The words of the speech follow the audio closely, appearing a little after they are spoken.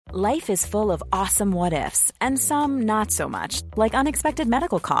Life is full of awesome what-ifs, and some not so much, like unexpected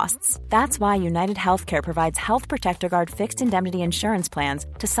medical costs. That's why United Healthcare provides Health Protector Guard fixed indemnity insurance plans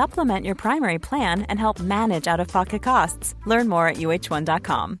to supplement your primary plan and help manage out-of-pocket costs. Learn more at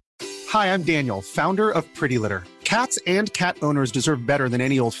uh1.com. Hi, I'm Daniel, founder of Pretty Litter. Cats and cat owners deserve better than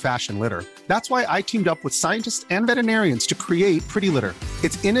any old-fashioned litter. That's why I teamed up with scientists and veterinarians to create Pretty Litter.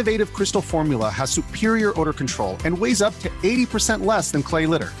 Its innovative crystal formula has superior odor control and weighs up to 80% less than clay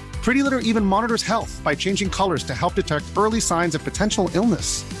litter. Pretty Litter even monitors health by changing colors to help detect early signs of potential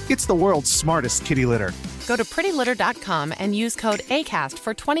illness. It's the world's smartest kitty litter. Go to prettylitter.com and use code ACAST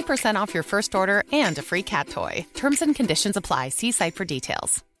for 20% off your first order and a free cat toy. Terms and conditions apply. See site for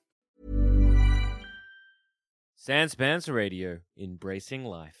details. Sans Pants Radio, embracing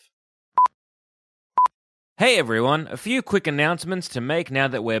life. Hey everyone, a few quick announcements to make now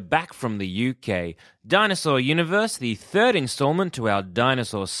that we're back from the UK. Dinosaur Universe, the third installment to our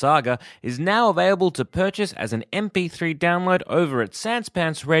dinosaur saga, is now available to purchase as an MP3 download over at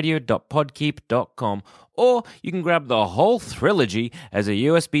sanspantsradio.podkeep.com, or you can grab the whole trilogy as a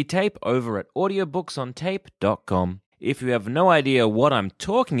USB tape over at audiobooksontape.com. If you have no idea what I'm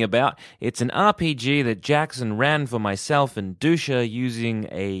talking about, it's an RPG that Jackson ran for myself and Dusha using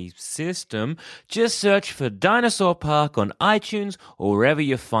a system. Just search for Dinosaur Park on iTunes or wherever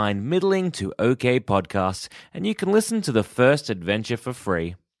you find middling to okay podcasts, and you can listen to the first adventure for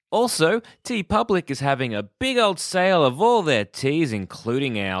free. Also, TeePublic is having a big old sale of all their teas,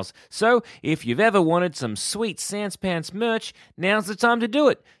 including ours. So, if you've ever wanted some sweet Sans Pants merch, now's the time to do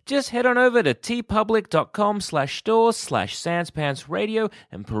it. Just head on over to teepublic.com/stores/sanspantsradio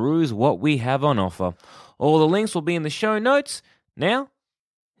and peruse what we have on offer. All the links will be in the show notes. Now,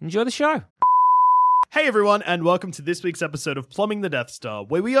 enjoy the show. Hey everyone, and welcome to this week's episode of Plumbing the Death Star,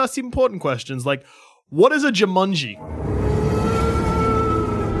 where we ask important questions like, what is a Jumanji?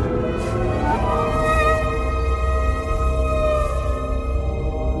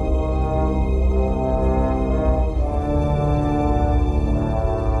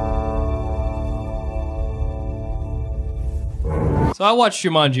 So I watched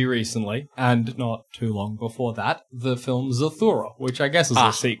Jumanji recently, and not too long before that, the film Zathura, which I guess is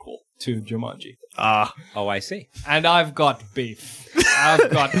a sequel to Jumanji. Oh, I see. And I've got beef. I've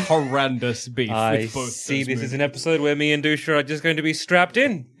got horrendous beef with both. See, this is an episode where me and Dusha are just going to be strapped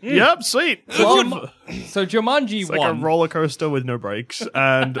in. Yep, sweet. So Jumanji It's 1. like a roller coaster with no brakes,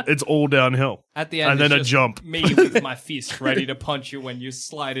 and it's all downhill. At the end, and then it's a just jump. Me with my fist ready to punch you when you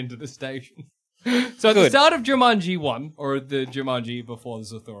slide into the station. So at the start of Jumanji 1, or the Jumanji before the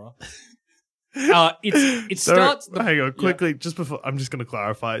Zathura, it starts... Hang on, quickly, just before, I'm just going to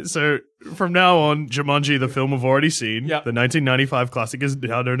clarify. So, from now on, Jumanji, the film we've already seen, the 1995 classic is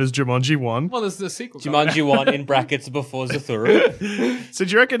now known as Jumanji 1. Well, there's the sequel. Jumanji 1 in brackets before Zathura. So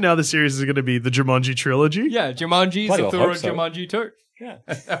do you reckon now the series is going to be the Jumanji trilogy? Yeah, Jumanji, Zathura, so. Jumanji 2. Yeah,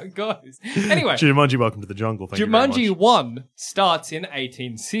 that's how it goes. Anyway. Jumanji, Welcome to the Jungle. Thank Jumanji you very much. 1 starts in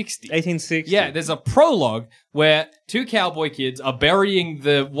 1860. 1860. Yeah, there's a prologue where two cowboy kids are burying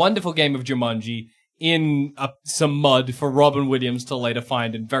the wonderful game of Jumanji in some mud for Robin Williams to later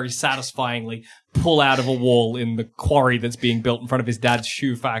find and very satisfyingly pull out of a wall in the quarry that's being built in front of his dad's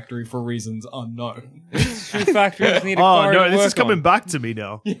shoe factory for reasons unknown. Shoe factories need a quarry no, to this work is coming on. back to me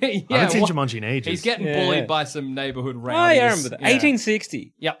now. Yeah, I haven't seen Jumanji in ages. He's getting bullied by some neighborhood Oh, rowdies. yeah, I remember that.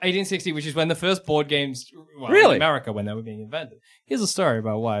 1860. Yeah, 1860, which is when the first board games, Really? in America, when they were being invented. Here's a story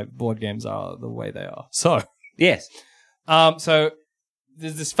about why board games are the way they are. So, Yes. so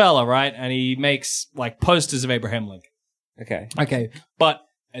there's this fella, right? And he makes like posters of Abraham Lincoln. Okay, but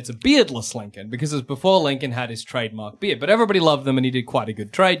it's a beardless Lincoln because it was before Lincoln had his trademark beard. But everybody loved them, and he did quite a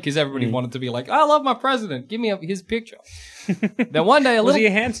good trade because everybody wanted to be like, I love my president. Give me his picture. Then one day, Was he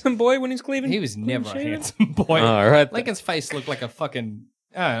a handsome boy when he's cleaving? He was never a handsome boy. All right. Lincoln's face looked like a fucking...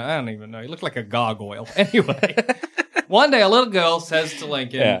 I don't even know. He looked like a gargoyle. Anyway, one day a little girl says to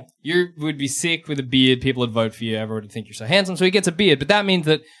Lincoln, you would be sick with a beard. People would vote for you. Everyone would think you're so handsome. So he gets a beard. But that means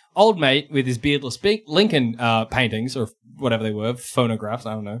that old mate with his beardless Lincoln paintings, or whatever they were, phonographs,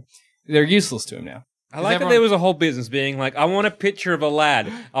 I don't know, they're useless to him now. I like that there was a whole business being like, I want a picture of a lad,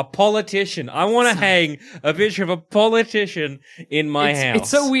 a politician. I want to hang a picture of a politician in my house. It's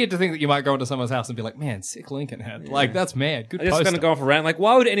so weird to think that you might go into someone's house and be like, man, sick Lincoln head. Like, that's mad. Good poster. I'm just going to go off a rant. Like,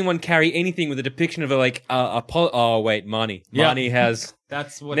 why would anyone carry anything with a depiction of money? Yeah. Money has...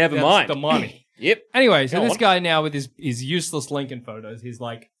 That's what... Never that's mind. the money. Yep. Anyway, so Go this on. guy now with his useless Lincoln photos, he's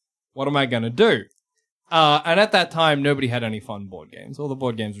like, what am I going to do? And at that time, nobody had any fun board games. All the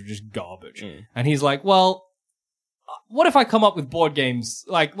board games were just garbage. And he's like, well, what if I come up with board games?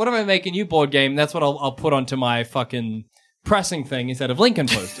 Like, what if I make a new board game? That's what I'll put onto my fucking pressing thing instead of Lincoln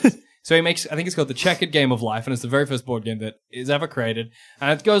posters. So he makes, I think it's called the Checkered Game of Life, and it's the very first board game that is ever created.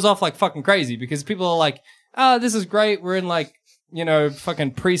 And it goes off like fucking crazy because people are like, oh, this is great. We're in like,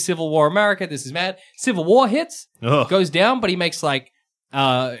 fucking pre-Civil War America. This is mad. Civil War hits, goes down, but he makes like,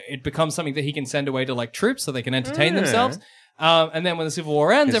 it becomes something that he can send away to like troops so they can entertain themselves. And then when the Civil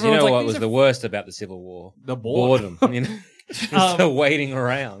War ends, everyone's like, what was the worst about the Civil War? The boredom. Just waiting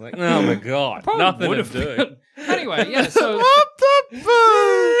around. Like, oh my God. Nothing to do. Anyway, yeah, so...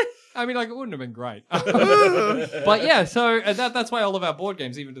 I mean, like, it wouldn't have been great. But yeah, so that's why all of our board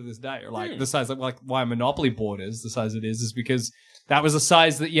games, even to this day, are like the size of, like, why a Monopoly board is the size it is because that was the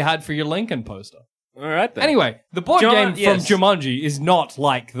size that you had for your Lincoln poster. All right, then. Anyway, the board game from Jumanji is not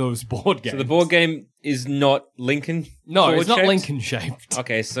like those board games. So the board game is not Lincoln? No, it's not Lincoln-shaped.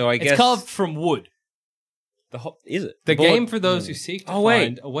 Okay, so I guess... It's carved from wood. Is it? The game for those who seek to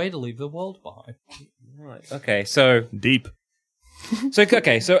find a way to leave the world behind. Right, okay, so... Deep.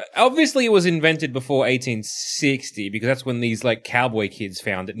 So obviously it was invented before 1860 because that's when these like cowboy kids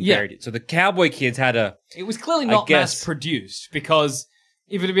found it and buried it. So the cowboy kids had It was clearly not mass-produced because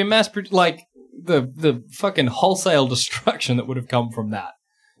if it had been mass-produced, like the fucking wholesale destruction that would have come from that.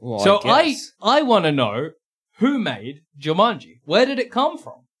 Well, so I want to know who made Jumanji. Where did it come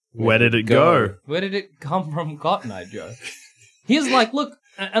from? Where did it go? Where did it come from, Cotton Eye Joe? Here's like, look,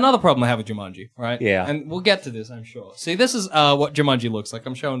 another problem I have with Jumanji, right? Yeah. And we'll get to this, I'm sure. See, this is what Jumanji looks like.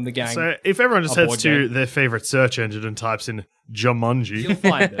 I'm showing the gang. So if everyone just heads to their favorite search engine and types in Jumanji, you'll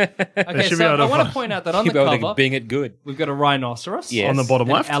find it. Okay, so I want to point out that on the cover, being it good. We've got a rhinoceros. Yes. On the bottom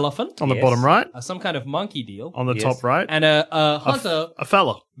left. An elephant. On the bottom right. Some kind of monkey deal. On the top right. And a hunter. A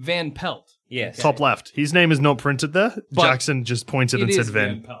fella. Van Pelt. Yes. Okay. Top left. His name is not printed there. But Jackson just pointed and said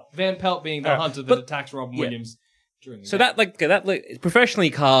Van. Pelt. Van Pelt being the hunter that attacks Robin Williams. So that it's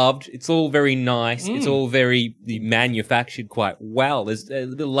professionally carved. It's all very nice. It's all very manufactured quite well. There's a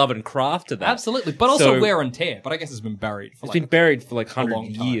bit of love and craft to that. Absolutely, but also wear and tear. But I guess it's been buried. It's been buried for like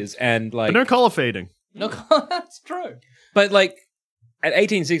 100 years, and like but no color fading. No, that's true. But like at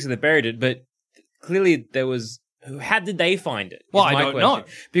 1860 they buried it, but clearly there was. How did they find it? Well, I don't know.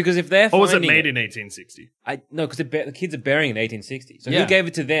 Because if they're or was it made in 1860? No, because the kids are burying it in 1860. So who gave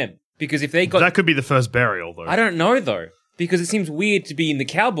it to them? Because if they got... That could be the first burial, though. I don't know, though. Because it seems weird to be in the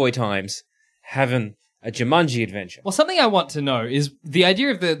cowboy times having a Jumanji adventure. Well, something I want to know is the idea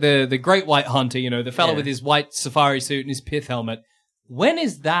of the great white hunter, the fellow with his white safari suit and his pith helmet. When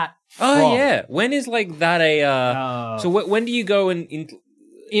is that from? Oh, yeah. When is like that a... So when do you go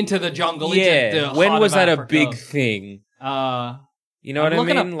into the jungle? Yeah. Into the when heart was of that Africa? a big thing? You know what I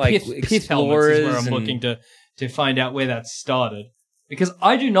mean? Like pith helmets is where I'm looking to find out where that started. Because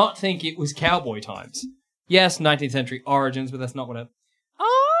I do not think it was cowboy times. Yes, 19th century origins, but that's not what it...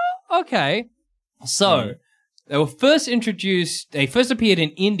 Oh, okay. So, they were first introduced... They first appeared in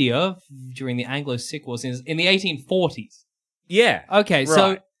India during the Anglo-Sikh Wars in the 1840s. Yeah. Okay, right.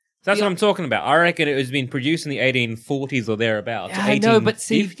 so... That's what I'm talking about. I reckon it was being produced in the 1840s or thereabouts. I know, but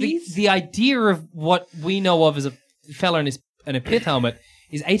see, the idea of what we know of as a fella in a pith helmet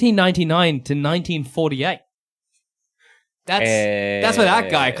is 1899 to 1948. That's where that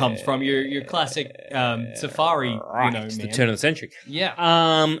guy comes from. Your classic safari, It's the turn of the century.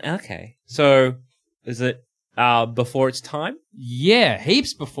 Yeah. Okay. So, is it before its time? Yeah,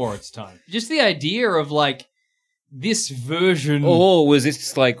 heaps before its time. Just the idea of like this version. Or was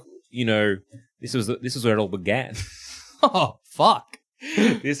this like this was where it all began? Oh fuck!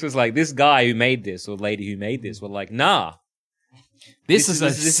 This was like this guy who made this or lady who made this were like, nah. This is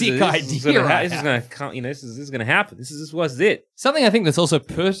a sick idea. This is going to come. This is going to happen. This was it. Something I think that's also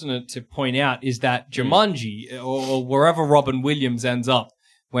pertinent to point out is that Jumanji, or wherever Robin Williams ends up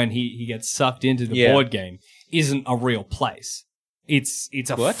when he gets sucked into the board game, isn't a real place. It's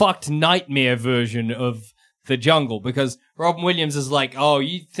a fucked nightmare version of the jungle because Robin Williams is like, oh,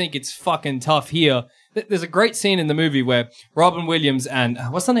 you think it's fucking tough here? There's a great scene in the movie where Robin Williams and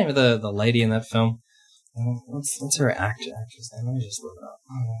what's the name of the lady in that film? What's her actress name? Let me just look it up.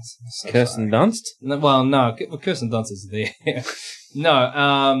 So Kirsten Dunst? No, well, no. Kirsten Dunst is there.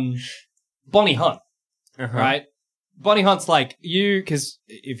 No, Bonnie Hunt. Right? Bonnie Hunt's like, because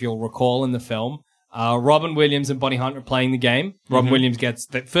if you'll recall in the film, Robin Williams and Bonnie Hunt are playing the game. Robin Williams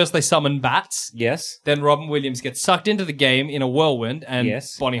first they summon bats. Yes. Then Robin Williams gets sucked into the game in a whirlwind, and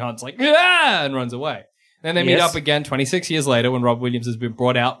Bonnie Hunt's like, ah, and runs away. Then they meet up again 26 years later when Robin Williams has been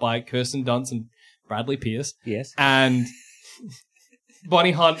brought out by Kirsten Dunst and Bradley Pierce. Yes. And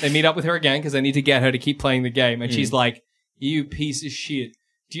Bonnie Hunt, they meet up with her again because they need to get her to keep playing the game. And she's like, you piece of shit.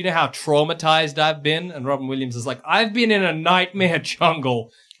 Do you know how traumatized I've been? And Robin Williams is like, I've been in a nightmare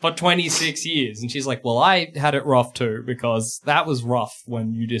jungle for 26 years. And she's like, well, I had it rough too, because that was rough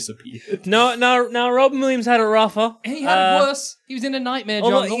when you disappeared. No, Robin Williams had it rougher. He had it worse. He was in a nightmare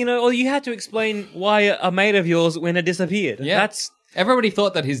jungle. You had to explain why a mate of yours went and disappeared. Yeah. Everybody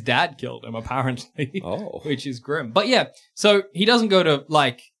thought that his dad killed him, apparently. Oh. Which is grim. But yeah, so he doesn't go to,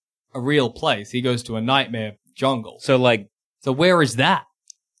 like, a real place. He goes to a nightmare jungle. So where is that?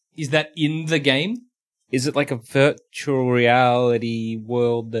 Is that in the game? Is it like a virtual reality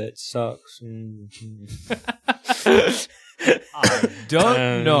world that sucks? I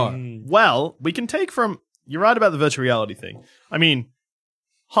don't know. Well, we can take from... You're right about the virtual reality thing. I mean,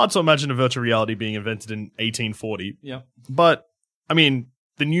 hard to imagine a virtual reality being invented in 1840. Yeah. But, I mean,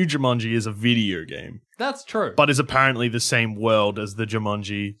 the new Jumanji is a video game. That's true. But is apparently the same world as the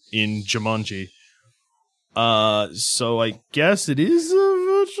Jumanji in Jumanji. So I guess it is a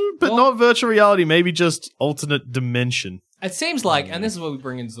virtual... But not virtual reality, maybe just alternate dimension. It seems like, and this is where we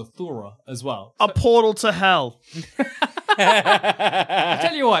bring in Zathura as well. A portal to hell. I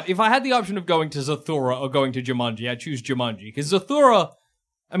tell you what, if I had the option of going to Zathura or going to Jumanji, I'd choose Jumanji. Because Zathura...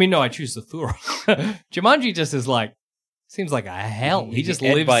 I choose Zathura. Jumanji just is like... Seems like a hell. He just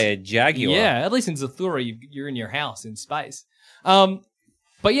lives... by a jaguar. Yeah, at least in Zathura, you're in your house in space.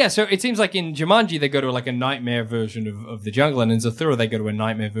 But yeah, so it seems like in Jumanji, they go to like a nightmare version of the jungle, and in Zathura, they go to a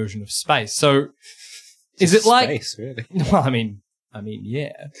nightmare version of space. So, is it like... Space, really? Well, I mean,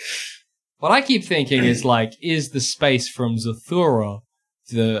 yeah. What I keep thinking is like, is the space from Zathura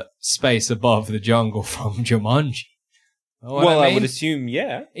the space above the jungle from Jumanji? I would assume,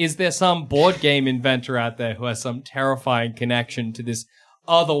 yeah. Is there some board game inventor out there who has some terrifying connection to this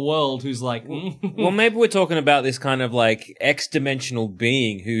other world who's like... Well, maybe we're talking about this kind of like X-dimensional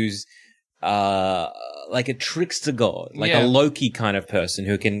being who's like a trickster god, like a Loki kind of person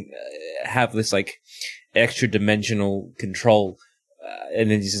who can have this like extra-dimensional control, and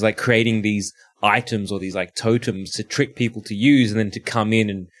then he's just like creating these items or these like totems to trick people to use and then to come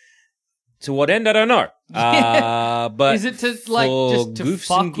in and... To what end? I don't know. But is it to like just to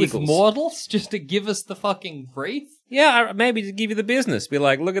fuck with mortals, just to give us the fucking brief? Yeah, maybe to give you the business. Be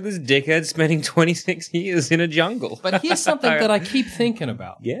like, look at this dickhead spending 26 years in a jungle. But here's something that I keep thinking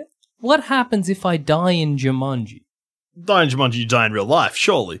about. Yeah. What happens if I die in Jumanji? Die in Jumanji, you die in real life,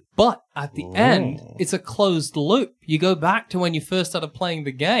 surely. But at the end, it's a closed loop. You go back to when you first started playing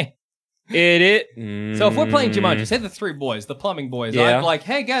the game. So if we're playing Jumanji, say the three boys, the plumbing boys, I'd be like,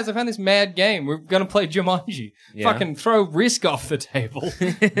 hey guys, I found this mad game. We're going to play Jumanji. Yeah. Fucking throw Risk off the table.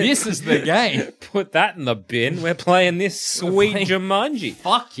 This is the game. Put that in the bin. We're playing this sweet Jumanji.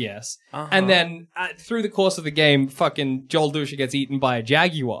 Fuck yes. Uh-huh. And then through the course of the game, fucking Joel Dusha gets eaten by a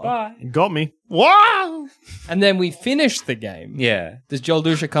jaguar. Bye. Got me. Wow! And then we finish the game. Yeah. Does Joel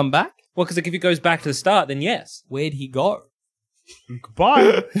Dusha come back? Well, because if he goes back to the start, then yes. Where'd he go?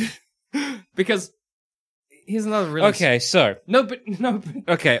 Goodbye. Because here's another really... Okay, so... No, but...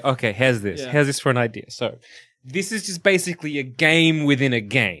 Okay, here's this. Here's this for an idea. So, this is just basically a game within a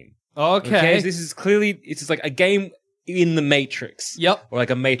game. Okay. So this is clearly... It's just like a game in the Matrix. Yep. Or like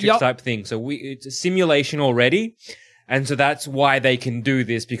a Matrix type thing. So it's a simulation already. And so that's why they can do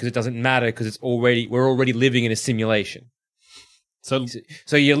this, because it doesn't matter, because we're already living in a simulation. So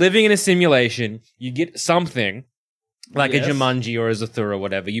you're living in a simulation, you get something... Like a Jumanji or a Zathura or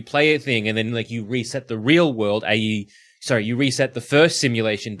whatever. You play a thing and then like you reset the real world, you reset the first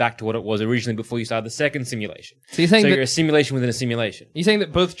simulation back to what it was originally before you started the second simulation. So you're a simulation within a simulation. You're saying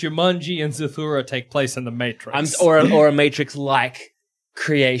that both Jumanji and Zathura take place in the Matrix. Or a Matrix-like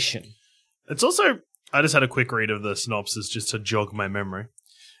creation. It's also... I just had a quick read of the synopsis just to jog my memory.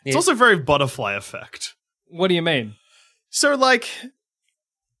 It's also very butterfly effect. What do you mean? So like...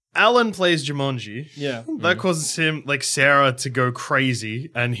 Alan plays Jumanji. Yeah. That causes him, like Sarah, to go crazy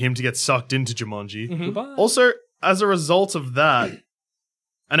and him to get sucked into Jumanji. Mm-hmm. Also, as a result of that,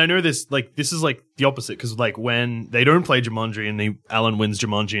 and I know this is like the opposite, because like when they don't play Jumanji and Alan wins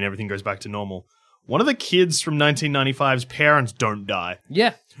Jumanji and everything goes back to normal, one of the kids from 1995's parents don't die.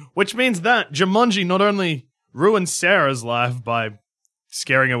 Yeah. Which means that Jumanji not only ruins Sarah's life by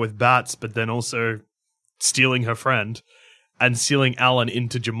scaring her with bats, but then also stealing her friend. And sealing Alan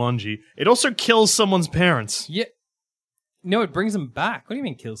into Jumanji. It also kills someone's parents. Yeah. No, it brings them back. What do you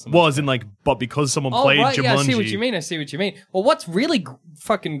mean kill someone? Well, as in like, but because someone played Jumanji. Yeah, I see what you mean. Well, what's really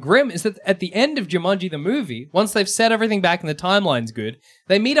fucking grim is that at the end of Jumanji the movie, once they've set everything back and the timeline's good,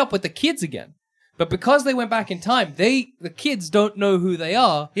 they meet up with the kids again. But because they went back in time, the kids don't know who they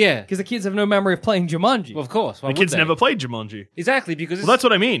are. Yeah. Because the kids have no memory of playing Jumanji. Well, of course. The kids never played Jumanji. Exactly, because... Well, that's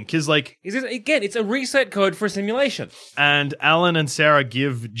what I mean, because like... It's a reset code for a simulation. And Alan and Sarah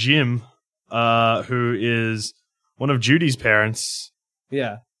give Jim, who is one of Judy's parents...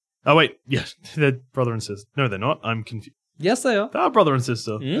 Yeah. Oh, wait. Yes, they're brother and sister. No, they're not. I'm confused. Yes, they are. They are brother and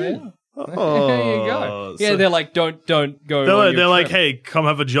sister. Mm. Oh, There you go. Yeah, so they're like, don't go. They're, on your they're like, trip. hey, come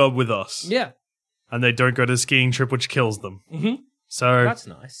have a job with us. Yeah. And they don't go to the skiing trip, which kills them. Mm-hmm. So That's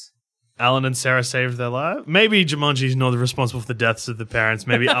nice. Alan and Sarah saved their life. Maybe Jumanji's not responsible for the deaths of the parents.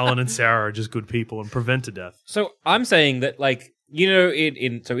 Maybe Alan and Sarah are just good people and prevent a death. So I'm saying that, like, you know,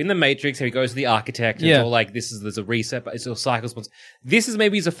 in the Matrix, how he goes to the architect, and Yeah. it's all like, there's a reset, but it's all cycles. This is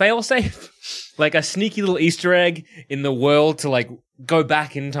maybe a failsafe, like a sneaky little Easter egg in the world to like go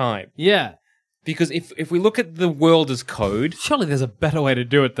back in time. Yeah. Because if we look at the world as code, Surely there's a better way to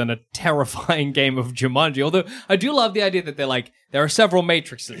do it than a terrifying game of Jumanji. Although I do love the idea that they're like, there are several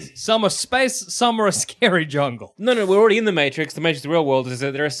matrices. Some are space, some are a scary jungle. no, we're already in the Matrix. The Matrix, the real world, is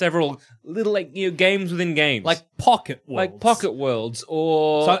that there are several little like games within games, Like pocket worlds. like pocket worlds,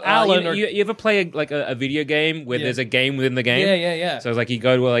 or So Alan you ever play a video game where Yeah. there's a game within the game? Yeah. So it's like you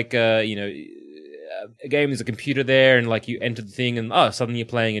go to like a game, there's a computer there, and like you enter the thing, and suddenly you're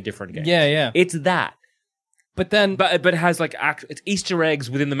playing a different game. Yeah. It's that, But then, but it has like it's Easter eggs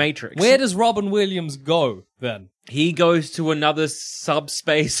within the Matrix. where does Robin Williams go then? He goes to another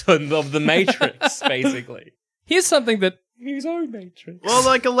subspace of the Matrix, basically. Here's something that His own Matrix. Well,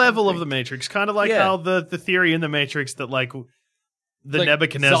 like a level of the Matrix. Kind of like Yeah. how the theory in the Matrix that like the Like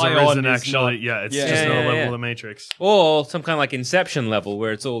Nebuchadnezzar Zion isn't is actually... not- it's Yeah. just Yeah, another yeah, level yeah. of the Matrix. Or some kind of like Inception level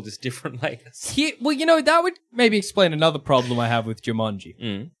where it's all just different layers. well, that would maybe explain another problem I have with Jumanji.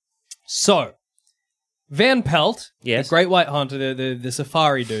 Mm. So, Van Pelt, Yes. the Great White Hunter, the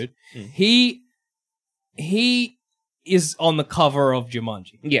safari dude, he is on the cover of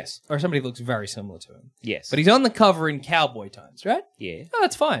Jumanji. Yes. Or somebody looks very similar to him. Yes. But he's on the cover in cowboy times, right? Yeah. Oh,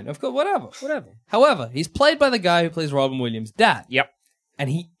 that's fine. Of course, whatever. However, he's played by the guy who plays Robin Williams' dad. Yep. And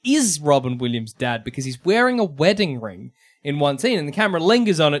he is Robin Williams' dad because he's wearing a wedding ring in one scene, and the camera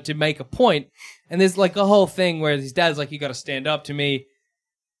lingers on it to make a point. And there's like a whole thing where his dad's like, "You got to stand up to me."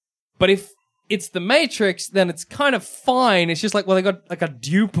 But if it's the Matrix, then it's kind of fine. It's just like, well, they got like a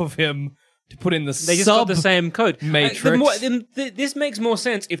dupe of him to put in the They just got the same code. Matrix. This makes more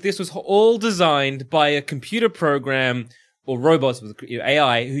sense if this was all designed by a computer program or robots with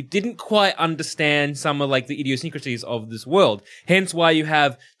AI who didn't quite understand some of like the idiosyncrasies of this world. Hence why you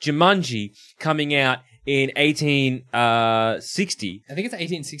have Jumanji coming out in 1860. I think it's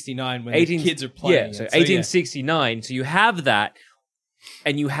 1869 when the kids are playing. Yeah, so 1869. So you have that.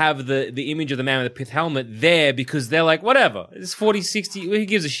 And you have the image of the man with the pith helmet there because they're like, whatever, it's 40, 60, who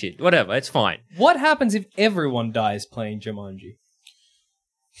gives a shit? Whatever, it's fine. What happens if everyone dies playing Jumanji?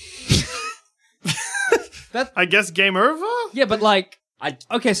 I guess game over? Yeah, but like,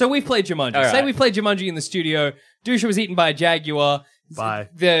 okay, so we've played Jumanji. All Say right. we played Jumanji in the studio. Dusha was eaten by a jaguar. Bye.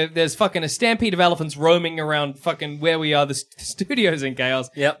 There's fucking a stampede of elephants roaming around fucking where we are. The studio's in chaos.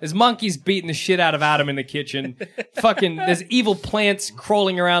 Yep. There's monkeys beating the shit out of Adam in the kitchen. Fucking, there's evil plants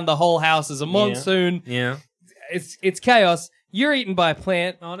crawling around the whole house. There's a monsoon. Yeah. It's chaos. You're eaten by a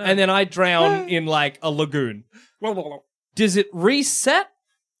plant, Oh, no. and then I drown in like a lagoon. Does it reset,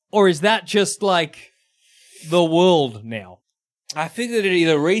 or is that just like the world now? I think that it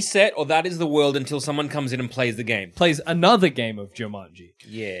either reset or that is the world until someone comes in and plays the game. Plays another game of Jumanji.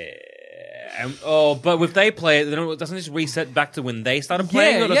 Yeah. But if they play it, then it doesn't just reset back to when they started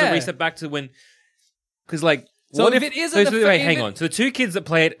playing, Yeah, or does yeah. it reset back to when? Because like, So what if it isn't so a- wait, if hang it- on. So the two kids that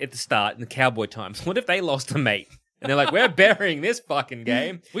play it at the start in the cowboy times, what if they lost a mate? And they're like, we're burying this fucking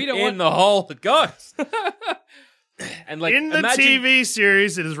game We don't in want- the hole that goes. And like, In the imagine, TV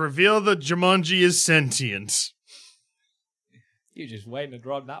series, it is revealed that Jumanji is sentient. You're just waiting to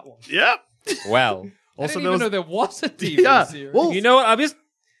drop that one. Yep. Well, I Also, didn't there even was know there was a TV Yeah, series. well- you know what? I'm just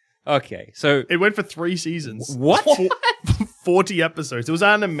okay. So it went for 3 seasons. what? 40 episodes. It was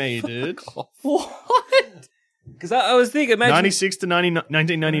animated. What? Because I was thinking, imagine 96 to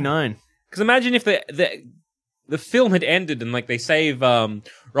 1999. Because imagine if the film had ended and like they save Robin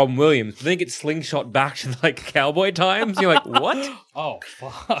Williams, but then it gets slingshot back to like cowboy times. You're like, what? Oh,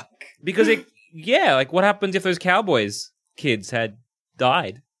 fuck. Because like what happens if those cowboys kids had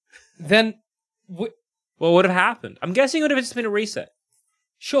died? Then, What would have happened? I'm guessing it would have just been a reset.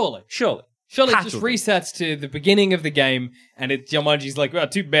 surely. Surely. Surely it Has just to have been. resets to the beginning of the game, and Jumanji's like, well,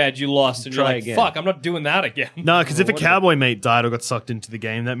 too bad you lost. And you're Try like, again. fuck, I'm not doing that again. No, because if a What cowboy mate died or got sucked into the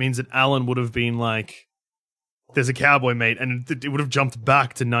game, that means that Alan would have been like, there's a cowboy mate, and it would have jumped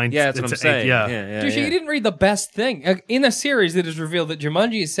back to 9. Yeah, that's what I'm saying. Yeah. Dusha, you didn't read the best thing. In a series, it is revealed that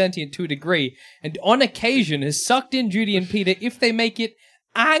Jumanji is sentient to a degree, and on occasion has sucked in Judy and Peter if they make it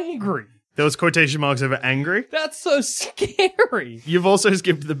angry. There was quotation marks over angry. That's so scary. You've also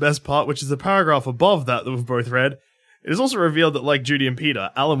skipped the best part, which is the paragraph above that we've both read. It is also revealed that, like Judy and Peter,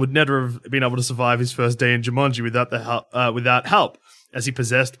 Alan would never have been able to survive his first day in Jumanji without help, as he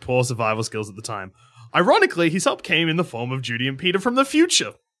possessed poor survival skills at the time. Ironically, his help came in the form of Judy and Peter from the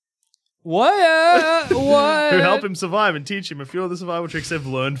future. What? What? Who help him survive and teach him a few of the survival tricks they've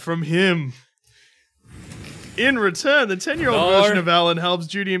learned from him. In return, the 10-year-old version of Alan helps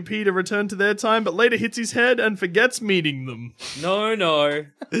Judy and Peter return to their time, but later hits his head and forgets meeting them. No.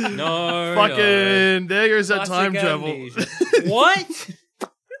 Fucking, there goes that time travel. What?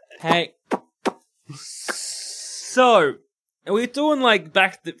 Hey. So, are we doing like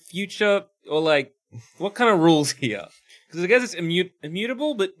Back to the Future or like what kind of rules here? Because I guess it's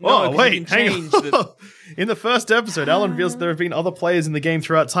immutable, but no, wait, hang change on. In the first episode, Alan reveals that there have been other players in the game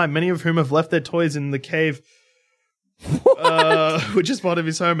throughout time, many of whom have left their toys in the cave, which is part of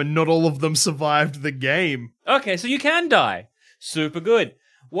his home, and not all of them survived the game. Okay, so you can die. Super good.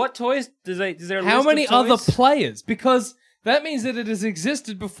 What toys is there? A How list many of toys? other players? Because that means that it has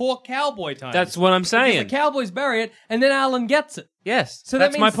existed before Cowboy time. That's what I'm saying. Because the Cowboys bury it, and then Alan gets it. Yes, So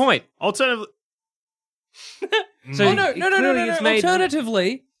that's that my means- point. Alternatively, So Oh, no. clearly it's made-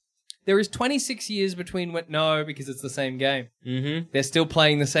 Alternatively, there is 26 years between when... No, because it's the same game. Mm-hmm. They're still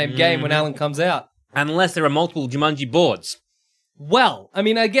playing the same game when Alan comes out. Unless there are multiple Jumanji boards. Well, I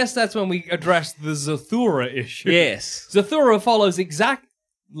mean, I guess that's when we address the Zathura issue. Yes. Zathura follows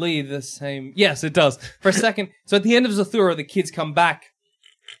exactly the same... Yes, it does. For a second. So at the end of Zathura, the kids come back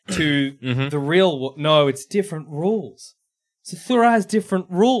to the real... No, it's different rules. Zathura has different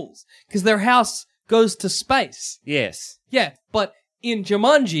rules. Because their house goes to space. Yes. Yeah, but in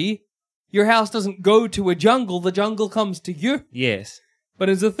Jumanji, your house doesn't go to a jungle, the jungle comes to you. Yes. But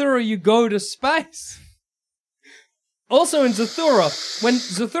in Zathura, you go to space. Also in Zathura, when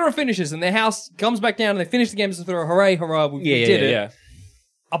Zathura finishes and their house comes back down and they finish the game of Zathura, hooray, hurrah, we did it. Yeah.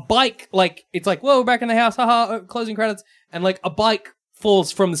 A bike, like, it's like, whoa, we're back in the house, haha, closing credits. And like, a bike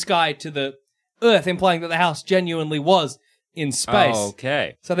falls from the sky to the earth, implying that the house genuinely was in space. Oh,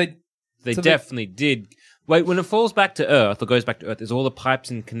 okay. So they Definitely did. Wait, when it falls back to Earth or goes back to Earth, is all the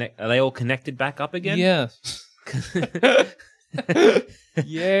pipes are they all connected back up again? Yes.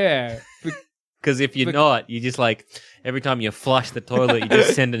 Yeah. Because if you're not, you just like, every time you flush the toilet, you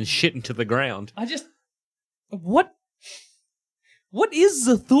just sending shit into the ground. What is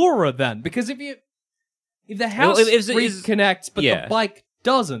Zathura then? Because if the house reconnects, but the bike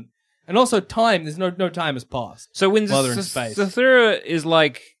doesn't, and also time, there's no time has passed. So when while they're in space. Zathura is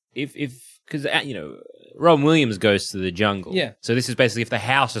like, because, Ron Williams goes to the jungle. Yeah. So this is basically if the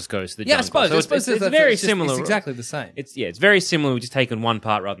house just goes to the Yeah, jungle. I suppose. So it's very similar. It's exactly the same. It's very similar. We've just taken one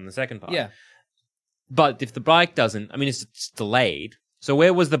part rather than the second part. Yeah. But if the bike doesn't, I mean, it's delayed. So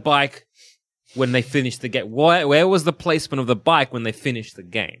where was the bike when they finished the game? Where was the placement of the bike when they finished the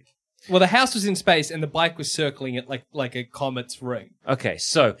game? Well, the house was in space and the bike was circling it like a comet's ring. Okay,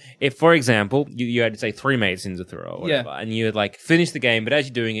 so if, for example, you had, say, 3 mates in Zathura or whatever, and you had, like, finished the game, but as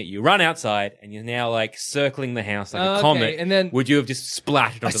you're doing it, you run outside and you're now, like, circling the house like a comet, and then would you have just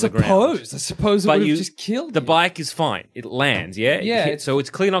splattered onto the ground? I suppose it would have just killed The you. bike is fine. It lands, yeah? Yeah. So it's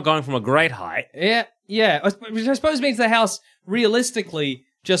clearly not going from a great height. Yeah. Which I suppose means the house realistically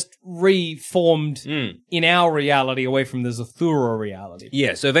just reformed in our reality away from the Zathura reality.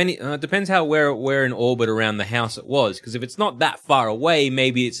 Yeah, so if any, it depends where in orbit around the house it was, because if it's not that far away,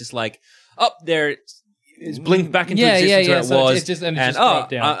 maybe it's just like, up there, it's blinked back into existence where it so was. It's just dropped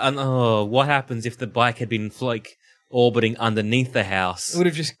down. What happens if the bike had been like orbiting underneath the house? It would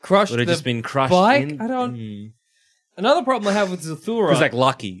have just crushed Would have just been crushed bike? in? I don't... Another problem I have with Zathura... It was like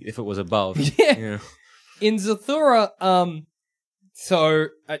lucky if it was above. Yeah. In Zathura, so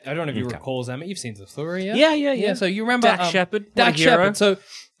I don't know if you recall, Zamet, you've seen Zathura, yeah? Yeah. So you remember... Dax Shepard. Dax Shepard. So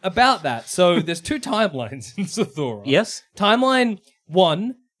about that, so there's 2 timelines in Zathura. Yes. Timeline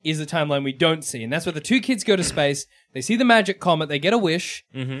 1 is the timeline we don't see, and that's where the 2 kids go to space, they see the magic comet, they get a wish,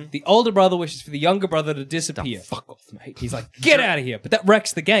 the older brother wishes for the younger brother to disappear. Fuck off, mate. He's like, get out of here, but that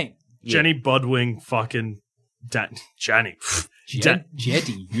wrecks the game. Jenny Budwing fucking... Janny.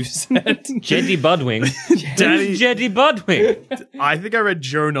 Jeddy, you said. Jeddy Budwing. Danny. Jeddy Budwing. I think I read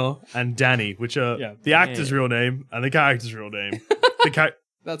Jonah and Danny, which are the actor's real name and the character's real name.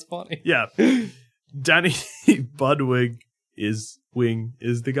 That's funny. Yeah. Danny Budwig is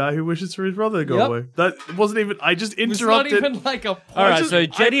the guy who wishes for his brother to go away. That wasn't even... I just interrupted. It's not even like a... All right, so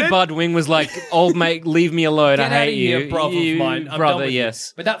Jeddy Budwing was like, old mate, leave me alone, Get I out hate of here, you. bruv of mine. I'm brother, done with you.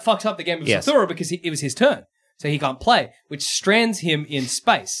 yes. But that fucks up the game of Zathura because it was his turn. So he can't play, which strands him in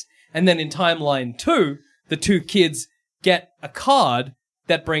space. And then in timeline 2, the 2 kids get a card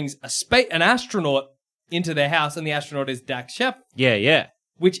that brings an astronaut into their house, and the astronaut is Dax Shepard. Yeah.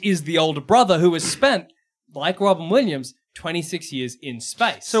 Which is the older brother who has spent like Robin Williams, 26 years in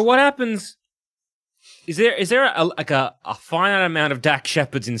space. So what happens? Is there a finite amount of Dax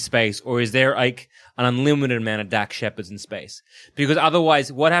Shepards in space, or is there like an unlimited amount of Dax Shepards in space? Because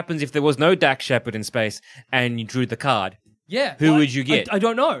otherwise, what happens if there was no Dax Shepard in space and you drew the card? Yeah. Who would you get? I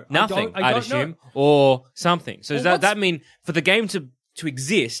don't know. Nothing, I I'd don't assume, know. or something. So Well, does that mean for the game to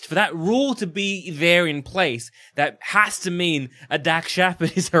exist, for that rule to be there in place, that has to mean a Dax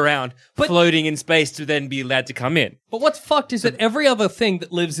Shepard is around, floating in space to then be allowed to come in? But what's fucked is that every other thing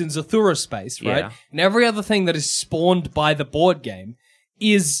that lives in Zathura space, right? Yeah. And every other thing that is spawned by the board game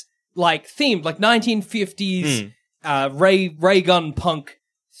is like themed, like 1950s ray gun punk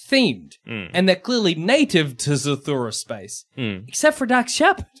themed. And they're clearly native to Zathura space. Except for Dax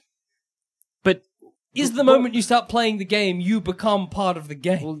Shepard. But Is the moment you start playing the game, you become part of the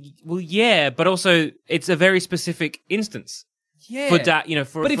game. well, yeah, but also it's a very specific instance. Yeah. For that, you know,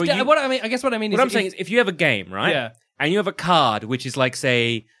 for But if for da- you, what I mean, I guess what I mean what is I'm saying is, if you have a game, right? Yeah. And you have a card which is like,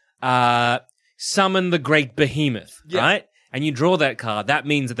 say, summon the Great Behemoth, Yeah. right? And you draw that card, that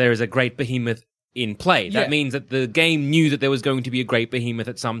means that there is a Great Behemoth in play. Yeah. That means that the game knew that there was going to be a Great Behemoth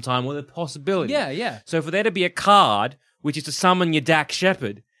at some time, or the possibility. Yeah. So for there to be a card which is to summon your Dax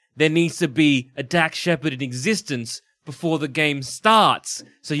Shepard, there needs to be a Dax Shepard in existence before the game starts.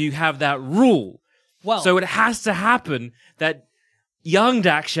 So you have that rule. Well, So it has to happen that young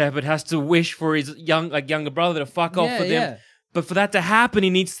Dax Shepard has to wish for his younger brother to fuck off Yeah, with yeah. him. But for that to happen,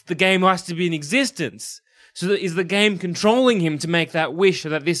 the game has to be in existence. So is the game controlling him to make that wish so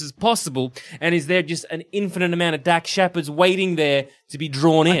that this is possible? And is there just an infinite amount of Dax Shepards waiting there to be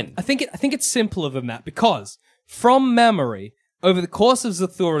drawn in? I think it's simpler than that, because from memory, over the course of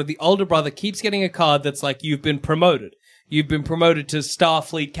Zathura, the older brother keeps getting a card that's like, you've been promoted. You've been promoted to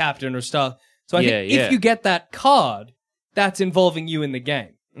Starfleet Captain or Star. So I think if you get that card, that's involving you in the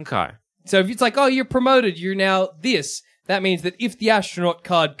game. Okay. So if it's like, oh, you're promoted, you're now this, that means that if the astronaut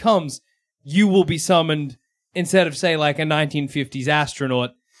card comes, you will be summoned instead of, say, like a 1950s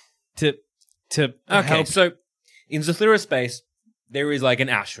astronaut to help. So in Zathura space, there is like an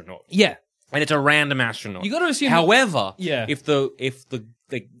astronaut. Yeah. And it's a random astronaut. You got to assume. However, Yeah. if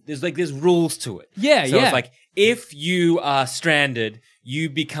there's rules to it. Yeah, so yeah. it's like, if you are stranded, you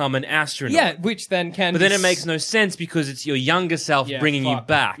become an astronaut. Yeah, which then can. But then it makes no sense because it's your younger self bringing you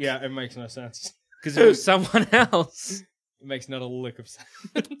back. Yeah, it makes no sense. Because it was someone else. It makes not a lick of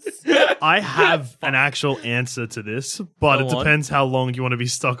sense. I have an actual answer to this, but Go it on. depends how long you want to be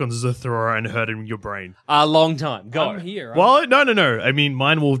stuck on Zathura and hurting your brain. A long time. Go. I'm here. Well, no. I mean,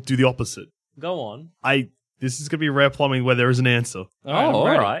 mine will do the opposite. Go on. This is going to be rare plumbing where there is an answer. All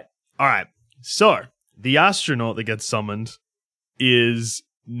right. All right. So, the astronaut that gets summoned is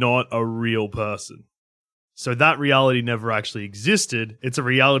not a real person. So that reality never actually existed. It's a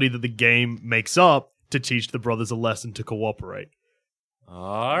reality that the game makes up to teach the brothers a lesson to cooperate.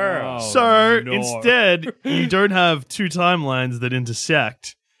 All right. So, no. instead, you don't have two timelines that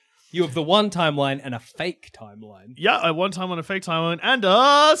intersect. You have the one timeline and a fake timeline. Yeah, a one time on a fake timeline and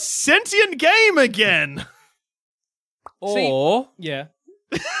a sentient game again. Or, Yeah.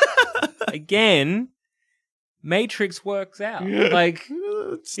 again, Matrix works out. Like,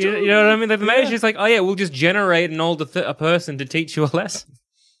 Still- you know what I mean? Like, the Matrix is like, oh yeah, we'll just generate an older a person to teach you a lesson.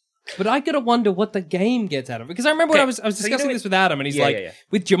 But I gotta wonder what the game gets out of it. Because I remember when I was So you discussing know this with Adam, and he's Yeah, like, yeah, yeah.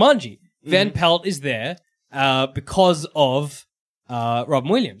 with Jumanji, Van Pelt is there because of Robin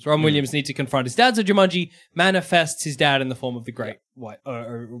Williams. Robin Williams needs to confront his dad, so Jumanji manifests his dad in the form of the great white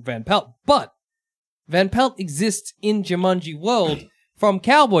Van Pelt. But Van Pelt exists in Jumanji world from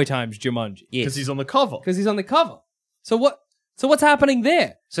Cowboy Times Jumanji. Yes. Because he's on the cover. Because he's on the cover. So what's happening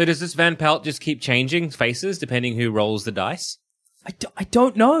there? So does this Van Pelt just keep changing faces depending who rolls the dice? I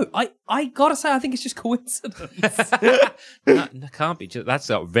don't know. I gotta say, I think it's just coincidence. No, can't be. That's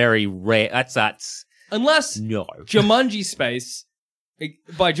a very rare. That's Unless no. Jumanji space.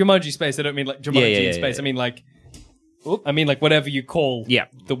 By Jumanji space, I don't mean like Jumanji Yeah, in space. yeah. I mean like, whatever you call Yeah.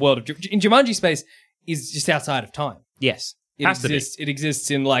 the world of in Jumanji space is just outside of time. Yes. It Has exists. to It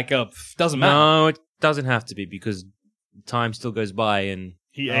exists in like a doesn't be. matter. No, it doesn't have to be because time still goes by and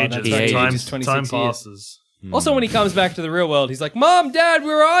He Oh, ages. that's right. He Time, ages 26 time years. passes. Also, when he comes back to the real world, he's like, "Mom, Dad,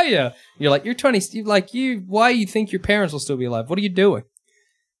 where are you?" You're like, "You're 20. Like you. Why you think your parents will still be alive? What are you doing?"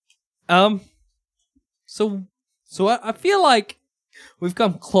 So I feel like we've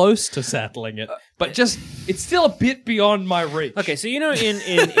come close to settling it, but just it's still a bit beyond my reach. Okay, so you know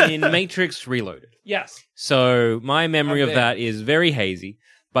in Matrix Reloaded. Yes. So my memory I'm of there. that is very hazy,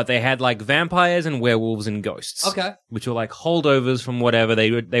 but they had like vampires and werewolves and ghosts. Okay. Which were like holdovers from whatever.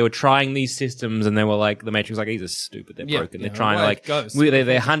 They were trying these systems and they were like, the Matrix was like, these are stupid, they're broken. They're trying to like, ghosts.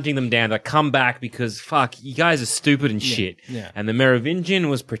 they're hunting them down. They come back because fuck, you guys are stupid and shit. Yeah. And the Merovingian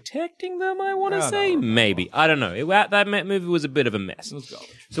was protecting them, I want to say. Maybe. I don't know. That movie was a bit of a mess. It was garbage.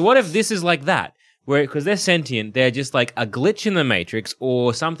 So what if this is like that? Where, because they're sentient, they're just like a glitch in the Matrix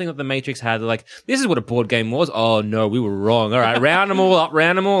or something that the Matrix had. They're like, this is what a board game was. Oh no, we were wrong. All right, round them all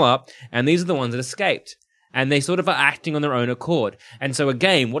up. And these are the ones that escaped. And they sort of are acting on their own accord. And so a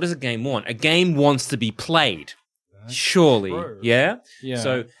game, what does a game want? A game wants to be played. Surely. True. Yeah? Yeah.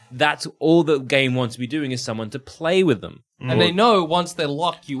 So that's all the game wants to be doing is someone to play with them. And they know once they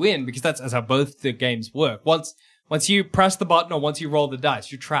lock you in, because that's how both the games work. Once you press the button or once you roll the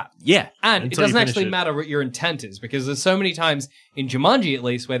dice, you're trapped. Yeah. And Until it doesn't you finish actually it. matter what your intent is, because there's so many times in Jumanji, at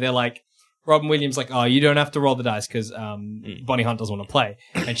least, where they're like, Robin Williams like, oh, you don't have to roll the dice because Bonnie Hunt doesn't want to play.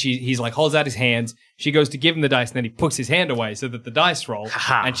 And he's like, holds out his hands. She goes to give him the dice, and then he puts his hand away so that the dice roll,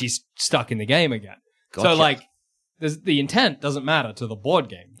 and she's stuck in the game again. Gotcha. So, like, the intent doesn't matter to the board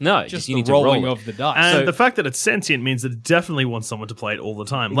game. No, just you the need to roll rolling it. of the dice. And So- the fact that it's sentient means that it definitely wants someone to play it all the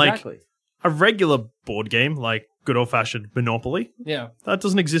time. Exactly. Like a regular board game, like good old-fashioned Monopoly, Yeah. that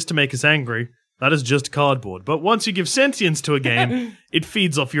doesn't exist to make us angry. That is just cardboard. But once you give sentience to a game, it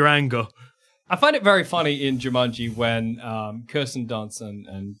feeds off your anger. I find it very funny in Jumanji when Kirsten Dunst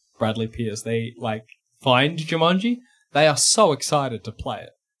and Bradley Pierce, they like find Jumanji. They are so excited to play it.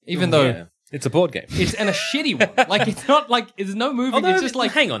 Even though Yeah. It's a board game. it's a shitty one. Like, it's not like, there's no moving. Although, It's just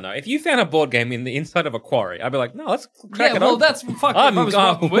like, hang on though. If you found a board game in the inside of a quarry, I'd be like, no, let's crack yeah, it well, open. that's fuck. I'm If I was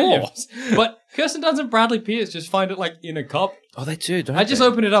Robin going Williams. But Kirsten Dunst and Bradley Pierce just find it like in a cup. Oh, they do, don't I just they?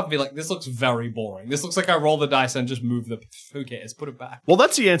 open it up and be like, this looks very boring. This looks like I roll the dice and just move the. Who cares? Put it back. Well,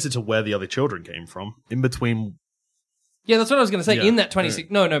 that's the answer to where the other children came from. In between. Yeah, that's what I was going to say. Yeah. In that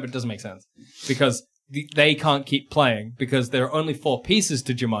 26, no, but it doesn't make sense because they can't keep playing because there are only 4 pieces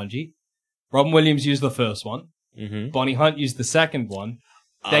to Jumanji. Robin Williams used the first one. Mm-hmm. Bonnie Hunt used the second one.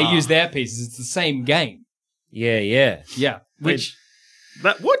 They use their pieces. It's the same game. Yeah, yeah. Yeah, which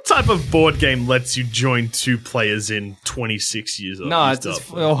What type of board game lets you join 2 players in 26 years? no, it's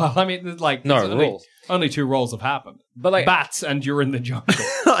well, I mean, there's like No there's only- rules. Only 2 roles have happened. But like, Bats and you're in the jungle.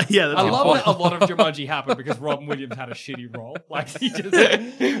 Yeah, that's I good. love that a lot of Jumanji happened because Robin Williams had a shitty role. Like, he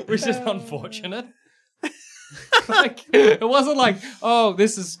just, which is unfortunate. Like, it wasn't like, oh,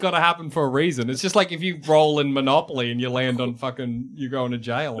 this has got to happen for a reason. It's just like if you roll in Monopoly and you land on fucking, you're going to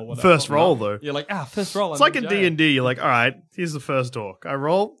jail or whatever. First roll, though. You're like, first roll. It's like in D&D, you're like, all right, here's the first orc. I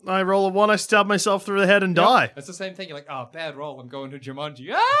roll a 1, I stab myself through the head and die. It's the same thing. You're like, bad roll. I'm going to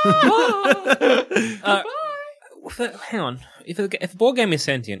Jumanji. Ah! hang on. If a board game is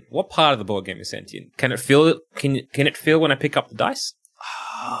sentient, what part of the board game is sentient? Can it feel? Can it feel when I pick up the dice?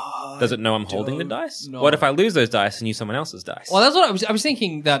 Does it know I'm holding the dice? know. What if I lose those dice and use someone else's dice? Well, that's what I was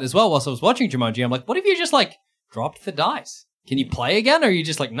thinking that as well whilst I was watching Jumanji. I'm like, what if you just like dropped the dice? Can you play again? Or are you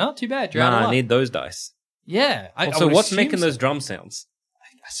just like, no, too bad. You're out of I luck. need those dice. Yeah. So what's making those drum sounds?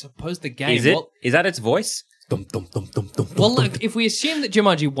 I suppose the game. Is it? Is that its voice? Dum, dum, dum, dum, dum, Well, dum, look, if we assume that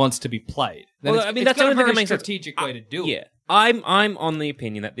Jumanji wants to be played, then Well, it's, I mean, it's that's the got a only thing very that makes sense. strategic way to do it. Yeah, I'm on the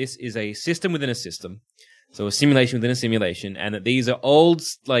opinion that this is a system within a system, so a simulation within a simulation, and that these are old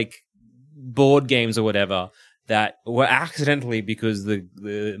like board games or whatever that were accidentally because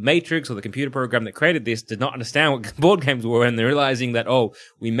the Matrix or the computer program that created this did not understand what board games were, and they're realizing that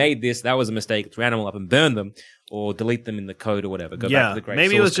we made this, that was a mistake, let's ran them up and burn them or delete them in the code or whatever. Go back to the great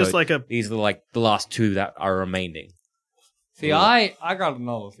maybe it source was just code. like a. These are the last 2 that are remaining. See, I got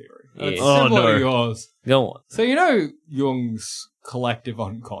another theory. It's Yeah. similar no. to yours. Go on. So you know Jung's collective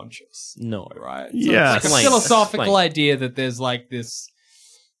unconscious, No. right? So Yeah. it's like a Explain. philosophical Explain. idea that there's like this.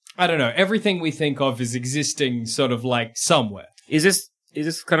 I don't know. Everything we think of is existing sort of like somewhere. Is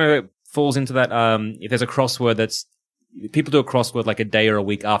this kind of falls into that if there's a crossword that's people do a crossword like a day or a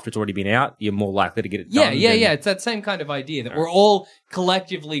week after it's already been out, you're more likely to get it done. Yeah. than- It's that same kind of idea that we're all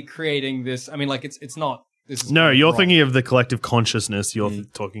collectively creating this. I mean, like it's not. This is No, kind of you're wrong. thinking of the collective consciousness. You're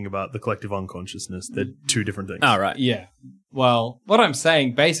talking about the collective unconsciousness. They're 2 different things. Oh, right. Yeah. Well, what I'm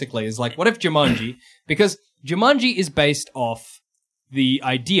saying basically is like, what if Jumanji, because Jumanji is based off the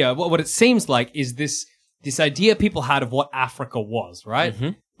idea, what it seems like is this idea people had of what Africa was, right? Mm-hmm.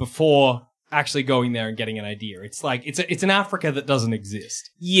 Before actually going there and getting an idea. It's like, it's an Africa that doesn't exist.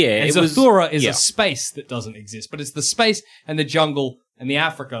 Yeah, And it was. Zathura is yeah. a space that doesn't exist, but it's the space and the jungle and the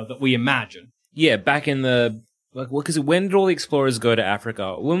Africa that we imagine. Yeah, back in the because when did all the explorers go to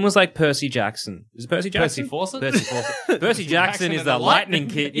Africa? When was like Percy Jackson? Is it Percy Jackson? Percy Fawcett? Percy Fawcett. Percy Jackson is and the the lightning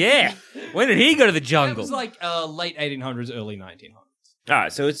Lightning kid. Yeah. When did he go to the It jungle? was like late 1800s, early 1900s. All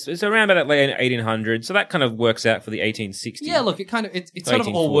right, so it's around about that late 1800s, so that kind of works out for the 1860s. Yeah, look, it sort of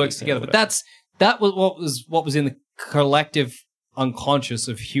all works together, but that was what was in the collective unconscious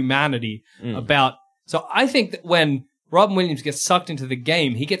of humanity about. So I think that when Robin Williams gets sucked into the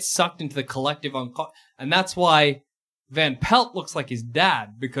game, he gets sucked into the collective unconscious, and that's why Van Pelt looks like his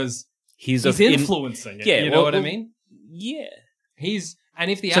dad, because he's influencing it. Yeah, you know what I mean? Yeah. He's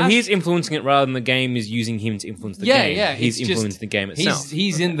influencing it rather than the game is using him to influence the game. Yeah, he's influencing the game itself.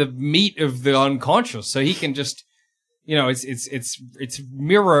 He's in the meat of the unconscious, so he can just, it's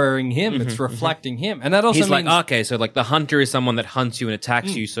mirroring him, it's reflecting him, and that also means like, okay, so like the hunter is someone that hunts you and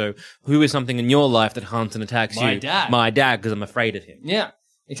attacks you. So who is something in your life that hunts and attacks you? My dad, because I'm afraid of him. Yeah.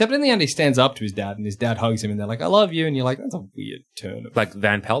 Except in the end, he stands up to his dad, and his dad hugs him, and they're like, "I love you," and you're like, "That's a weird turn." Like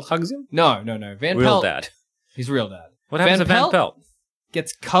Van Pelt hugs him? No. Van real Pelt, dad. He's real dad. What happens to Van Pelt?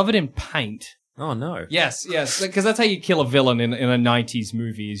 Gets covered in paint. Oh no! Yes, because that's how you kill a villain in a '90s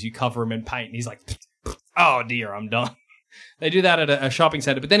movie: is you cover him in paint, and he's like, "Oh dear, I'm done." They do that at a shopping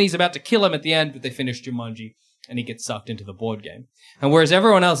center, but then he's about to kill him at the end, but they finish Jumanji, and he gets sucked into the board game. And whereas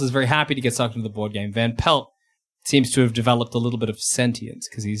everyone else is very happy to get sucked into the board game, Van Pelt seems to have developed a little bit of sentience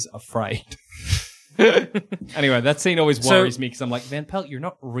because he's afraid. Anyway, that scene always worries me because I'm like, Van Pelt, you're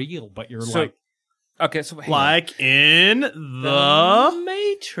not real, but you're like... Okay, so like in the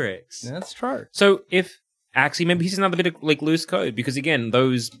Matrix. That's true. So if... Actually, maybe he's another bit of like loose code because, again,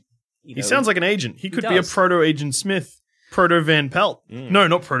 those... He sounds like an agent. He could be a proto-Agent Smith. Proto-Van Pelt. No,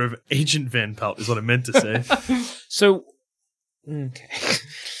 not proto-Agent Van Pelt is what I meant to say. So... Okay.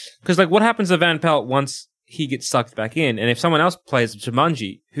 Because like what happens to Van Pelt once... he gets sucked back in, and if someone else plays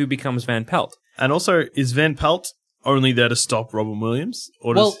Jumanji, who becomes Van Pelt? And also, is Van Pelt only there to stop Robin Williams?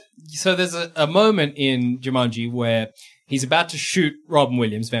 So there's a moment in Jumanji where he's about to shoot Robin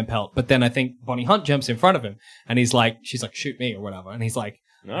Williams, Van Pelt, but then I think Bonnie Hunt jumps in front of him, and she's like, shoot me, or whatever, and he's like,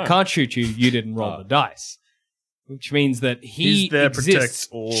 I can't shoot you, you didn't roll the dice. Which means that he exists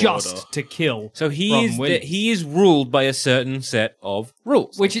just to kill. So he is ruled by a certain set of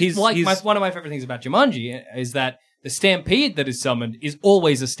rules. Which is one of my favorite things about Jumanji is that the stampede that is summoned is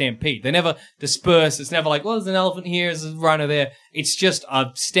always a stampede. They never disperse. It's never like, well, there's an elephant here, there's a rhino there. It's just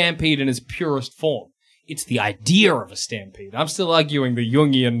a stampede in its purest form. It's the idea of a stampede. I'm still arguing the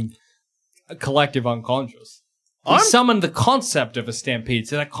Jungian collective unconscious. We summoned the concept of a stampede.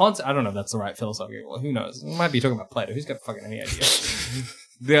 So that concept, I don't know if that's the right philosophy. Well, who knows? We might be talking about Plato. Who's got fucking any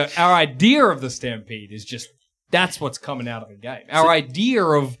idea? Our idea of the stampede is just, that's what's coming out of the game. Our idea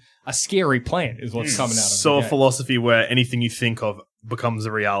of a scary plant is what's coming out of the game. So a philosophy where anything you think of becomes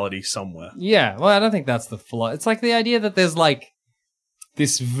a reality somewhere. Yeah, well, I don't think that's the philosophy. It's like the idea that there's like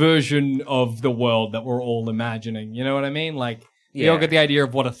this version of the world that we're all imagining. You know what I mean? Like, you all get the idea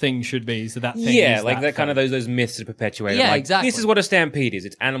of what a thing should be, so that thing is like that kind of those myths are perpetuated. Yeah, like, exactly. This is what a stampede is.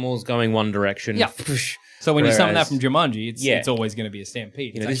 It's animals going one direction. Yeah. So when you summon that from Jumanji, it's always going to be a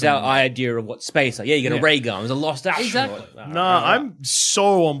stampede. This is our idea of what space is. Yeah, you get a ray gun. There's a lost astronaut. Exactly. I'm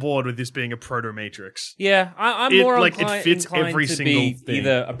so on board with this being a proto-Matrix. Yeah, I'm more inclined, it fits every to single be thing.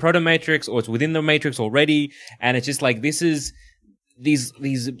 Either a proto-Matrix or it's within the Matrix already, and it's just like this is...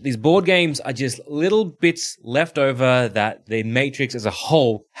 These board games are just little bits left over that the Matrix as a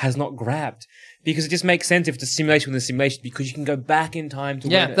whole has not grabbed. Because it just makes sense if it's a simulation within a simulation because you can go back in time to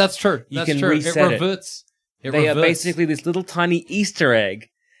win it. That's true. You can reset it. It reverts. They are basically this little tiny Easter egg.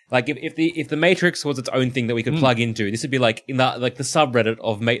 Like if the Matrix was its own thing that we could plug into, this would be like in the subreddit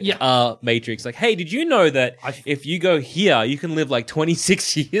of Matrix. Like, hey, did you know that if you go here, you can live like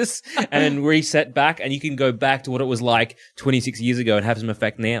 26 years and reset back, and you can go back to what it was like 26 years ago and have some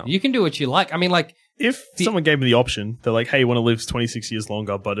effect now. You can do what you like. I mean, like, if someone gave me the option, they're like, hey, you want to live 26 years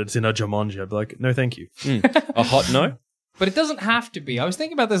longer, but it's in a Jumanji, I'd be like, no, thank you. A hot no? But it doesn't have to be. I was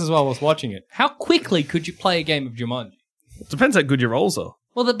thinking about this as well while I was watching it. How quickly could you play a game of Jumanji? It depends how good your rolls are.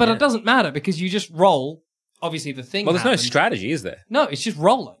 Well, it doesn't matter because you just roll. Obviously, the thing. Well, there's happens. no strategy, is there? No, it's just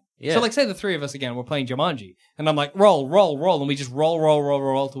rolling. Yeah. So, like, say the three of us again, we're playing Jumanji, and I'm like, roll, and we just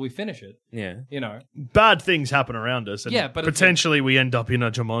roll till we finish it. Yeah. You know, bad things happen around us, and but potentially we end up in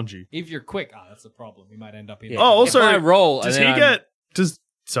a Jumanji. If you're quick, that's the problem. We might end up in. Oh, also, if I roll,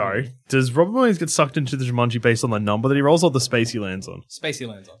 does Robin Williams get sucked into the Jumanji based on the number that he rolls or the space he lands on? Space he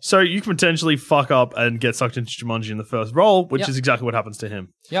lands on. So you can potentially fuck up and get sucked into Jumanji in the first roll, which is exactly what happens to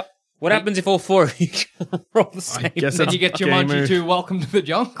him. Yep. What happens if all four of you roll the same? I guess then you get Jumanji 2, Welcome to the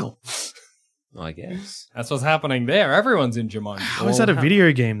Jungle. I guess. That's what's happening there. Everyone's in Jumanji. How is that a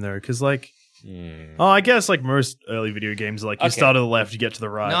video game, though? Because, like... I guess like most early video games, like you start to the left, you get to the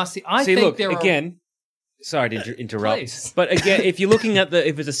right. No, I think look, again... Sorry to interrupt. Please. But again, if you're looking at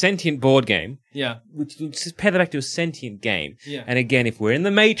if it's a sentient board game, Yeah. just pair that back to a sentient game. Yeah. And again, if we're in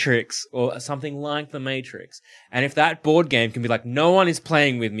the Matrix or something like the Matrix, and if that board game can be like, no one is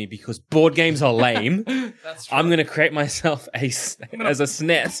playing with me because board games are lame, That's true. I'm going to create myself as a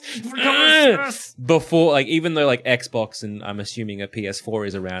SNES before, like, even though like Xbox and I'm assuming a PS4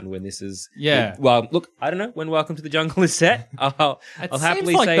 is around when this is. Yeah. Well, look, I don't know when Welcome to the Jungle is set. I'll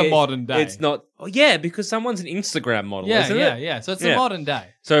happily seems like say the modern day. It's not. Oh, yeah, because someo's an Instagram model, Yeah, isn't yeah, it? yeah. So it's the modern day.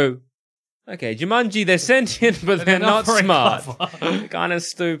 So, okay, Jumanji, they're sentient, but they're not very smart. clever. Kind of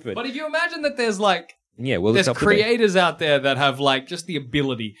stupid. But if you imagine that there's like Yeah, well, there's it's up to them. creators out there that have like just the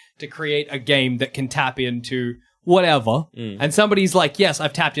ability to create a game that can tap into whatever, and somebody's like, yes,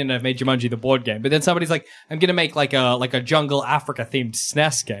 I've tapped in and I've made Jumanji the board game, but then somebody's like, I'm gonna make like a jungle Africa themed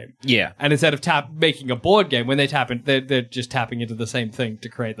SNES game. Yeah. And instead of making a board game, when they tap in, they're just tapping into the same thing to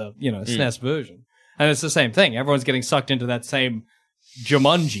create the SNES version. And it's the same thing. Everyone's getting sucked into that same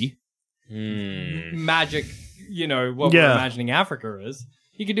Jumanji magic. What we're imagining Africa is.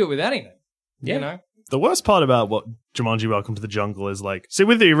 You can do it with anything. Yeah. You know. The worst part about what Jumanji Welcome to the Jungle is like, see,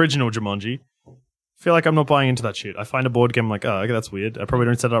 with the original Jumanji, I feel like I'm not buying into that shit. I find a board game, I'm like, oh, okay, that's weird. I probably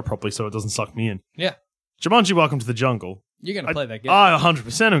don't set it up properly so it doesn't suck me in. Yeah. Jumanji Welcome to the Jungle. You're going to play that game. I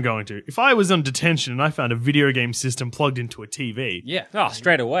 100% am going to. If I was on detention and I found a video game system plugged into a TV. Yeah. Oh,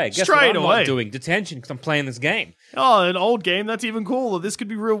 straight away. Guess Straight what I'm away. not doing? Detention because I'm playing this game. Oh, an old game, that's even cooler. This could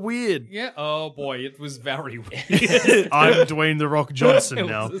be real weird. Yeah. Oh, boy. It was very weird. I'm Dwayne The Rock Johnson It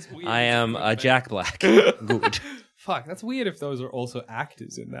now. was this weird I am thing. Jack Black. Good. Fuck, that's weird if those are also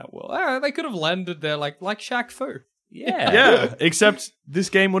actors in that world. They could have landed there like Shaq Fu. Yeah. Yeah, except this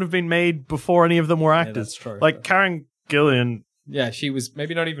game would have been made before any of them were actors. that's true. Like Karen Gillian, Yeah, she was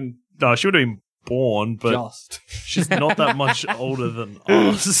maybe not even no, she would have been born, but just. she's not that much older than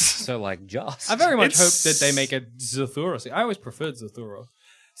us. So, like, just. I very much hope It's- that they make a Zathura. I always preferred Zathura.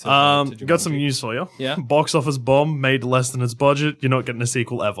 to Got some Jumanji. news for you. Yeah? Box office bomb, made less than its budget. You're not getting a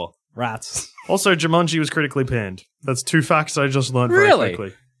sequel ever. Rats. Also, Jumanji was critically panned. That's 2 facts I just learned Really? very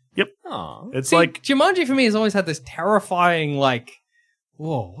quickly. Yep. Aw. It's See, like, Jumanji for me has always had this terrifying, like,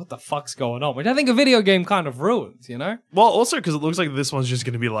 whoa, what the fuck's going on? Which I think a video game kind of ruins, you know? well, also because it looks like this one's just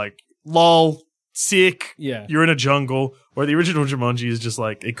going to be like, lol, sick. Yeah. You're in a jungle. Or the original Jumanji is just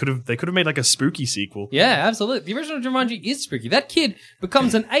like, they could have made like a spooky sequel. Yeah, absolutely. The original Jumanji is spooky. That kid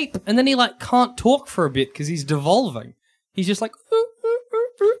becomes an ape and then he, like, can't talk for a bit because he's devolving. He's just like,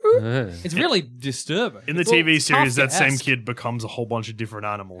 it's really disturbing. In the It's TV all series, that same Kafka-esque. kid becomes a whole bunch of different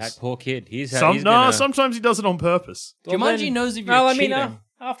animals. That poor kid. Sometimes he does it on purpose. Jumanji knows if you're Well, I cheating. mean,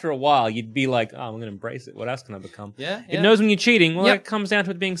 after a while, you'd be like, oh, I'm going to embrace it. What else can I become? Yeah, It yeah. knows when you're cheating. Well, Yep. it comes down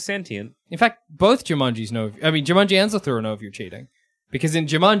to it being sentient. In fact, both Jumanjis know. Jumanji and Zathura know if you're cheating, because in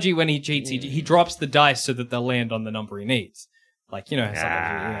Jumanji, when he cheats, he drops the dice so that they'll land on the number he needs. Like, how sometimes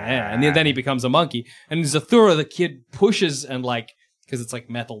and then he becomes a monkey. And in Zathura, the kid pushes and because it's like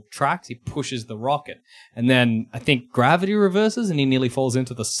metal tracks, he pushes the rocket, and then I think gravity reverses and he nearly falls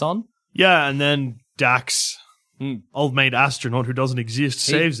into the sun. Yeah, and then Dax, old maid astronaut who doesn't exist,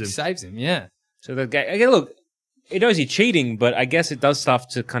 saves him. Saves him, yeah. So the guy, again, look, it knows you're cheating, but I guess it does stuff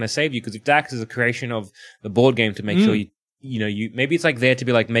to kind of save you, because if Dax is a creation of the board game to make sure you maybe it's like there to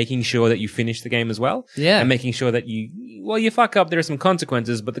be like making sure that you finish the game as well. Yeah. And making sure that you fuck up, there are some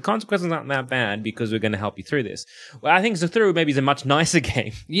consequences, but the consequences aren't that bad because we're going to help you through this. Well, I think Zathura maybe is a much nicer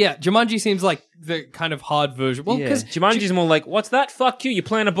game. Yeah, Jumanji seems like the kind of hard version. Well, because Jumanji's more like, what's that? Fuck you, you're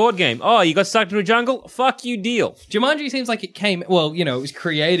playing a board game. Oh, you got sucked into a jungle? Fuck you, deal. Jumanji seems like it came, it was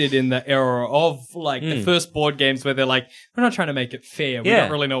created in the era of, the first board games where they're like, we're not trying to make it fair. We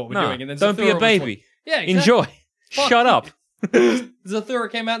don't really know what we're doing. And then don't be Zathura a was baby. like, yeah, exactly. Enjoy. Fuck Shut you. up.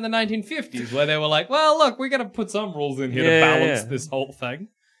 Zathura came out in the 1950s where they were like, well, look, we got to put some rules in here to balance this whole thing.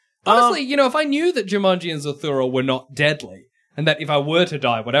 Honestly, if I knew that Jumanji and Zathura were not deadly, and that if I were to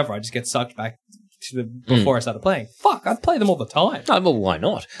die, whatever, I just get sucked back to before I started playing, fuck, I'd play them all the time. Oh, well, why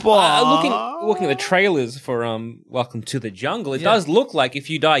not? Looking at the trailers for Welcome to the Jungle, it does look like if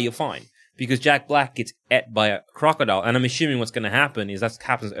you die, you're fine. Because Jack Black gets ate by a crocodile, and I'm assuming what's going to happen is that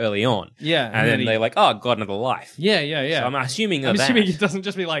happens early on. Yeah. And then they're like, oh, got another life. Yeah. So I'm assuming I'm that. assuming it doesn't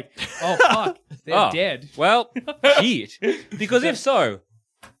just be like, oh, fuck, they're dead. Well, shit. Because if so...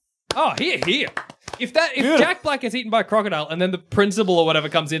 Oh, here. If Jack Black gets eaten by a crocodile and then the principal or whatever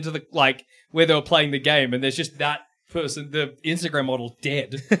comes into the, where they were playing the game and there's just that person, the Instagram model,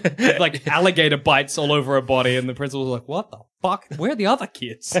 dead. With, alligator bites all over her body and the principal's like, what the fuck? Where are the other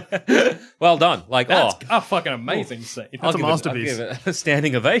kids? Well done. That's a fucking amazing scene. That's a masterpiece. I'll give it a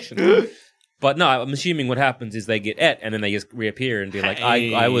standing ovation. But no, I'm assuming what happens is they get et, and then they just reappear and be like,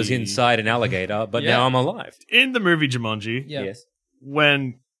 I was inside an alligator, but now I'm alive. In the movie Jumanji, Yes.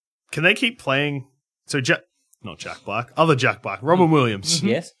 Can they keep playing? So not Jack Black, other Jack Black, Robin Williams.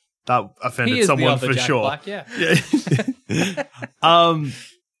 Yes. That He offended is the someone other for Jack sure. Black, yeah.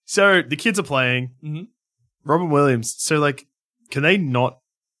 So the kids are playing. Mhm. Robin Williams. So like, can they not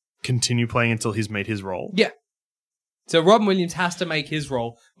continue playing until he's made his role? Yeah. So Robin Williams has to make his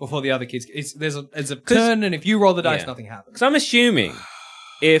role before the other kids. There's a turn, and if you roll the dice, nothing happens. Because I'm assuming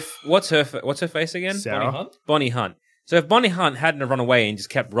if what's her face again? Sarah. Bonnie Hunt? Bonnie Hunt. So if Bonnie Hunt hadn't run away and just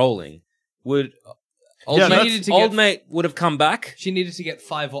kept rolling, would old mate would have come back? She needed to get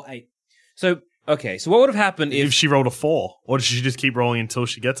 5 or 8. So okay, so what would have happened If if she rolled a 4, or does she just keep rolling until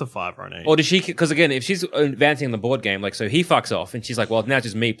she gets a 5 or an 8? or does she? Because again, if she's advancing the board game, like so he fucks off, and she's like, "Well, now it's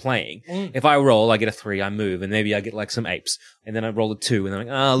just me playing. If I roll, I get a 3, I move, and maybe I get like some apes, and then I roll a 2, and I'm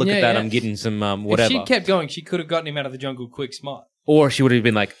like, oh, look at that, I'm getting some whatever." If she kept going, she could have gotten him out of the jungle quick, smart. Or she would have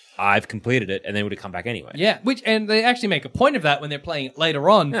been like, "I've completed it," and then would have come back anyway. Yeah, and they actually make a point of that when they're playing it later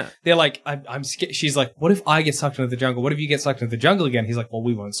on. Yeah. They're like, I'm scared. She's like, what if I get sucked into the jungle? What if you get sucked into the jungle again? He's like, well,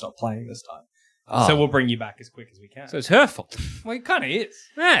 we won't stop playing this time. So we'll bring you back as quick as we can. So it's her fault. Well, it kind of is.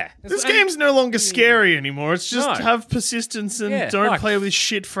 Yeah. This game's no longer scary anymore. It's just No. have persistence and don't play with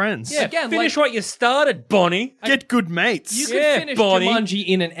shit friends. Yeah, again, Finish what you started, Bonnie. Get good mates. You could Yeah, finish Bonnie. Jumanji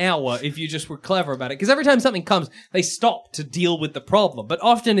in an hour if you just were clever about it. Because every time something comes, they stop to deal with the problem. But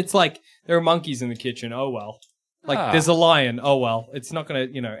often it's like, there are monkeys in the kitchen. Oh, well. Like, there's a lion. Oh, well. It's not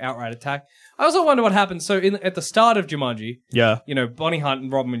going to, outright attack. I also wonder what happens. So at the start of Jumanji, Bonnie Hunt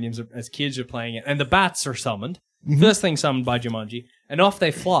and Robin Williams as kids are playing it, and the bats are summoned. First thing summoned by Jumanji, and off they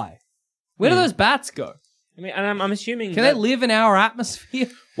fly. Where do those bats go? I mean, and I'm assuming Can they live in our atmosphere?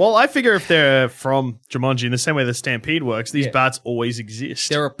 Well, I figure if they're from Jumanji, in the same way the Stampede works, these bats always exist.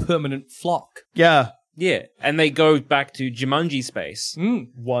 They're a permanent flock. Yeah. Yeah, and they go back to Jumanji space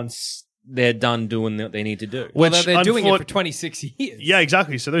Once they're done doing what they need to do. Well, they're doing it for 26 years. Yeah,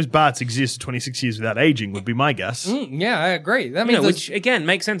 exactly. So those bats exist for 26 years without aging, would be my guess. Yeah, I agree. That means Which, again,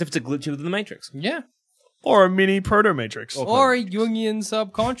 makes sense if it's a glitch within the Matrix. yeah. Or a mini proto-matrix. Or a Jungian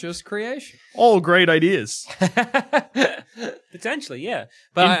subconscious creation. All great ideas. Potentially, yeah.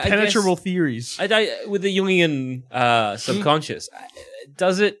 But Impenetrable theories. With the Jungian subconscious,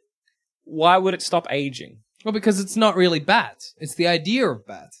 why would it stop aging? Well, because it's not really bats. It's the idea of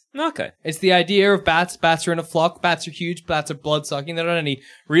bats. Okay. It's the idea of bats. Bats are in a flock. Bats are huge. Bats are blood-sucking. They're not any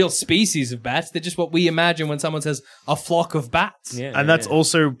real species of bats. They're just what we imagine when someone says a flock of bats. Yeah, and that's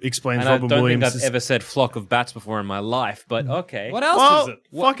also explains and Robin I don't Williams. think I've ever said flock of bats before in my life, but okay. What else is it?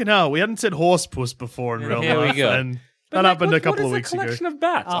 Fucking hell. We hadn't said horse puss before in real Here we life. go. And that happened a couple of weeks What ago. is a collection of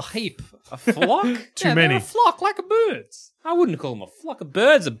bats? A heap. A flock? Too many. They're a flock like a birds. I wouldn't call them a flock of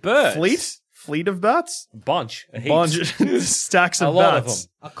birds. A bird. Fleet of bats? A bunch. A heap. Stacks of A lot of bats.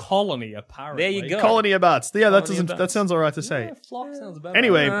 them. A colony, apparently. There you go. Colony of bats. Yeah, Colony of that bats. sounds all right to say. Yeah, flock sounds better.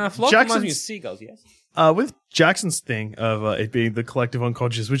 Anyway, Flock reminds me of Jackson's, seagulls, yes. with Jackson's thing of it being the collective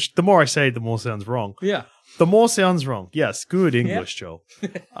unconscious, which the more I say, the more sounds wrong. Yeah. The more sounds wrong. Yes, good English, Joel.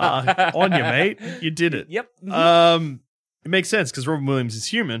 On you, mate. You did it. Yep. It makes sense because Robin Williams is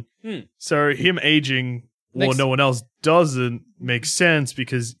human. So him aging while no one else doesn't make sense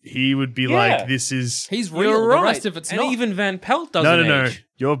because he would be like, this is... He's real. You're right. The rest of it's and not. even Van Pelt doesn't No. age.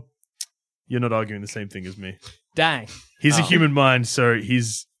 You're not arguing the same thing as me. Dang. He's a human mind, so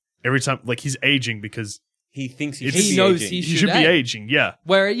he's every time he's aging because He thinks he It's- should He be knows aging. he he should be aging. Yeah.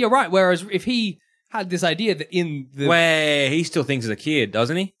 Where you're right. Whereas if he had this idea that in the Wait, he still thinks he's a kid,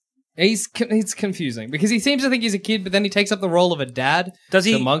 doesn't he? it's confusing because he seems to think he's a kid, but then he takes up the role of a dad. Does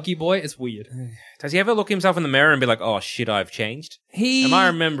he- The monkey boy. It's weird. Does he ever look himself in the mirror and be like, oh shit, I've changed? He Am I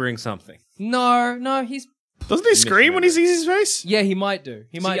remembering something? No. He's Doesn't he scream when he sees his face? yeah. He might do.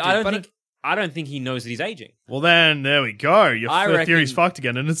 He might. See, do. I don't think he knows that he's aging. Well, then there we go. Your I reckon- theory's fucked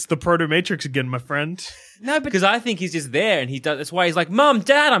again, and it's the proto matrix again, my friend. No, but Because I think he's just there, and he does. That's why he's like, "Mom,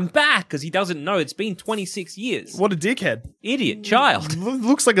 Dad, I'm back," because he doesn't know it's been 26 years. What a dickhead! Idiot child.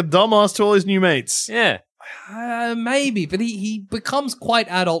 Looks like a dumbass to all his new mates. Yeah. maybe, but he becomes quite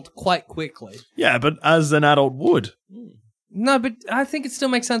adult quite quickly. Yeah, but as an adult would. No, but I think it still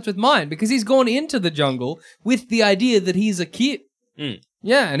makes sense with mine because he's gone into the jungle with the idea that he's a kid.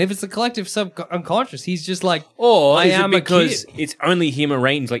 Yeah, and if it's the collective unconscious, he's just like, Or I is am it a because kid. it's only him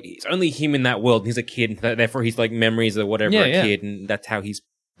arranged? Like it's only him in that world. And he's a kid, and therefore he's like memories or whatever Yeah, a yeah. kid, and that's how he's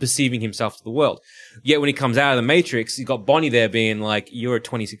perceiving himself to the world. Yet when he comes out of the Matrix, you got Bonnie there being like, "You're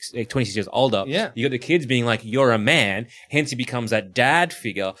 26 years older." Yeah. You got the kids being like, "You're a man." Hence, he becomes that dad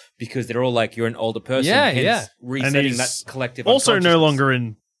figure because they're all like, "You're an older person." Yeah, hence yeah. And Resetting he's that collective. also no unconsciousness. longer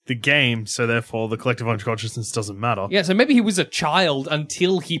in the game, so therefore the collective unconsciousness doesn't matter. Yeah, so maybe he was a child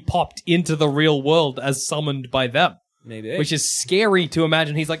until he popped into the real world as summoned by them. Maybe. Which is scary to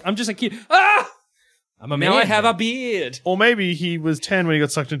imagine. He's like, I'm just a kid. Ah! I'm a man. Now I have a beard. Or maybe he was 10 when he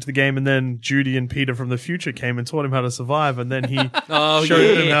got sucked into the game, and then Judy and Peter from the future came and taught him how to survive, and then he showed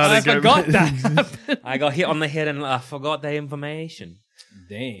them how to I go. forgot that. I got hit on the head and I forgot the information.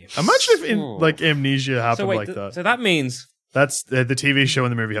 Damn. Imagine if amnesia happened like that. So that means... That's the TV show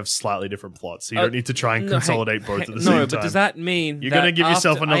and the movie have slightly different plots, so you don't need to try and consolidate both at the same time. No, but does that mean you're going to give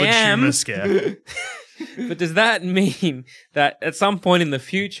yourself another tumor scare? But does that mean that at some point in the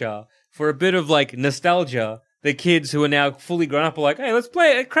future, for a bit of like nostalgia, the kids who are now fully grown up are like, hey, let's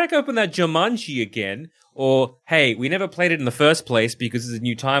crack open that Jumanji again, or hey, we never played it in the first place because it's a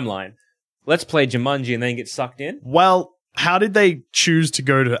new timeline. Let's play Jumanji and then get sucked in? Well, how did they choose to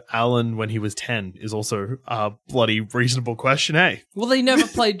go to Alan when he was 10 is also a bloody reasonable question, hey? Well, they never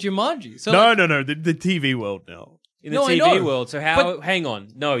played Jumanji. So no, the TV world now. In the TV world, so how... hang on.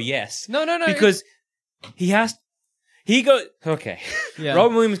 No, yes. No. Because okay. Yeah.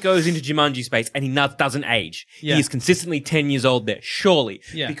 Robin Williams goes into Jumanji space and he doesn't age. Yeah. He is consistently 10 years old there, surely.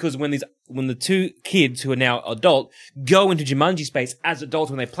 Yeah. Because when the two kids who are now adult go into Jumanji space as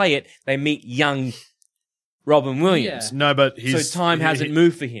adults when they play it, they meet young Robin Williams. Yeah. No, but so time hasn't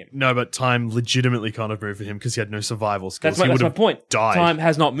moved for him. No, but time legitimately can't have moved for him because he had no survival skills. That's my point. Died. Time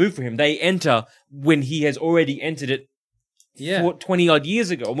has not moved for him. They enter when he has already entered it 20 odd years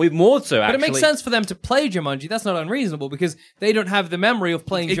ago, and we've more so, actually. But it makes sense for them to play Jumanji. That's not unreasonable because they don't have the memory of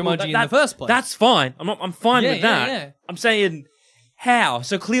playing Jumanji in the first place. That's fine. I'm fine with that. Yeah. I'm saying how?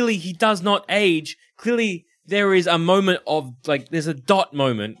 So clearly he does not age. Clearly there is a moment of there's a dot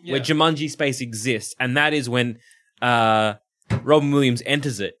moment where Jumanji space exists, and that is when Robin Williams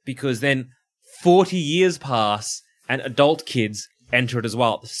enters it, because then 40 years pass and adult kids enter it as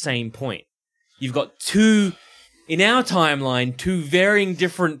well at the same point. You've got in our timeline, two varying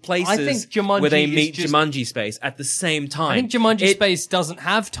different places I think Jumanji where they meet Jumanji space at the same time. I think Jumanji space doesn't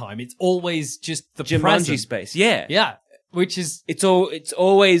have time. It's always just the Jumanji present. space. Yeah. Yeah. Which is... It's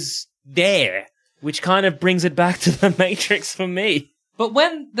always there, which kind of brings it back to the Matrix for me. But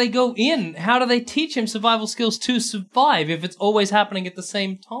when they go in, how do they teach him survival skills to survive if it's always happening at the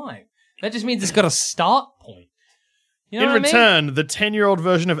same time? That just means it's got a start point. You know In return, the 10-year-old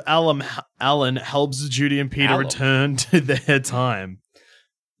version of Alan helps Judy and Peter return to their time.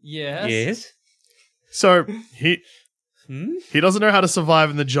 Yes. So he doesn't know how to survive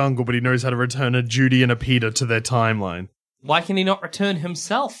in the jungle, but he knows how to return a Judy and a Peter to their timeline. Why can he not return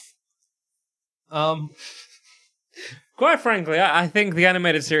himself? Quite frankly, I think the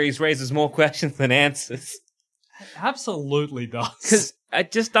animated series raises more questions than answers. It absolutely does. Because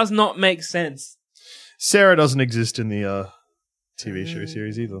it just does not make sense. Sarah doesn't exist in the TV show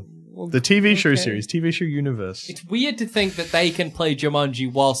series either. The TV show series, TV show universe. It's weird to think that they can play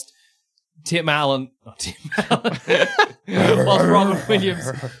Jumanji whilst whilst Robin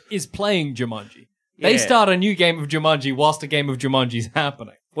Williams is playing Jumanji. Yeah. They start a new game of Jumanji whilst a game of Jumanji is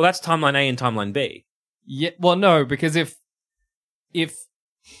happening. Well, that's Timeline A and Timeline B. Yeah, well, no, because if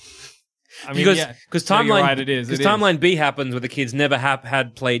I mean, because timeline, right, it is. Timeline B happens where the kids never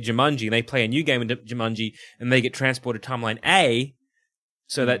had played Jumanji, and they play a new game of Jumanji, and they get transported to Timeline A,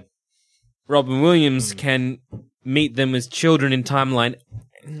 so that Robin Williams can meet them as children in Timeline.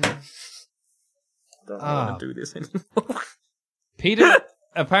 I don't want to do this anymore. Peter,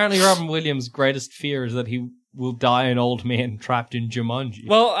 apparently, Robin Williams' greatest fear is that he will die an old man trapped in Jumanji.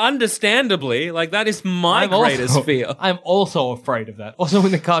 Well, understandably, that is my greatest fear. I'm also afraid of that. Also,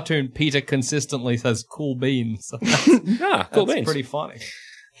 in the cartoon, Peter consistently says "cool beans." Cool beans. That's pretty funny.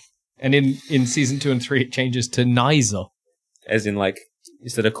 And in season 2 and 3, it changes to Nizer. As in,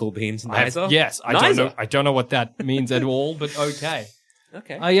 instead of cool beans, Nizer? Yes, I don't know what that means at all, but okay.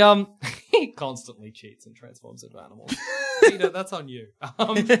 Okay. He constantly cheats and transforms into animals. Peter, that's on you.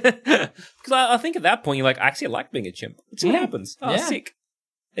 Because I think at that point you're like, actually, I like being a chimp. Let's see what happens. Oh, sick.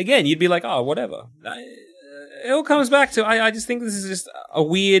 Again, you'd be like, oh, whatever. It all comes back to I just think this is just a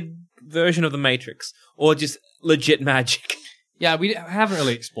weird version of the Matrix, or just legit magic. Yeah, we haven't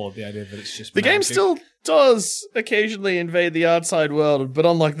really explored the idea that it's just the magic. game still does occasionally invade the outside world, but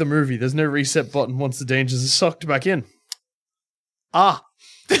unlike the movie, there's no reset button once the dangers are sucked back in. I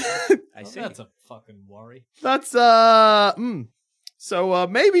see. That's a fucking worry. That's So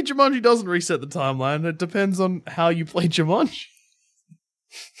maybe Jumanji doesn't reset the timeline. It depends on how you play Jumanji.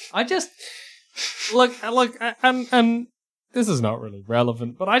 I just look, and this is not really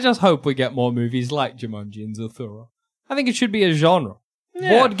relevant, but I just hope we get more movies like Jumanji and Zathura. I think it should be a genre.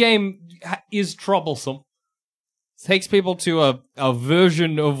 Yeah. Board game is troublesome. takes people to a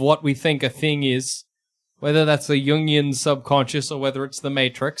version of what we think a thing is, whether that's the Jungian subconscious or whether it's the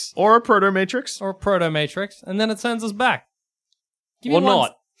Matrix. Or a proto-matrix. Or a proto-matrix, and then it sends us back. Give me Or one-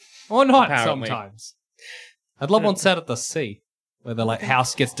 not. Or not, Apparently. sometimes. I'd love one set at the sea, where the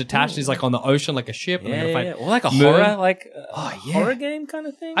house gets detached. He's like on the ocean, like a ship. And they're gonna find Or like a moon. horror, like yeah. horror game kind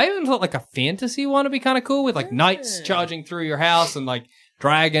of thing. I even thought like a fantasy one would be kind of cool with like knights charging through your house and like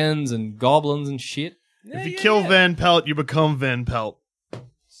dragons and goblins and shit. If you kill Van Pelt, you become Van Pelt.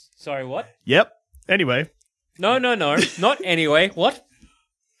 Sorry, what? Yep. Anyway. No. Not anyway. What?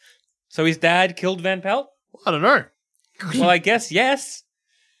 So his dad killed Van Pelt? I don't know. Well, I guess yes.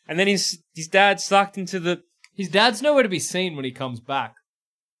 And then his dad sucked into the... His dad's nowhere to be seen when he comes back.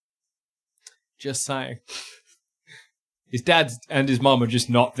 Just saying. His dad and his mum are just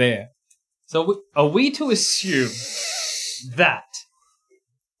not there. So are we to assume that...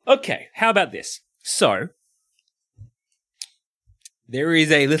 Okay, how about this? So, there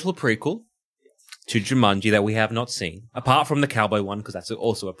is a little prequel to Jumanji that we have not seen, apart from the cowboy one, because that's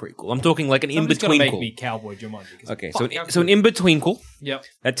also a prequel. I'm talking like an Somebody's gotta in-between make me cowboy Jumanji. 'Cause Okay, fuck, so an in-between Yep.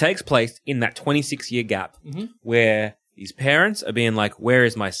 that takes place in that 26-year gap Mhm. where these parents are being like, where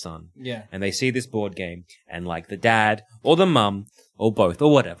is my son? Yeah. And they see this board game, and like the dad or the mum or both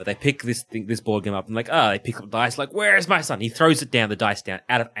or whatever, they pick this board game up and like, they pick up dice, like, where is my son? He throws it down, the dice down,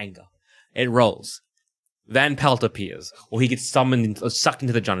 out of anger. It rolls. Van Pelt appears, or he gets summoned, or sucked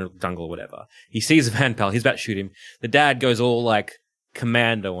into the jungle or whatever. He sees Van Pelt, he's about to shoot him. The dad goes all like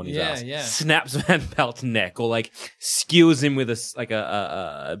commando on his ass, snaps Van Pelt's neck, or like skews him with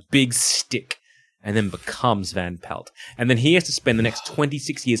a big stick, and then becomes Van Pelt. And then he has to spend the next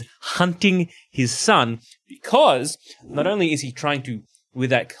 26 years hunting his son, because not only is he trying to, with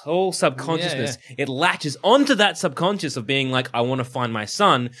that whole subconsciousness, it latches onto that subconscious of being like, I want to find my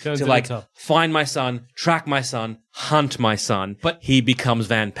son, to like find my son, track my son, hunt my son. But he becomes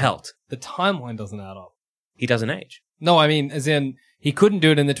Van Pelt. The timeline doesn't add up. He doesn't age. No, I mean, as in, he couldn't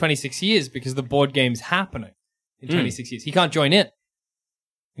do it in the 26 years because the board game's happening in 26 years. He can't join in.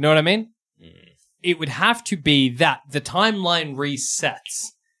 You know what I mean? It would have to be that the timeline resets.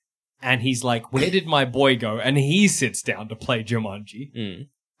 And he's like, where did my boy go? And he sits down to play Jumanji.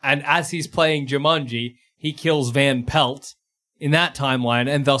 And as he's playing Jumanji, he kills Van Pelt in that timeline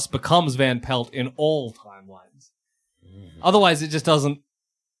and thus becomes Van Pelt in all timelines. Otherwise, it just doesn't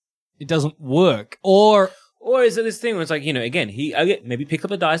work. Or is it this thing where it's like, again, he maybe picked up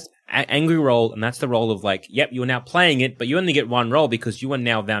a dice, angry roll, and that's the roll of like, yep, you are now playing it, but you only get one roll because you are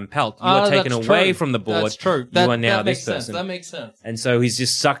now Van Pelt. You are taken away from the board. That's true. You are now this person. That makes sense. And so he's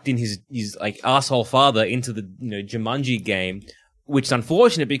just sucked in his like asshole father into the Jumanji game, which is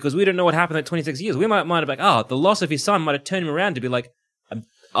unfortunate because we don't know what happened at 26 years. We might have like, the loss of his son might have turned him around to be like,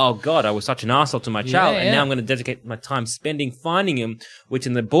 oh God, I was such an asshole to my child, and now I'm going to dedicate my time finding him, which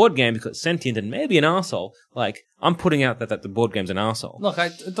in the board game, because it's sentient and maybe an asshole, like, I'm putting out that the board game's an asshole. Look,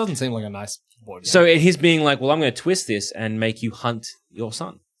 it doesn't seem like a nice board game. So he's being like, well, I'm going to twist this and make you hunt your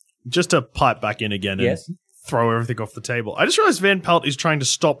son. Just to pipe back in again and throw everything off the table. I just realized Van Pelt is trying to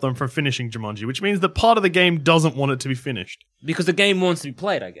stop them from finishing Jumanji, which means that part of the game doesn't want it to be finished. Because the game wants to be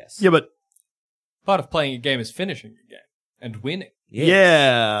played, I guess. Yeah, but part of playing a game is finishing a game and winning. Yes.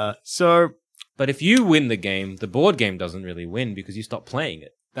 Yeah. So, but if you win the game, the board game doesn't really win because you stop playing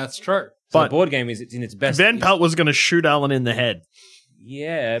it. That's true. So but the board game is in its best. Van Pelt was going to shoot Alan in the head.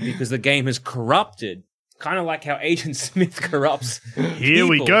 Yeah, because the game has corrupted. Kind of like how Agent Smith corrupts. Here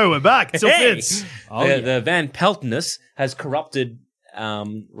we go. We're back. It still fits. The Van Peltness has corrupted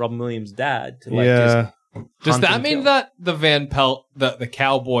Robin Williams' dad to like just. Does that mean that the Van Pelt that the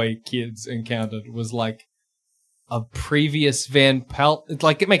cowboy kids encountered was like a previous Van Pelt? It's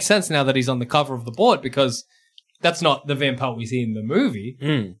like, it makes sense now that he's on the cover of the board because that's not the Van Pelt we see in the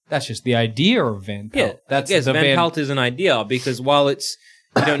movie. That's just the idea of Van Pelt. Yeah, Van Pelt is an idea because while it's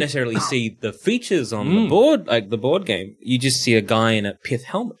you don't necessarily see the features on the board, like the board game, you just see a guy in a pith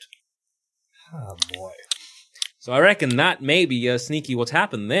helmet. Oh boy! So I reckon that may be sneaky. What's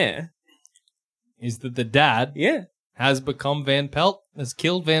happened there is that the dad, has become Van Pelt, has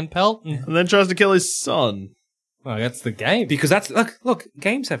killed Van Pelt, and then tries to kill his son. Well, that's the game. Because that's look,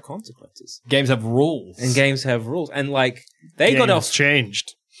 games have consequences. Games have rules. And games have rules. And like Games got off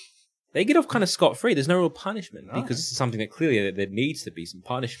changed. They get off kind of scot-free. There's no real punishment because this is something that clearly there needs to be some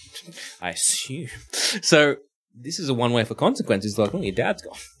punishment, I assume. So this is a one way for consequences. Like, your dad's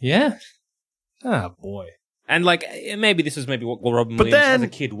gone. Yeah. Oh boy. And like maybe this was what Robin Williams as a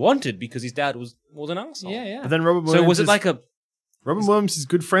kid wanted because his dad was an arsehole. Yeah, yeah. But then Robin Williams. So was it like a Robin Williams is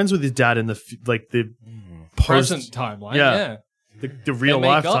good friends with his dad in the present timeline? Yeah. The real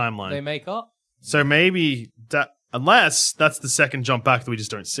life timeline. They make up. So maybe that Unless that's the second jump back that we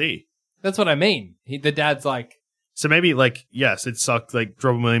just don't see. That's what I mean. The dad's like, So maybe, like, yes, it sucked. Like,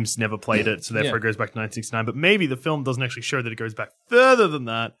 Robin Williams never played it, so therefore Yeah. it goes back to 1969. But maybe the film doesn't actually show that it goes back further than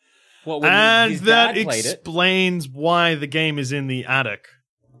that. What, when And his that dad played it? explains why the game is in the attic.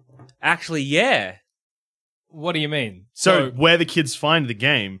 Actually, yeah, what do you mean? So where the kids find the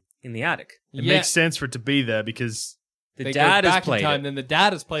game, in the attic. it makes sense for it to be there because... The They dad go has back played in time, it. then the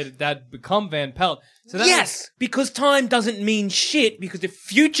dad has played it. Dad become Van Pelt. So that Yes, because time doesn't mean shit, because if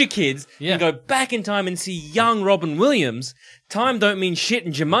future kids Yeah. can go back in time and see young Robin Williams, time don't mean shit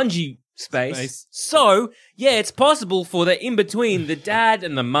in Jumanji space. So, yeah, it's possible for the in-between, the dad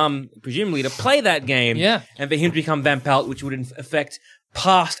and the mum, presumably, to play that game, Yeah. and for him to become Van Pelt, which would affect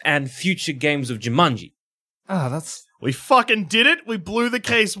past and future games of Jumanji. Ah, that's We fucking did it! We blew the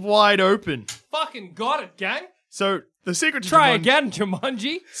case wide open. fucking got it, gang. So, the secret to Try Jumanji... again,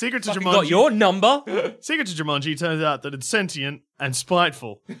 Jumanji. Secret to Fucking Jumanji... got your number. Secret to Jumanji turns out that it's sentient and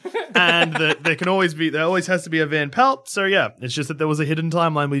spiteful, and that there always has to be a Van Pelt. So yeah, it's just that there was a hidden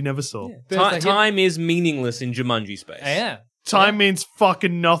timeline we never saw. Time is meaningless in Jumanji space. Yeah. Time means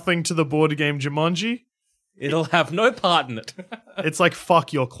fucking nothing to the board game Jumanji. It'll have no part in it. It's like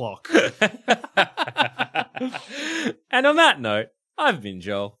fuck your clock. And on that note, I've been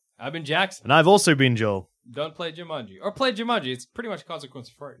Joel. I've been Jackson. And I've also been Joel. Don't play Jumanji. Or play Jumanji. It's pretty much consequence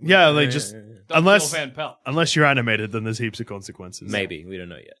free. Yeah, like just Don't unless kill Van Pelt. you're animated, then there's heaps of consequences. Maybe. We don't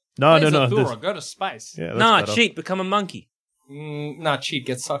know yet. No. Play this- Zathura, go to space. Yeah, that's Nah, better. cheat. Become a monkey. Nah, cheat.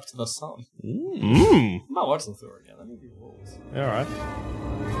 Get sucked to the sun. Mm. I might watch Zathura again. Let me be rules. All right.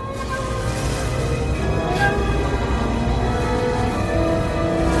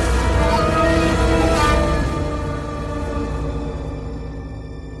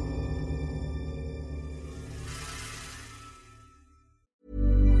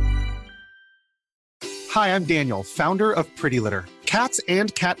 Hi, I'm Daniel, founder of Pretty Litter. Cats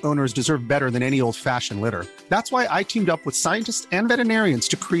and cat owners deserve better than any old-fashioned litter. That's why I teamed up with scientists and veterinarians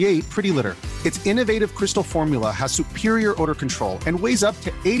to create Pretty Litter. Its innovative crystal formula has superior odor control and weighs up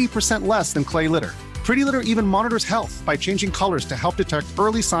to 80% less than clay litter. Pretty Litter even monitors health by changing colors to help detect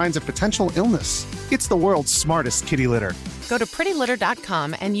early signs of potential illness. It's the world's smartest kitty litter. Go to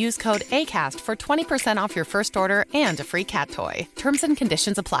prettylitter.com and use code ACAST for 20% off your first order and a free cat toy. Terms and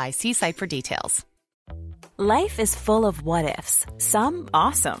conditions apply. See site for details. Life is full of what-ifs. Some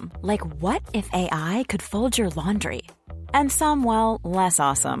awesome, like what if AI could fold your laundry? And some, well, less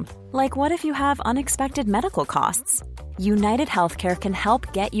awesome, like what if you have unexpected medical costs? United Healthcare can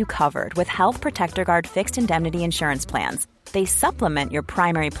help get you covered with Health Protector Guard fixed indemnity insurance plans. They supplement your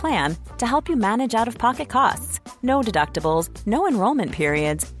primary plan to help you manage out-of-pocket costs. No deductibles, no enrollment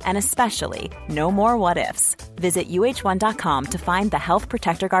periods, and especially no more what-ifs. Visit uh1.com to find the Health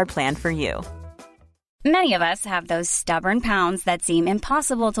Protector Guard plan for you. Many of us have those stubborn pounds that seem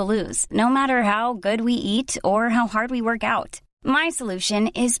impossible to lose, no matter how good we eat or how hard we work out. My solution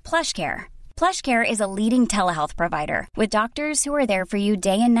is PlushCare. PlushCare is a leading telehealth provider with doctors who are there for you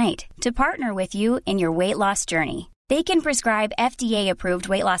day and night to partner with you in your weight loss journey. They can prescribe FDA-approved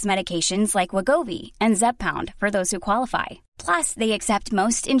weight loss medications like Wegovy and Zepbound for those who qualify. Plus, they accept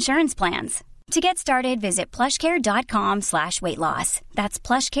most insurance plans. To get started, visit plushcare.com/weightloss. That's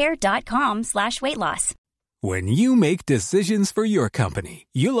plushcare.com/weightloss. When you make decisions for your company,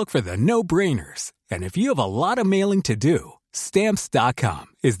 you look for the no-brainers. And if you have a lot of mailing to do, Stamps.com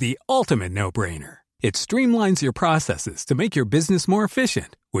is the ultimate no-brainer. It streamlines your processes to make your business more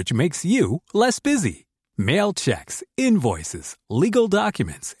efficient, which makes you less busy. Mail checks, invoices, legal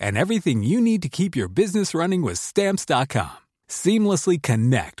documents, and everything you need to keep your business running with Stamps.com. Seamlessly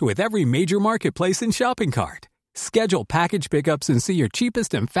connect with every major marketplace and shopping cart. Schedule package pickups and see your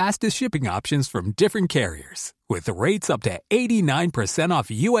cheapest and fastest shipping options from different carriers. With rates up to 89% off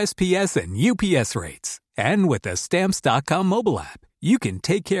USPS and UPS rates. And with the Stamps.com mobile app, you can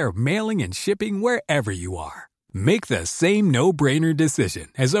take care of mailing and shipping wherever you are. Make the same no-brainer decision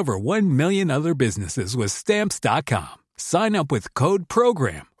as over 1 million other businesses with Stamps.com. Sign up with code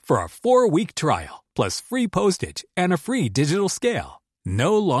PROGRAM for a 4-week trial, plus free postage and a free digital scale.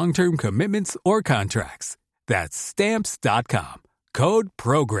 No long-term commitments or contracts. That's Stamps.com. Code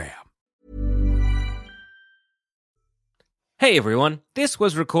PROGRAM. Hey everyone, this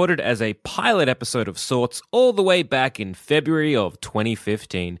was recorded as a pilot episode of sorts all the way back in February of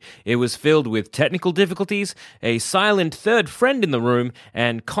 2015. It was filled with technical difficulties, a silent third friend in the room,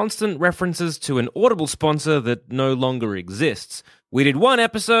 and constant references to an Audible sponsor that no longer exists. We did one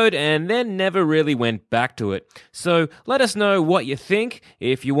episode and then never really went back to it. So let us know what you think.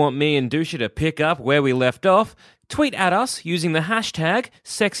 If you want me and Dusha to pick up where we left off, tweet at us using the hashtag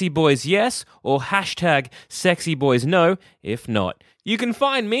SexyBoysYes or hashtag SexyBoysNo if not. You can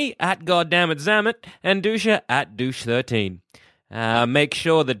find me at GoddammitZammit and Dusha at Douche13. Make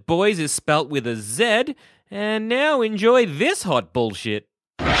sure that boys is spelt with a Z, and now enjoy this hot bullshit.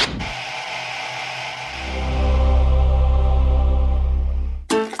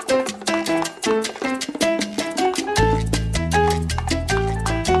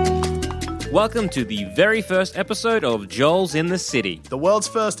 Welcome to the very first episode of Joel's in the City. The world's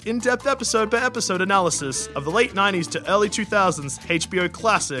first in-depth episode-by-episode analysis of the late 90s to early 2000s HBO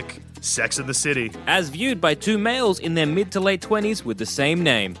classic, Sex and the City. As viewed by two males in their mid to late 20s with the same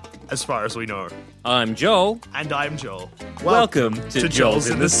name. As far as we know. I'm Joel. And I'm Joel. Welcome to Joel's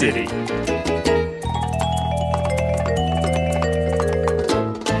in the City.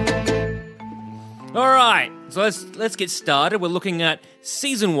 All right, so let's get started. We're looking at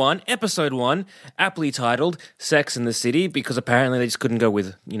Season 1, Episode 1, aptly titled Sex and the City, because apparently they just couldn't go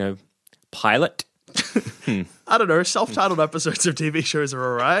with, pilot. I don't know, self-titled episodes of TV shows are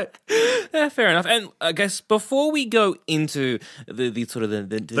all right. Yeah, fair enough. And I guess before we go into the sort of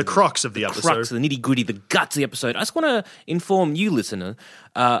the crux of the episode, the nitty-gritty, the guts of the episode, I just want to inform you, listener,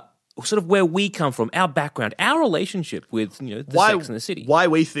 sort of where we come from, our background, our relationship with the Sex and the City. Why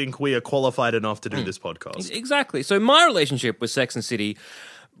we think we are qualified enough to do this podcast. Exactly. So my relationship with Sex and the City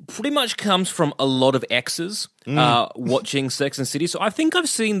pretty much comes from a lot of exes watching Sex and the City. So I think I've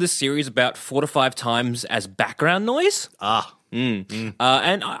seen this series about 4 to 5 times as background noise. And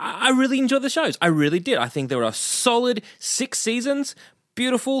I really enjoyed the shows. I really did. I think there were a solid 6 seasons.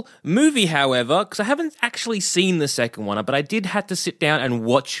 Beautiful movie, however, because I haven't actually seen the second one, but I did have to sit down and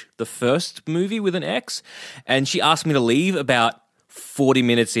watch the first movie with an ex, and she asked me to leave about 40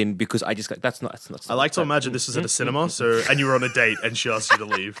 minutes in because I just go, that's not. I like to imagine this was at a cinema, and you were on a date and she asked you to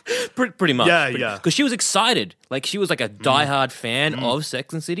leave. Pretty much. Yeah. Because she was excited. Like, she was like a diehard fan of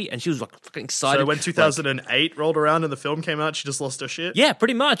Sex and the City, and she was like fucking excited. So when 2008 rolled around and the film came out, she just lost her shit? Yeah,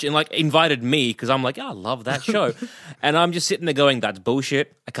 pretty much. And like invited me because I'm like, I love that show. And I'm just sitting there going, that's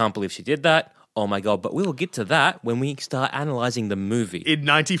bullshit. I can't believe she did that. Oh my God, but we will get to that when we start analysing the movie. In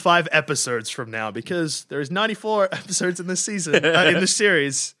 95 episodes from now, because there's 94 episodes in this season, in this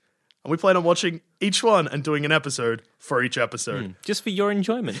series, and we plan on watching each one and doing an episode for each episode. Just for your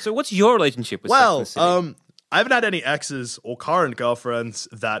enjoyment. So what's your relationship with Sex and the City? I haven't had any exes or current girlfriends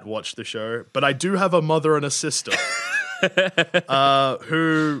that watch the show, but I do have a mother and a sister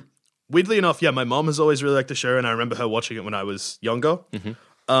who, weirdly enough, my mom has always really liked the show, and I remember her watching it when I was younger. Mm-hmm.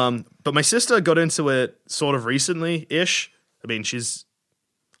 But my sister got into it sort of recently-ish. I mean,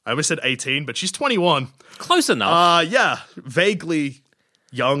 I almost said 18, but she's 21. Close enough. Vaguely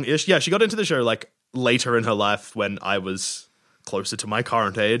young-ish. Yeah, she got into the show like later in her life when I was closer to my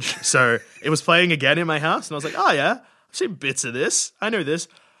current age. So it was playing again in my house, and I was like, oh yeah, I've seen bits of this. I know this.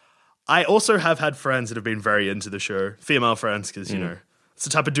 I also have had friends that have been very into the show. Female friends, because, it's the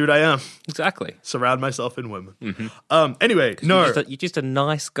type of dude I am. Exactly. Surround myself in women. Mm-hmm. Anyway, no. You're just a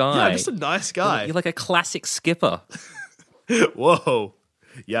nice guy. Yeah, just a nice guy. You're like a classic skipper. Whoa.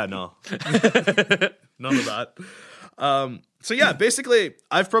 Yeah, no. None of that. So yeah, basically,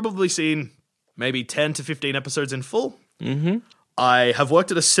 I've probably seen maybe 10 to 15 episodes in full. Mm-hmm. I have worked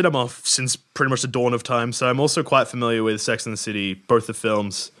at a cinema since pretty much the dawn of time, so I'm also quite familiar with Sex and the City, both the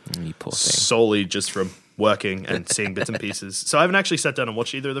films, you poor thing. Solely just from working and seeing bits and pieces. So I haven't actually sat down and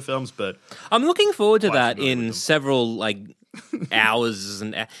watched either of the films, but I'm looking forward to that in several hours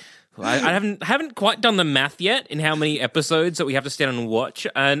and I haven't quite done the math yet in how many episodes that we have to stand and watch,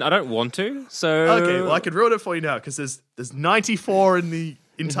 and I don't want to. So okay, well I could ruin it for you now because there's 94 in the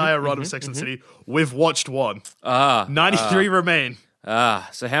entire run of Sex and the City. We've watched one. 93 remain.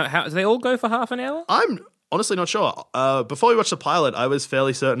 So how do they all go for half an hour? I'm honestly not sure. Before we watched the pilot, I was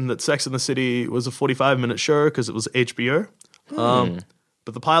fairly certain that Sex and the City was a 45-minute show because it was HBO. But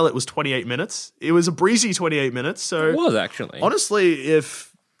the pilot was 28 minutes. It was a breezy 28 minutes. So it was, actually. Honestly,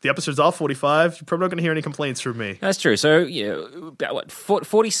 if the episodes are 45, you're probably not going to hear any complaints from me. That's true. So, about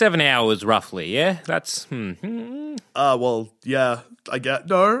 47 hours roughly, yeah? That's, well, yeah, I get,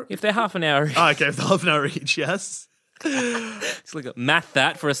 no. If they're half an hour each. Okay, if they're half an hour each, yes. Let's look at math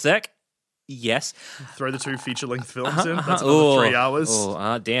that for a sec. Yes. Throw the 2 feature-length films in. That's another 3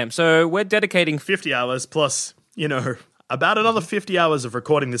 hours. Damn. So we're dedicating 50 hours plus, about another 50 hours of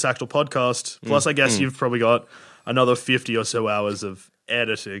recording this actual podcast. Plus, I guess you've probably got another 50 or so hours of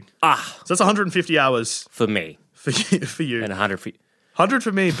editing. So that's 150 hours. For me. For you. And 100 for you. 100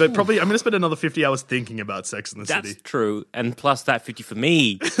 for me, but probably I'm going to spend another 50 hours thinking about Sex and the City. That's true. And plus that 50 for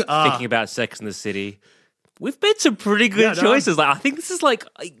me thinking about Sex and the City. We've made some pretty good choices. I think this is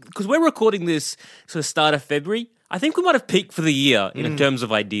because we're recording this sort of start of February. I think we might have peaked for the year in terms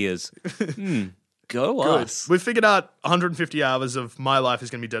of ideas. Go Good. us. We've figured out 150 hours of my life is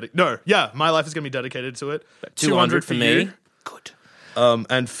going to be dedicated. My life is going to be dedicated to it. 200 for me. you. Good.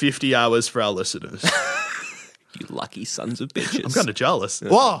 And 50 hours for our listeners. You lucky sons of bitches. I'm kind of jealous.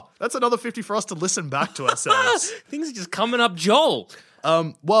 Wow, that's another 50 for us to listen back to ourselves. Things are just coming up, Joel.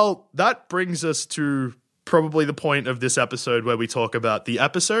 Well, that brings us to probably the point of this episode where we talk about the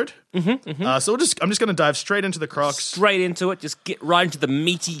episode. So I'm just going to dive straight into the crux. Straight into it. Just get right into the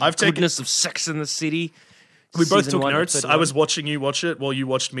meaty goodness of Sex in the City. We both Season took 1, notes. episode I 1. was watching you watch it while you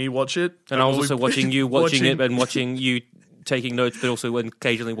watched me watch it. And I was also watching you watching it and watching you taking notes, but also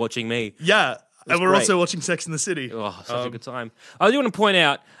occasionally watching me. Yeah. And we're great. also watching Sex in the City. Oh, such a good time. I do want to point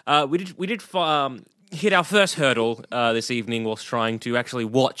out, we did hit our first hurdle this evening whilst trying to actually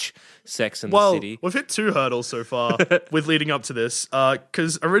watch Sex in the City. We've hit 2 hurdles so far with leading up to this.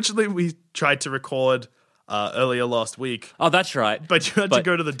 Because originally we tried to record earlier last week. Oh, that's right. But you had to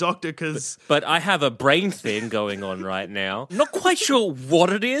go to the doctor because... But I have a brain thing going on right now. Not quite sure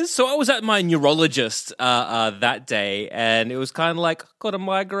what it is. So I was at my neurologist that day, and it was kind of like, got a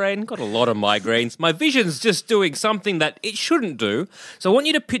migraine, got a lot of migraines. My vision's just doing something that it shouldn't do. So I want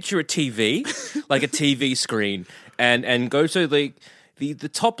you to picture a TV, like a TV screen, and go to the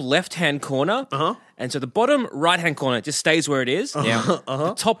top left-hand corner. And so the bottom right-hand corner just stays where it is. Now,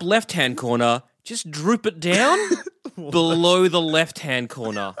 the top left-hand corner, just droop it down below the left-hand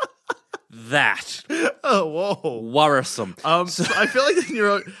corner. That. Oh, whoa. Worrisome. So I feel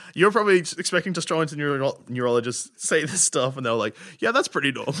like you're probably expecting to stroll into neurologist, say this stuff, and they're like, yeah, that's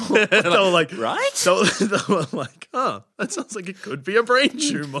pretty normal. They were like, right? They were like, that sounds like it could be a brain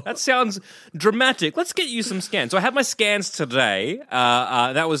tumor. That sounds dramatic. Let's get you some scans. So I had my scans today.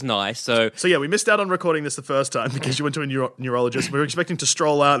 That was nice. So yeah, we missed out on recording this the first time because you went to a neurologist. We were expecting to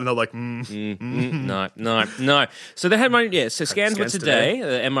stroll out, and they're like, No. So they had so scans were today,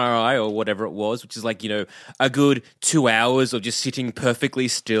 the MRI or whatever it was, which is like, a good 2 hours of just sitting perfectly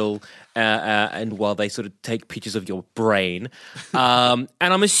still and while they sort of take pictures of your brain. And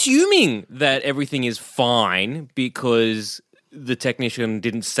I'm assuming that everything is fine because the technician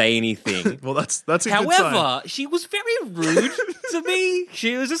didn't say anything. Well, that's a good sign. However, she was very rude to me.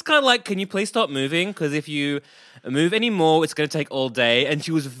 She was just kind of like, can you please stop moving? Because if you move anymore, it's going to take all day. And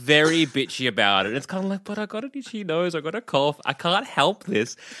she was very bitchy about it. And it's kind of like, but I got an itchy nose, I got a cough, I can't help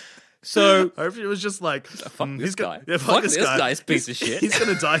this. So I hope it was just like, fuck this guy. Fuck this guy. Guy's piece of shit. He's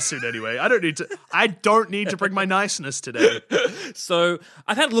gonna die soon anyway. I don't need to bring my niceness today. So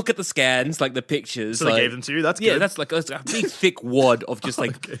I've had a look at the scans, like the pictures. So they gave them to you. That's good. Yeah, that's like a big thick wad of just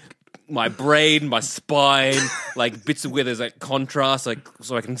like my brain, my spine, like bits of where there's like contrast, like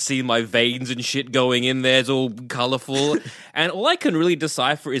so I can see my veins and shit going in there. It's all colourful. And all I can really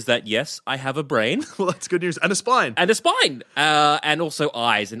decipher is that, yes, I have a brain. Well, that's good news. And a spine. And also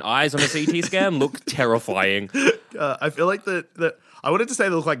eyes. And eyes on a CT scan look terrifying. I feel like that. I wanted to say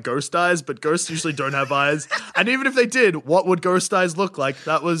they look like ghost eyes, but ghosts usually don't have eyes. And even if they did, what would ghost eyes look like?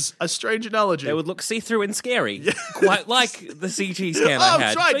 That was a strange analogy. They would look see-through and scary, quite like the CT scan I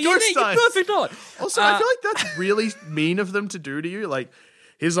had. Right, so ghost eyes. You're perfect on. Also, I feel like that's really mean of them to do to you. Like,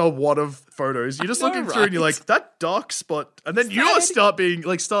 here's a wad of photos. You're just looking through and you're like, that dark spot. And then you start being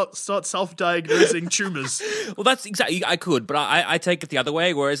like, start self-diagnosing tumors. Well, that's exactly, I could, but I take it the other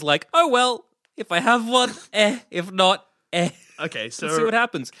way, where it's like, oh, well, if I have one, if not, Okay, so let's see what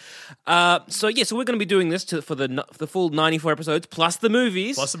happens. So we're going to be doing this for the full 94 episodes plus the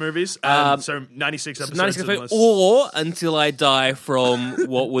movies. So 96 episodes. 96 episodes, or until I die from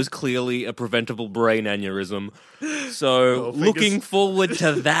what was clearly a preventable brain aneurysm. So looking forward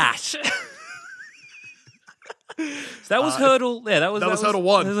to that. So that was hurdle. Yeah, that was hurdle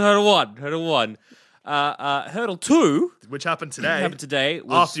one. That was hurdle one. Hurdle 2, which happened today.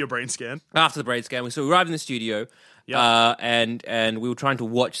 Was after your brain scan. After the brain scan, so we arrived in the studio. Yep. And we were trying to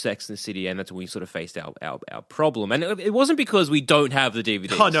watch Sex and the City, and that's when we sort of faced our problem. And it wasn't because we don't have the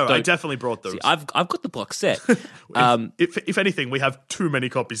DVDs. Oh no, I definitely brought those. See, I've got the box set. If anything, we have too many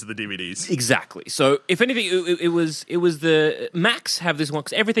copies of the DVDs. Exactly. So if anything, it was the Macs have this one,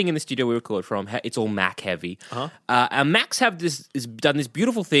 because everything in the studio we record from, it's all Mac heavy. And Macs have done this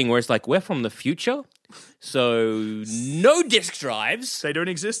beautiful thing where it's like, we're from the future. So no disk drives. They don't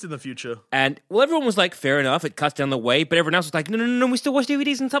exist in the future. And everyone was like, fair enough, it cuts down the weight, but everyone else was like, no, we still watch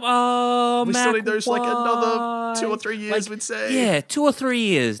DVDs and stuff. Oh, we Mac, still need those why? like another 2 or 3 years, we'd say. Yeah, 2 or 3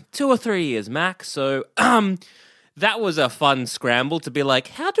 years, Mac. So that was a fun scramble to be like,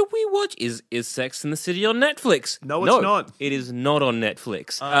 how do we watch? Is Sex and the City on Netflix? No, it's not. It is not on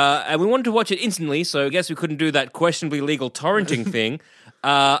Netflix. And we wanted to watch it instantly, so I guess we couldn't do that questionably legal torrenting thing.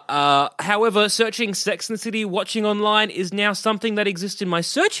 However, searching Sex and the City, watching online is now something that exists in my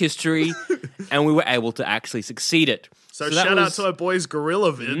search history, and we were able to actually succeed it. So shout out to our boys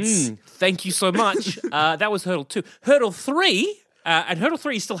Gorilla Vids. Thank you so much. That was Hurdle 2. Hurdle 3, and Hurdle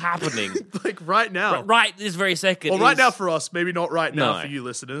 3 is still happening. Like right now. Right this very second. Well, right now for us, maybe not right now for you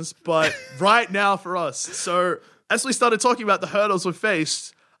listeners, but right now for us. So as we started talking about the hurdles we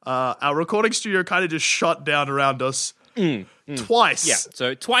faced, our recording studio kind of just shut down around us twice. Yeah,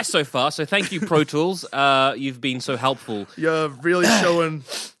 so twice so far. So thank you, Pro Tools. You've been so helpful. You're really showing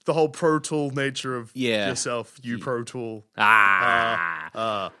the whole Pro Tool nature of yourself, you Pro Tool.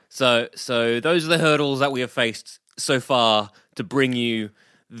 So those are the hurdles that we have faced so far to bring you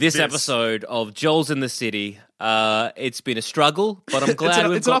this episode of Joel's in the City. It's been a struggle, but I'm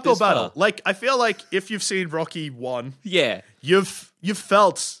glad it's an uphill battle. Like, I feel like if you've seen Rocky 1, you've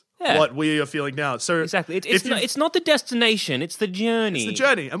felt what we are feeling now. So exactly, it's not the destination; it's the journey. It's the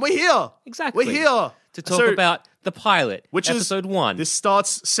journey, and we're here. Exactly, we're here to talk about the pilot, which episode 1. This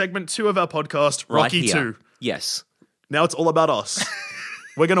starts segment 2 of our podcast, Rocky 2. Yes. Now it's all about us.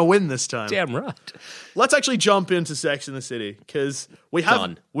 We're gonna win this time. Damn right. Let's actually jump into Sex and the City because we've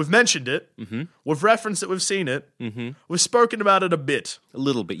mentioned it, we've referenced it, we've seen it, we've spoken about it a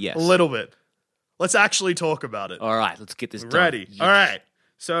little bit, yes, a little bit. Let's actually talk about it. All right, let's get this done. Ready? Yes. All right.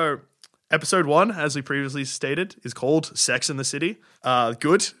 So, episode 1, as we previously stated, is called Sex and the City.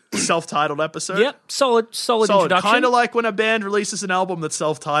 Good, self-titled episode. Yep, solid introduction. Kind of like when a band releases an album that's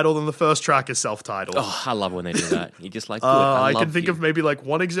self-titled and the first track is self-titled. Oh, I love when they do that. You're just like, good, I can think of maybe like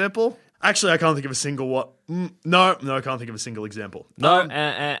one example. Actually, I can't think of a single one. No, I can't think of a single example. No,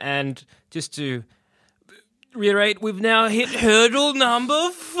 and just to reiterate, we've now hit hurdle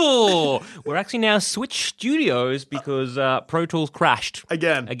number 4. We're actually now switched studios because Pro Tools crashed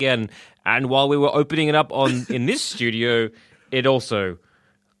again. And while we were opening it up in this studio, it also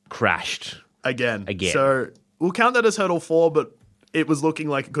crashed again. So we'll count that as hurdle 4, but it was looking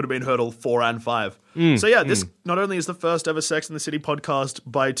like it could have been hurdle 4 and 5. So yeah, this not only is the first ever Sex and the City podcast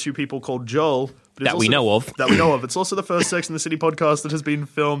by 2 people called Joel, but that we know of. It's also the first Sex and the City podcast that has been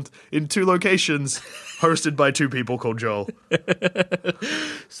filmed in 2 locations, hosted by 2 people called Joel.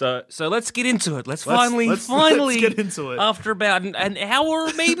 So let's get into it. Let's finally get into it. After about an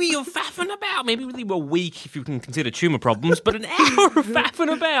hour, maybe of faffing about, maybe really a week if you can consider tumor problems, but an hour of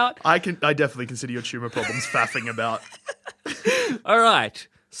faffing about. I definitely consider your tumor problems faffing about. All right.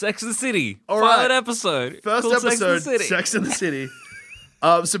 Sex and the City. Pilot episode. First episode, Sex and the City.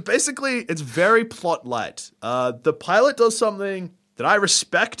 So basically, it's very plot light. The pilot does something that I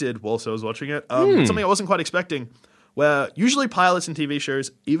respected whilst I was watching it. Something I wasn't quite expecting. Where usually pilots in TV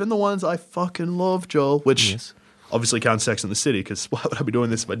shows, even the ones I fucking love, Joel, which obviously counts Sex and the City, because why would I be doing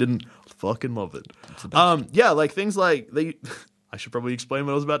this if I didn't fucking love it? Like things like I should probably explain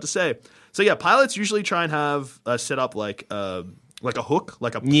what I was about to say. So yeah, pilots usually try and have set up like a hook,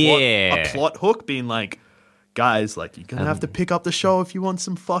 like a plot hook, being like, guys, like, you're gonna have to pick up the show if you want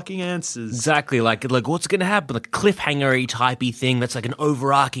some fucking answers. Exactly, like what's gonna happen? Like cliffhanger-y typey thing that's like an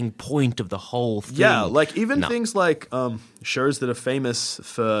overarching point of the whole thing. Yeah, like even things like shows that are famous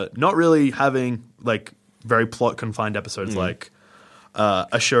for not really having like very plot confined episodes, like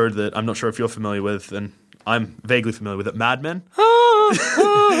a show that I'm not sure if you're familiar with, and I'm vaguely familiar with it, Mad Men.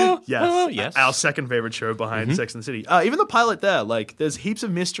 Yes. Our second favorite show behind Sex and the City. Even the pilot there, like, there's heaps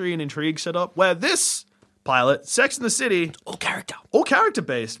of mystery and intrigue set up, where this pilot, Sex and the City, all character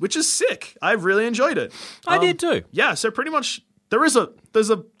based, which is sick. I really enjoyed it. I did too. Yeah, so pretty much there's a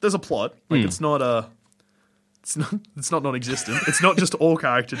plot. Like it's not non-existent. It's not just all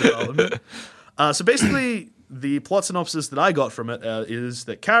character development. So basically, the plot synopsis that I got from it is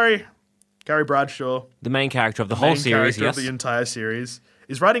that Carrie Bradshaw, the main character of the whole series, of the entire series,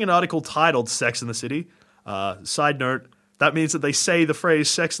 is writing an article titled Sex and the City. Side note, that means that they say the phrase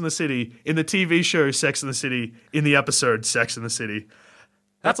Sex and the City in the TV show Sex and the City in the episode Sex and the City.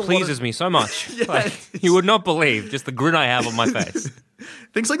 That pleases me so much. You would not believe just the grin I have on my face.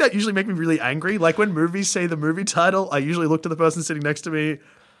 Things like that usually make me really angry. Like when movies say the movie title, I usually look to the person sitting next to me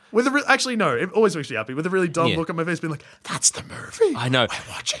with actually, no, it always makes me happy. With a really dumb look on my face, being like, that's the movie. I know.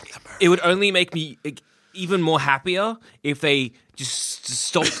 We're watching the movie. It would only make me even more happier if they just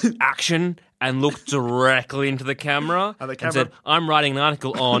stopped action and looked directly into the camera and said, I'm writing an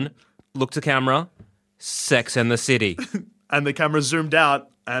article on, look to camera, Sex and the City. And the camera zoomed out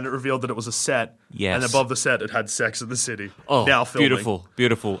and it revealed that it was a set. Yes. And above the set, it had Sex and the City. Oh, now filming.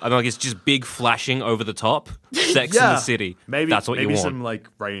 Beautiful. I mean, like, it's just big flashing over the top. Sex and the City. That's what you want. Maybe some, like,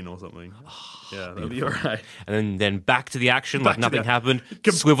 rain or something. Yeah, that'd be all right. And then back to the action, like nothing happened.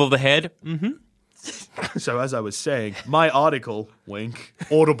 Swivel the head. So as I was saying, my article, wink,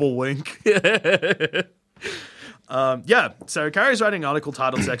 audible wink. So Carrie's writing an article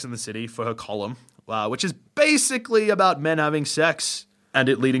titled Sex in the City for her column, which is basically about men having sex and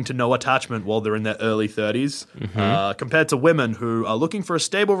it leading to no attachment while they're in their early 30s, compared to women who are looking for a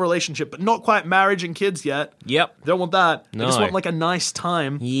stable relationship but not quite marriage and kids yet. Yep. They don't want that. No. They just want like a nice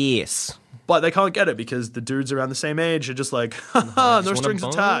time. Yes. But they can't get it because the dudes around the same age are just like, no strings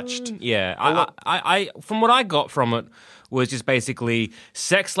attached. Yeah. I from what I got from it was just basically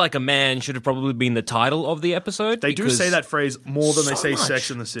sex like a man should have probably been the title of the episode. They do say that phrase more than they say much,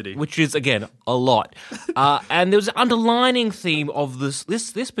 Sex in the City. which is, again, a lot. And there was an underlining theme of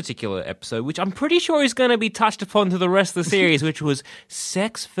this particular episode, which I'm pretty sure is going to be touched upon to the rest of the series, which was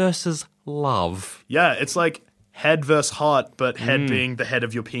sex versus love. Yeah, it's like head versus heart, but head being the head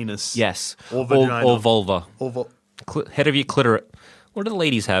of your penis. Yes. Or vagina. Or vulva. Or Head of your clitoris. What do the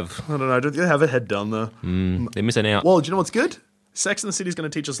ladies have? I don't know. Don't they have a head down there? They're missing out. Well, do you know what's good? Sex in the City is going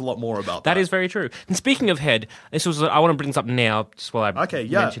to teach us a lot more about that. That is very true. And speaking of head, I want to bring this up now, just while I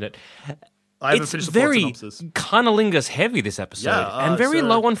mention it. I haven't It's finished the plot very synopsis. cunnilingus heavy, this episode, and very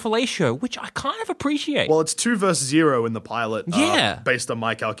low on fellatio, which I kind of appreciate. Well, it's 2 versus 0 in the pilot. Yeah. Based on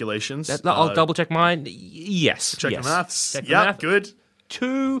my calculations. I'll double check mine. Yes. Check yes. the maths. Check the Yeah, math. good.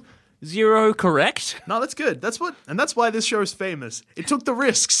 2-0 correct. No, that's good. That's why this show is famous. It took the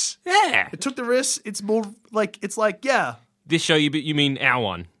risks. Yeah. It took the risks. It's more like yeah. This show, you mean our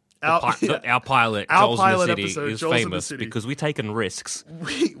one? Our pilot, Our Joel's pilot in the City, episode, is Joel's in the famous City. because we've taken risks.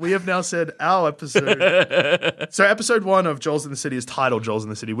 We have now said our episode. So episode 1 of Joel's in the City is titled Joel's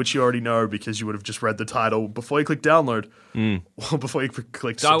in the City, which you already know because you would have just read the title before you click download. Or before you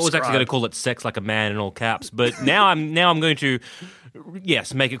click So subscribe. I was actually going to call it "Sex Like a Man" in all caps, but now I'm going to,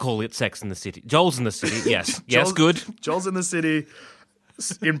 make it call it "Sex in the City." Joel's in the City. Yes, yes, good. Joel's in the City.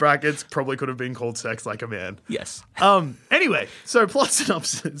 In brackets, probably could have been called Sex Like a Man. Yes. Anyway, so plot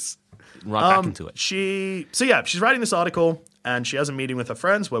synopsis. Right back into it. She's writing this article and she has a meeting with her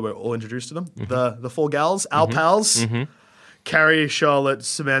friends where we're all introduced to them. The 4 gals, our pals, Carrie, Charlotte,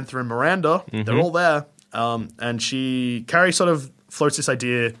 Samantha, and Miranda. They're all there. And Carrie sort of floats this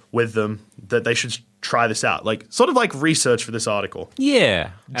idea with them that they should try this out. Sort of like research for this article.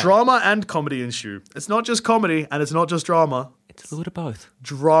 Yeah. Drama and comedy ensue. It's not just comedy and it's not just drama. It's a little bit of both.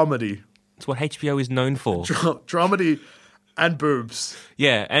 Dramedy. It's what HBO is known for. Dramedy and boobs.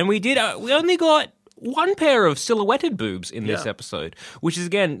 Yeah, and we only got one pair of silhouetted boobs in this episode, which is,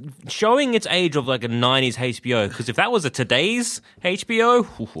 again, showing its age of like a 90s HBO, because if that was a today's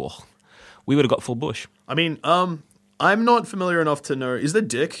HBO, we would have got full bush. I mean, I'm not familiar enough to know, is there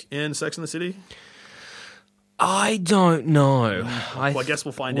dick in Sex and the City? I don't know. I guess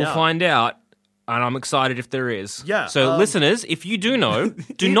we'll find out. We'll find out. And I'm excited if there is. Yeah. So, listeners, if you do know,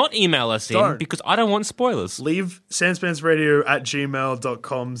 do not email us in Don't. because I don't want spoilers. Leave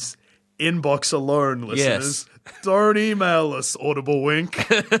sanspansradio@gmail.com's inbox alone, listeners. Don't email us, audible wink.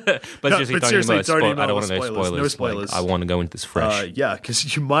 But seriously, don't email I don't want us to know spoilers. No spoilers. I want to go into this fresh. Yeah,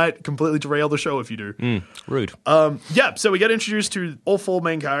 because you might completely derail the show if you do. Rude. So we get introduced to all 4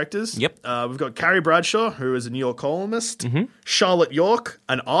 main characters. Yep. We've got Carrie Bradshaw, who is a New York columnist. Charlotte York,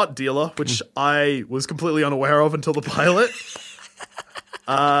 an art dealer, which I was completely unaware of until the pilot.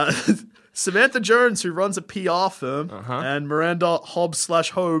 Samantha Jones, who runs a PR firm, and Miranda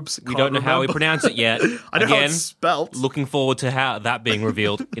Hobbs/Hobbs. We don't know how we pronounce it yet. I know Again, how it's spelt. looking forward to how that being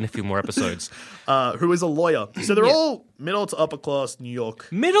revealed in a few more episodes. Who is a lawyer. So they're all middle to upper class New York.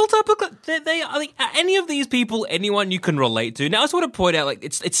 Middle to upper class. They are like any of these people, anyone you can relate to. Now, I just want to point out, like,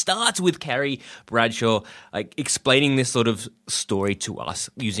 it starts with Carrie Bradshaw, like, explaining this sort of story to us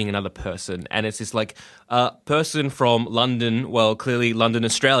using another person, and it's this like person from London. Well, clearly London,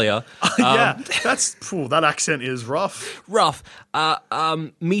 Australia. That accent is rough.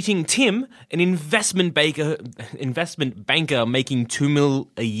 Meeting Tim, an investment banker making $2 million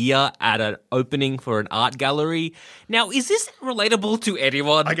a year at an opening for an art gallery. Now, is this relatable to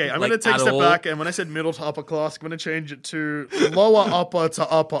anyone? Okay, I'm going to take a step back, and when I said middle to upper class, I'm going to change it to lower upper to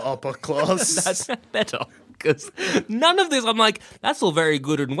upper class. That's better. Because none of this, I'm like, that's all very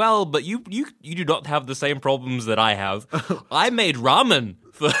good and well, but you do not have the same problems that I have. I made ramen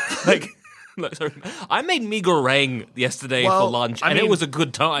for I made mee goreng yesterday for lunch, and it was a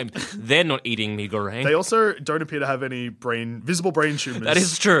good time. They're not eating mee goreng. They also don't appear to have any visible brain tumors. That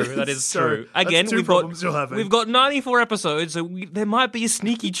is true. That is true. Again, that's 2 problems you're having. We've got 94 episodes, so there might be a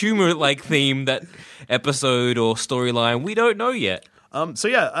sneaky tumor-like theme that episode or storyline. We don't know yet.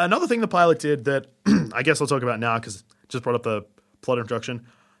 Another thing the pilot did that I guess I'll talk about now because just brought up the plot introduction.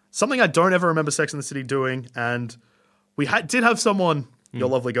 Something I don't ever remember Sex and the City doing, and we did have someone your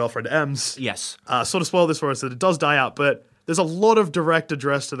lovely girlfriend Ems. Yes. Sort of spoil this for us that it does die out, but there's a lot of direct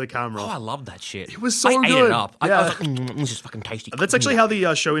address to the camera. Oh, I love that shit. It was so I good. ate it up. I Yeah. was like, this is fucking tasty. That's actually how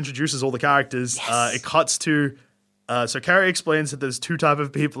the show introduces all the characters. Yes. It cuts to... so Carrie explains that there's two type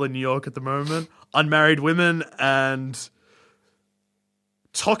of people in New York at the moment. Unmarried women and...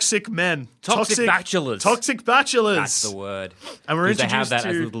 toxic men. Toxic bachelors. Toxic bachelors. That's the word. And we're 'Cause they introduced have that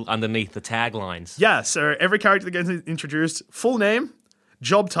to... as little underneath the taglines. Yeah, so every character that gets introduced, full name,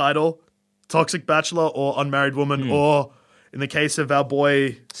 job title, toxic bachelor or unmarried woman, or in the case of our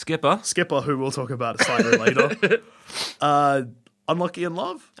boy Skipper, who we'll talk about slightly later, unlucky in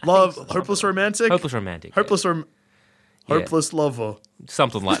love, hopeless romantic, hopeless lover,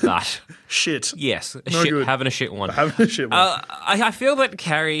 something like that. shit. Yes, No good. having a shit one. Having a shit one. I feel that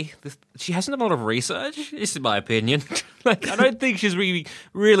Carrie, she hasn't done a lot of research. This is my opinion. Like, I don't think she's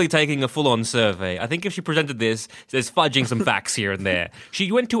really taking a full-on survey. I think if she presented this, there's fudging some facts here and there.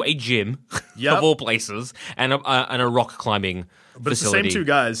 She went to a gym, Yep. of all places, and a rock climbing But it's the facility. same two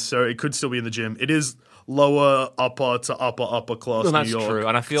guys, so it could still be in the gym. It is lower upper to upper class Well, that's New York. true,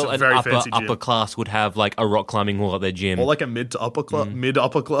 and I feel It's a an very fancy gym. upper class would have like a rock climbing wall at their gym. Or like a mid to upper class, mid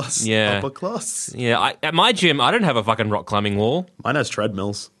upper class, Yeah. upper class. Yeah, at my gym, I don't have a fucking rock climbing wall. Mine has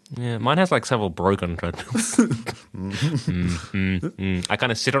treadmills. Yeah, mine has like several broken treadmills. I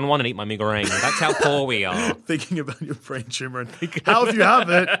kind of sit on one and eat my migraine. That's how poor we are. Thinking about your brain tumor and how if you have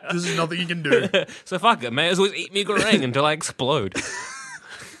it, this is nothing you can do. So fuck it, may as well eat migraine until I explode.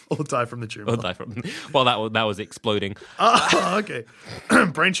 Or die from the tumor. Or die from. Well, that was exploding. Okay.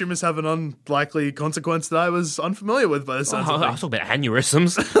 Brain tumors have an unlikely consequence that I was unfamiliar with by the sounds I of was things. talking about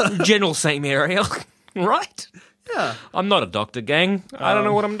aneurysms. General same area, right? Yeah. I'm not a doctor, gang. I don't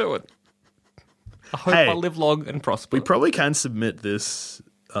know what I'm doing. I hope Hey, I live long and prosper. We probably can submit this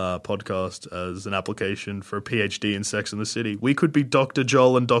podcast as an application for a PhD in Sex and the City. We could be Dr.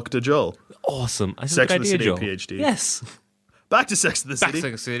 Joel and Dr. Joel. Awesome. That's a Sex good and the idea, City Joel. PhD. Yes. Back to Sex and the Back City.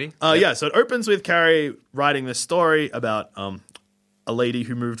 to the city. Yeah, so it opens with Carrie writing this story about a lady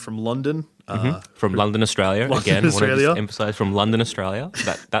who moved from London. From London, Australia. London, Again, Australia. want to emphasize from London, Australia.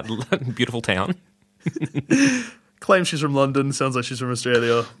 That beautiful town. Claims she's from London. Sounds like she's from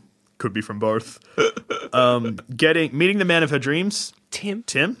Australia. Could be from both. Meeting the man of her dreams,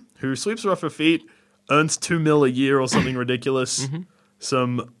 Tim, who sweeps her off her feet, earns $2 million a year or something ridiculous.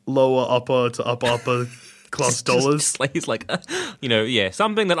 Some lower upper to upper class dollars. Just like, he's like,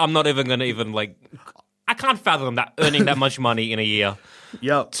 something that I'm not even going to even like. I can't fathom that earning that much money in a year.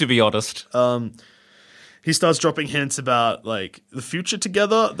 Yep. To be honest. He starts dropping hints about like the future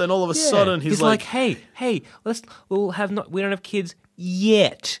together. Then all of a sudden he's like, hey, we don't have kids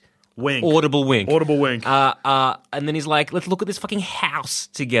yet. wink, Audible wink. And And then he's like, let's look at this fucking house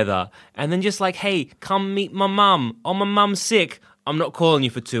together. And then just like, hey, come meet my mum. Oh, my mum's sick. I'm not calling you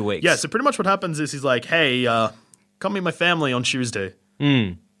for 2 weeks. yeah. So pretty much what happens is he's like, hey, come meet my family on Tuesday.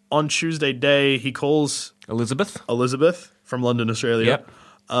 On Tuesday day, he calls Elizabeth from London, Australia.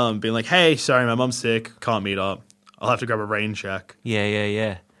 Yep. Being like, hey, sorry, my mum's sick. Can't meet up. I'll have to grab a rain check.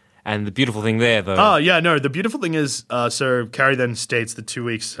 Yeah. And the beautiful thing there, though. Oh, yeah, no. The beautiful thing is, so Carrie then states that 2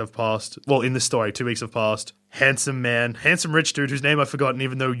 weeks have passed. Well, in this story, 2 weeks have passed. Handsome man, handsome rich dude whose name I've forgotten,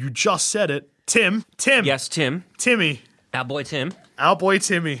 even though you just said it. Tim. Yes, Tim. Timmy. Our boy Tim. Our boy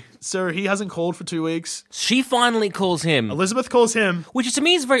Timmy. So he hasn't called for 2 weeks. She finally calls him. Elizabeth calls him. Which to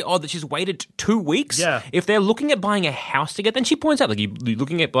me is very odd that she's waited 2 weeks. Yeah. If they're looking at buying a house together, and she points out, like, you're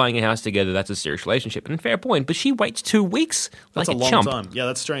looking at buying a house together, that's a serious relationship. And fair point. But she waits 2 weeks That's like a long chump. time. Yeah,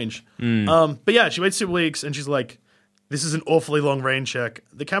 that's strange. But yeah, she waits 2 weeks and she's like, this is an awfully long rain check.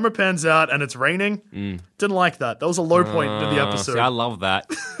 The camera pans out and it's raining. Didn't like that. That was a low point in the episode. See, I love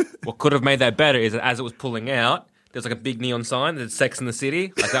that. What could have made that better is that as it was pulling out, there's like a big neon sign that said Sex in the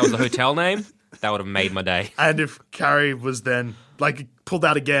City. Like that was the hotel name. That would have made my day. And if Carrie was then, like, pulled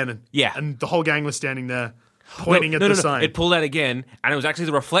out again. Yeah. And the whole gang was standing there pointing at the sign. It pulled out again, and it was actually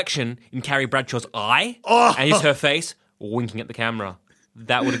the reflection in Carrie Bradshaw's eye, Oh. and just her face winking at the camera.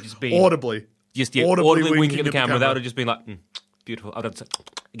 That would have just been Audibly. just audibly audibly winking at the camera. camera. That would have just been like beautiful. I'd have said,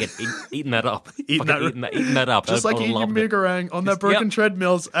 again eating that up, Eating Fucking that- eating that up. Just like eating your migarang on that broken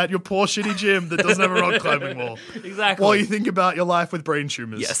treadmills at your poor shitty gym that doesn't have a rock climbing wall. Exactly. While you think about your life with brain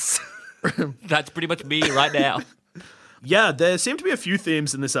tumors. Yes, that's pretty much me right now. Yeah, there seem to be a few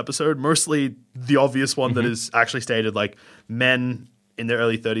themes in this episode, mostly the obvious one that is actually stated, like men in their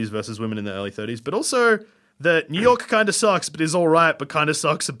early 30s versus women in their early 30s, but also that New York kind of sucks, but is all right, but kind of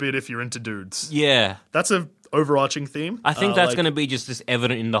sucks a bit if you're into dudes. Yeah. That's a overarching theme. I think that's going to be just as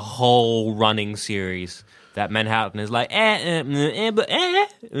evident in the whole running series. That Manhattan is like, It's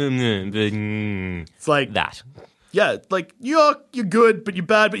like that. Yeah, like, you're good, but you're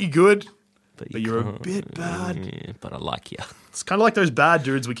bad, but you're good. But you're a bit bad. But I like you. It's kind of like those bad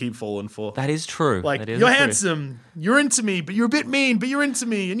dudes we keep falling for. That is true. Like, that is you're true. handsome, you're into me, but you're a bit mean, but you're into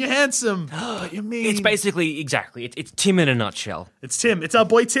me, and you're handsome, but you're mean. It's basically, exactly, it's Tim in a nutshell. It's Tim. It's our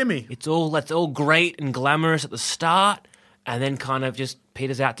boy Timmy. That's all great and glamorous at the start, and then kind of just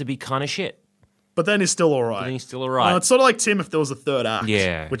peters out to be kind of shit. But then he's still all right. But then he's still all right. It's sort of like Tim if there was a third act.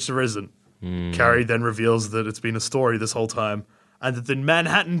 Yeah. Which there isn't. Carrie then reveals that it's been a story this whole time, and that the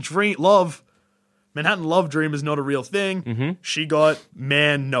Manhattan love dream is not a real thing. Mm-hmm. She got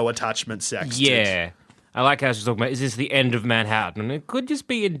no attachment sex. Yeah. I like how she's talking about, is this the end of Manhattan? And it could just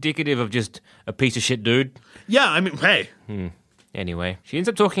be indicative of just a piece of shit dude. Yeah, I mean, hey. Anyway, she ends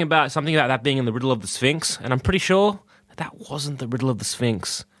up talking about something about that being in the riddle of the Sphinx, and I'm pretty sure that wasn't the riddle of the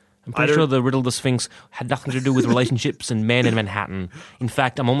Sphinx. I'm pretty sure the riddle of the Sphinx had nothing to do with relationships and men in Manhattan. In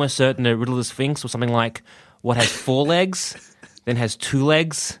fact, I'm almost certain the riddle of the Sphinx was something like what has 4 legs, then has 2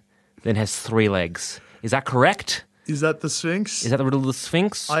 legs, then has 3 legs. Is that correct? Is that the Sphinx? Is that the riddle of the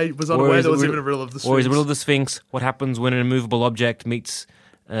Sphinx? I was unaware there was even a riddle of the Sphinx. Or is the riddle of the Sphinx what happens when an immovable object meets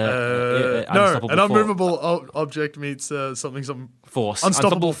no, an unmovable object meets something force.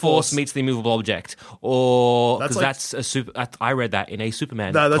 Unstoppable force meets the immovable object, or because that's a super. I read that in a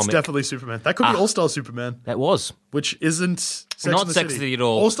Superman. No, that's comic. definitely Superman. That could be All Star Superman. That was, which isn't Sex not in the Sex City at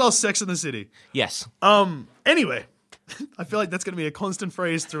all. All Star Sex in the City. Yes. Anyway. I feel like that's going to be a constant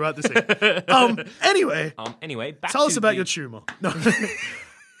phrase throughout the scene. Anyway, back tell to us about your tumor. No.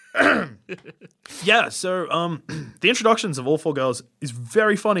 Yeah, so the introductions of all 4 girls is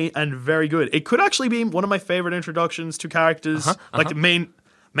very funny and very good. It could actually be one of my favorite introductions to characters, like the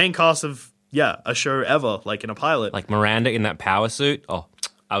main cast of a show ever, like in a pilot. Like Miranda in that power suit. Oh,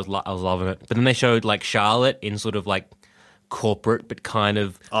 I was loving it. But then they showed like Charlotte in sort of like corporate but kind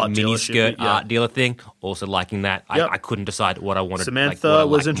of miniskirt art dealer thing. Also liking that. I couldn't decide what I wanted. Samantha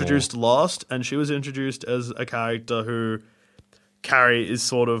was introduced last, and she was introduced as a character who Carrie is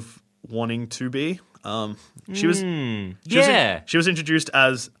sort of wanting to be. She was introduced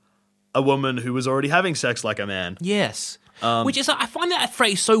as a woman who was already having sex like a man. Yes. Which is, I find that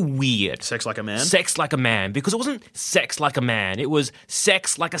phrase so weird. Sex like a man? Sex like a man. Because it wasn't sex like a man. It was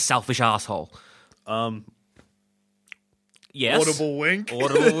sex like a selfish asshole. Yes. Audible wink. No,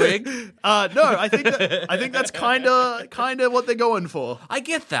 I think that's kind of what they're going for. I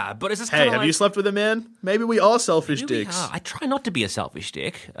get that, but it's just hey, have you slept with a man? Maybe we are selfish dicks. I try not to be a selfish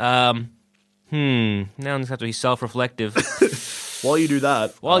dick. Now I'm just have to be self-reflective. While you do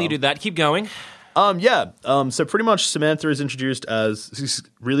that, keep going. So pretty much Samantha is introduced as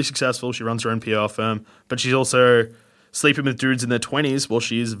really successful. She runs her own PR firm, but she's also sleeping with dudes in their 20s while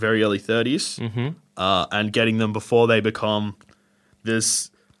she's very early 30s, and getting them before they become this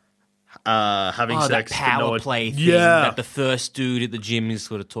having sex. That power play thing that the first dude at the gym is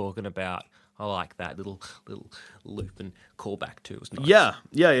sort of talking about. I like that little loop and callback too. It was nice.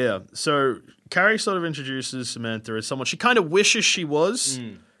 Yeah. So Carrie sort of introduces Samantha as someone she kind of wishes she was,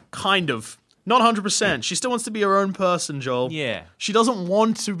 kind of. Not 100%. She still wants to be her own person, Joel. Yeah. She doesn't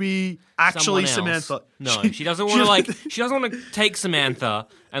want to be actually Samantha. No, she doesn't want to she doesn't want to take Samantha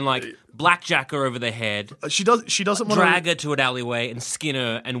and like blackjack her over the head. She doesn't want drag her to an alleyway and skin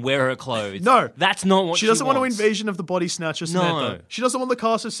her and wear her clothes. No. That's not what she doesn't want wants. an invasion of the body snatcher Samantha. No. She doesn't want the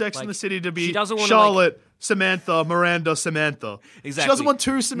cast of Sex in the City to be she doesn't want Charlotte, Samantha, Miranda, Samantha. Exactly. She doesn't want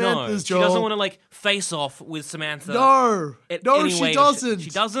 2 Samanthas, no. Joel. She doesn't want to face off with Samantha. No, she doesn't. She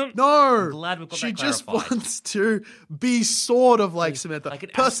doesn't? No. I'm glad we've got she that clarified. just wants to be sort of like Samantha,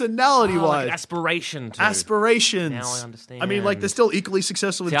 personality-wise. Like an aspiration to. Aspirations. Now I understand. I mean, like, they're still equally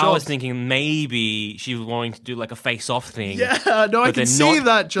successful with See, jobs. I was thinking maybe she was wanting to do like a face-off thing. Yeah, no, I can see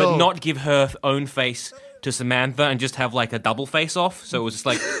that, Joel. But not give her own face to Samantha and just have like a double face-off. So it was just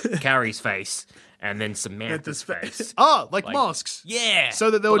like Carrie's face and then Samantha's face. Like masks. Yeah. So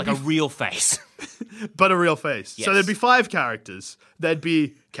that there would like be a real face. But a real face. Yes. So there'd be 5 characters. There'd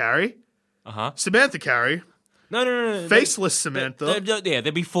be Carrie. Samantha Carrie. No. Faceless Samantha.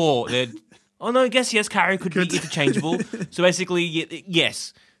 There'd be 4. I guess yes, Carrie could be interchangeable. So basically,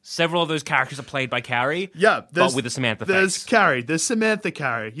 yes, several of those characters are played by Carrie. Yeah, but with a Samantha there's face. Carrie. There's Samantha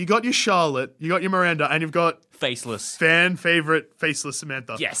Carrie. You got your Charlotte. You got your Miranda, and you've got faceless fan favorite faceless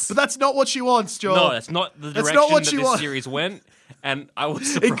Samantha. Yes, but that's not what she wants, Joel. No, that's not the direction that this series went. And I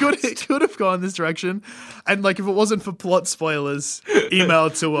was surprised. It could have gone this direction. And like, if it wasn't for plot spoilers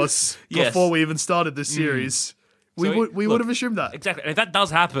emailed to us before we even started this series, we would have assumed that. Exactly. And if that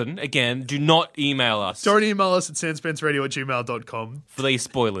does happen, again, do not email us. Don't email us at sanspanceradio@gmail.com. For these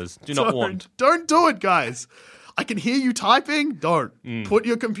spoilers. Not want. Don't do it, guys. I can hear you typing. Don't. Put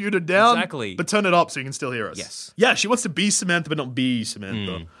your computer down. Exactly. But turn it up so you can still hear us. Yes. Yeah, she wants to be Samantha, but not be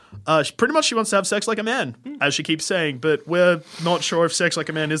Samantha. Pretty much she wants to have sex like a man, as she keeps saying, but we're not sure if sex like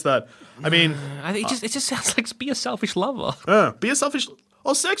a man is that. I mean... I think it just sounds like be a selfish lover. be a selfish...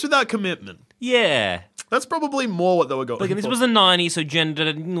 Or sex without commitment. Yeah. That's probably more what they were going But for. this was the 90s, so gender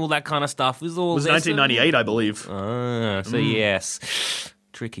and all that kind of stuff was all... It was 1998, I believe. So yes.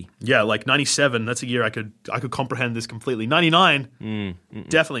 Tricky. Yeah, like 97, that's a year I could comprehend this completely. 99,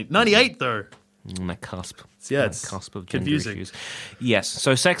 definitely. 98, though. On that cusp. Yeah, On it's that cusp of gender confusing. issues. Yes,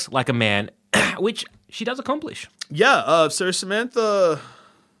 so sex like a man, which she does accomplish. Yeah, so Samantha,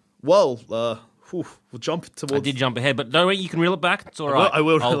 we'll jump towards... I did jump ahead, but don't worry, you can reel it back. It's all right. I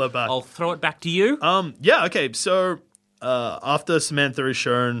will reel it back. I'll throw it back to you. Yeah, okay, so after Samantha is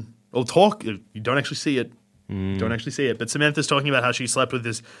shown... Or talk... You don't actually see it. Don't actually see it. But Samantha's talking about how she slept with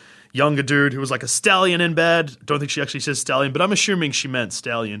this younger dude who was like a stallion in bed. Don't think she actually says stallion, but I'm assuming she meant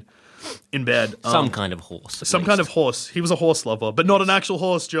stallion in bed. Some kind of horse. Some kind of horse. He was a horse lover, but not an actual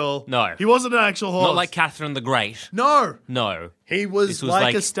horse, Joel. No. He wasn't an actual horse. Not like Catherine the Great. No. No. He was, This was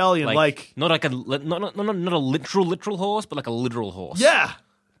like a stallion, like... Not like a... Not a literal horse, but like a literal horse. Yeah.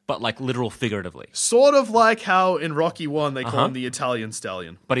 But like literal figuratively. Sort of like how in Rocky 1 they call him the Italian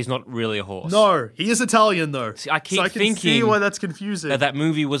stallion. But he's not really a horse. No, he is Italian though. See, I keep so I can thinking see why that's confusing. That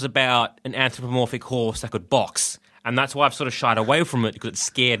movie was about an anthropomorphic horse that could box. And that's why I've sort of shied away from it, because it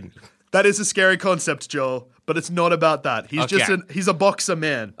scared me. That is a scary concept, Joel, but it's not about that. He's Okay. he's a boxer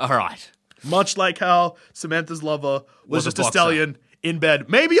man. All right. Much like how Samantha's lover was just a boxer. stallion in bed.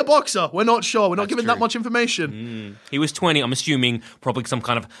 Maybe a boxer. We're not sure. We're not given true. that much information. He was 20, I'm assuming, probably some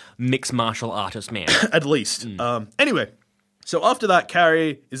kind of mixed martial artist man. At least. Anyway, so after that,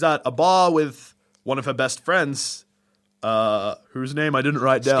 Carrie is at a bar with one of her best friends, whose name I didn't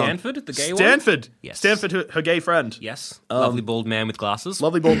write down. Stanford, the gay one? Stanford. Yes. Stanford, her gay friend. Yes. Lovely bald man with glasses.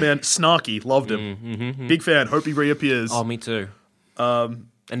 Lovely bald man. Snarky. Loved him. Big fan. Hope he reappears. Oh, me too.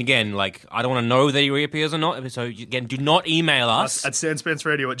 And again, like, I don't want to know that he reappears or not, so again, do not email us. At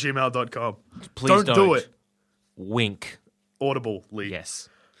sanspantsradio@gmail.com. Please don't do it. Wink. Audibly. Yes.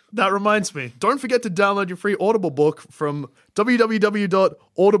 That reminds me. Don't forget to download your free Audible book from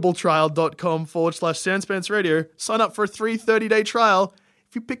www.audibletrial.com/sanspantsradio. Sign up for a 30-day trial.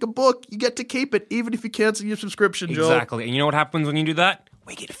 If you pick a book, you get to keep it, even if you cancel your subscription, Joel. Exactly. And you know what happens when you do that?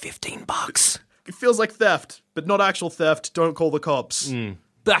 We get $15. It feels like theft, but not actual theft. Don't call the cops.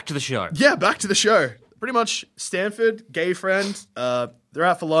 Back to the show. Yeah, back to the show. Pretty much Stanford, gay friend, they're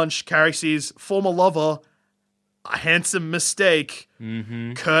out for lunch. Carrie sees former lover, a handsome mistake,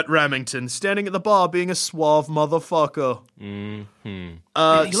 Kurt Remington, standing at the bar being a suave motherfucker. He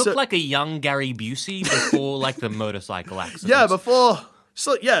looked like a young Gary Busey before, like, the motorcycle accident. Yeah, before...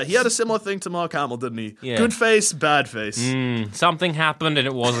 So, yeah, he had a similar thing to Mark Hamill, didn't he? Yeah. Good face, bad face. Something happened and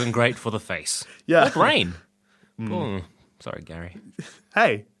it wasn't great for the face. Yeah. Like rain. Oh, sorry, Gary.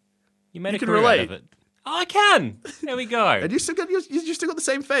 Hey, You made You a can career relate. out of it. Oh, I can. There we go. and you still got the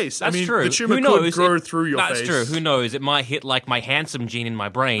same face. That's I mean, true. the tumor Who could knows? grow through your That's face. true. Who knows? It might hit like my handsome gene in my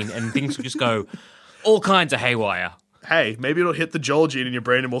brain and things will just go all kinds of haywire. Hey, maybe it'll hit the Joel gene in your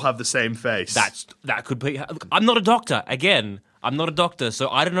brain and we'll have the same face. That could be. I'm not a doctor. Again, I'm not a doctor, so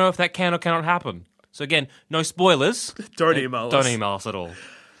I don't know if that can or cannot happen. So again, no spoilers. Don't email us. Don't email us at all.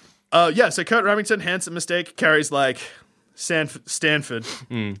 Yeah, so Kurt Remington, handsome mistake. Carrie's like, Stanford,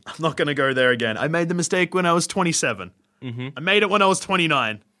 I'm not going to go there again. I made the mistake when I was 27. I made it when I was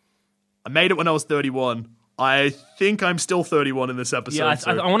 29. I made it when I was 31. I think I'm still 31 in this episode. Yeah,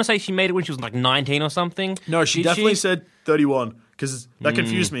 so- I want to say she made it when she was like 19 or something. No, she Did definitely said 31 because that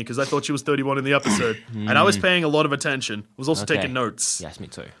confused me because I thought she was 31 in the episode. And I was paying a lot of attention. I was also Okay. taking notes. Yes, me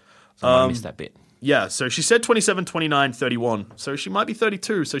too. So I missed that bit. Yeah, so she said 27, 29, 31. So she might be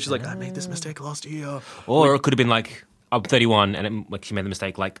 32. So she's like, I made this mistake last year. Or it could have been like, I'm 31 and like she made the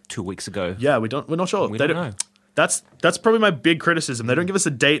mistake like 2 weeks ago. Yeah, we're not sure. We They don't know. That's probably my big criticism. They don't give us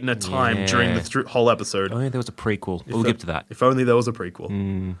a date and a time during the whole episode. Oh, yeah, there was a prequel. We'll get to that. If only there was a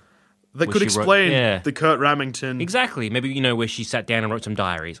prequel. That Where could she explain wrote- the Kurt Remington. Exactly. Maybe, where she sat down and wrote some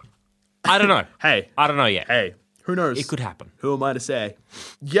diaries. I don't know. Hey, I don't know yet. hey, who knows? It could happen. Who am I to say?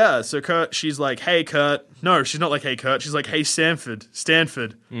 Yeah, so she's like, hey, Kurt. No, she's not like, hey, Kurt. She's like, hey, Stanford.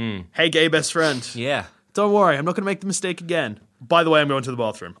 Hey, gay best friend. Yeah. Don't worry, I'm not going to make the mistake again. By the way, I'm going to the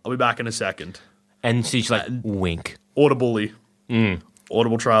bathroom. I'll be back in a second. And she's like, wink. Audibly.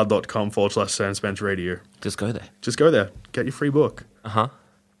 audibletrial.com/sanspantsradio. Just go there. Just go there. Get your free book. Uh-huh.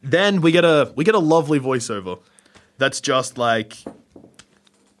 Then we get a lovely voiceover. That's just like...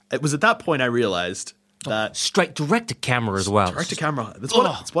 It was at that point I realized that Straight direct to camera as well. direct to camera. That's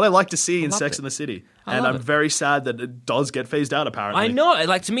what I like to see in Sex and the City. And love I'm it. very sad that it does get phased out, apparently. I know.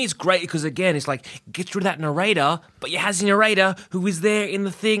 Like, to me, it's great because, again, it's like, gets rid of that narrator, but it has a narrator who is there in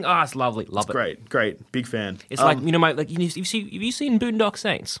the thing. Oh, it's lovely. Love it. Great. Big fan. It's like, you know, have you seen Boondock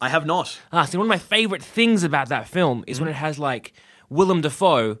Saints? I have not. See, one of my favorite things about that film is when it has, like, Willem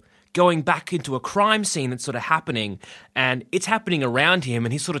Dafoe going back into a crime scene that's sort of happening, and it's happening around him,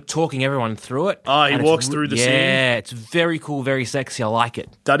 and he's sort of talking everyone through it. Oh, he and walks through the scene? Yeah, it's very cool, very sexy. I like it.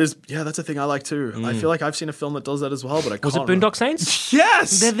 That's a thing I like too. I feel like I've seen a film that does that as well, but I can't Was it Boondock Saints?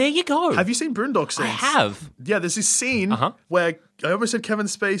 Yes! There you go. Have you seen Boondock Saints? I have. Yeah, there's this scene where I almost said Kevin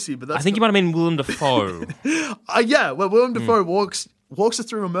Spacey, but that's I think you might have been Willem Dafoe. where Willem Dafoe walks us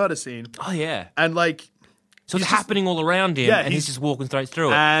through a murder scene, Oh, yeah. and like, So it's he's just- happening all around him, Yeah, and he's just walking straight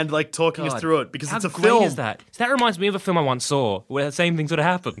through it. and like talking us God. through it because How it's a great film. is that? So that reminds me of a film I once saw where the same thing sort of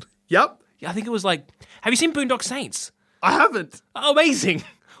happened. Yep, Yeah, I think it was like, have you seen Boondock Saints? I haven't. Oh, amazing.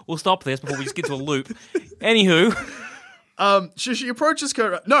 We'll stop this before we just get to a loop. Anywho. She approaches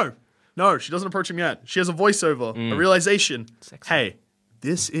Kurt. No, she doesn't approach him yet. She has a voiceover, a realization. Sexy. Hey,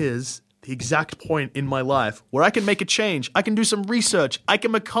 this is the exact point in my life where I can make a change. I can do some research. I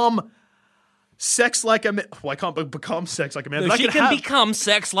can become sex like a man. Well, I can't become sex like a man. No, but she I can have. become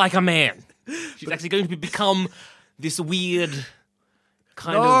sex like a man. She's actually going to become this weird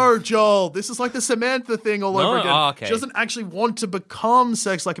kind No, of... Joel. This is like the Samantha thing all over again. Oh, okay. She doesn't actually want to become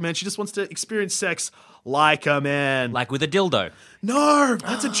sex like a man. She just wants to experience sex like a man. Like with a dildo. No,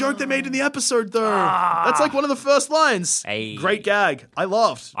 that's a joke they made in the episode, though. That's like one of the first lines. Hey. Great gag. I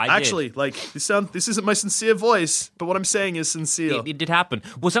laughed. I did. Actually, like this isn't my sincere voice, but what I'm saying is sincere. It did happen.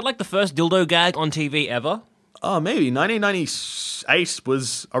 Was that like the first dildo gag on TV ever? Oh, maybe 1998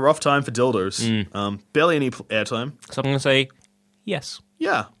 was a rough time for dildos. Barely any airtime. So I'm going to say yes.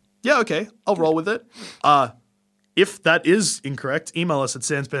 Yeah, okay. I'll roll with it. If that is incorrect, email us at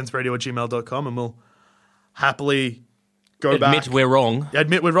sanspansradio@gmail.com and we'll happily go back. Admit we're wrong.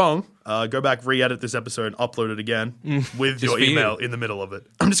 Admit we're wrong. Go back, re-edit this episode, and upload it again with your for you. email in the middle of it.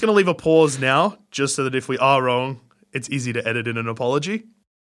 I'm just going to leave a pause now, just so that if we are wrong, it's easy to edit in an apology.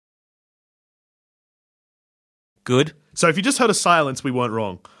 Good. So if you just heard a silence, we weren't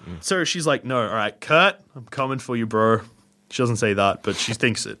wrong. So she's like, no, all right, Kurt, I'm coming for you, bro. She doesn't say that, but she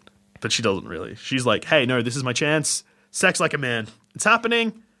thinks it. But she doesn't really. She's like, hey, no, this is my chance. Sex like a man. It's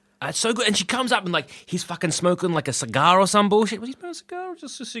happening. It's so good. And she comes up and like, he's fucking smoking like a cigar or some bullshit. Was he smoking a cigar or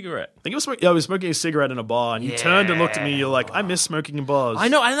just a cigarette? I think I was smoking a cigarette in a bar, and you turned and looked at me. You're like, I miss smoking in bars. I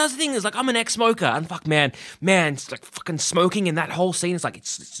know, and that's the thing is like I'm an ex-smoker, and fuck, man, it's like fucking smoking in that whole scene. It's like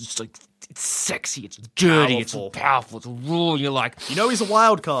it's just like it's sexy, it's dirty, Powerful. it's powerful, it's raw. And you're like, You know he's a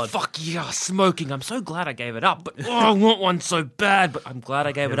wild card. fuck yeah, smoking. I'm so glad I gave it up, but I want one so bad. But I'm glad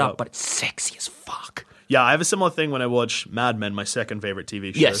I gave it up. But it's sexy as fuck. Yeah, I have a similar thing when I watch Mad Men, my second favorite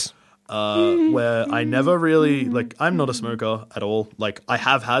TV show. Yes. Where I never really, like, I'm not a smoker at all. Like, I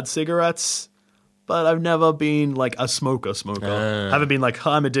have had cigarettes, but I've never been, like, a smoker. Haven't been like,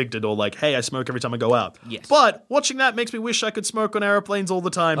 I'm addicted, or like, hey, I smoke every time I go out. Yes. But watching that makes me wish I could smoke on airplanes all the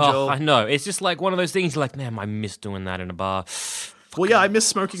time, Oh, Joel. I know. It's just like one of those things. You're like, man, I miss doing that in a bar. Well, yeah, I miss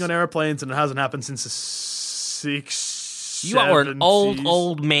smoking on airplanes, and it hasn't happened since the 60s. You are an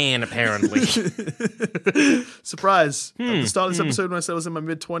old man, apparently. Surprise. At the start of this episode, when I said I was in my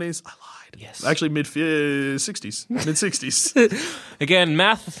mid-20s, I lied. Yes. Actually, mid-60s. Mid-60s. Again,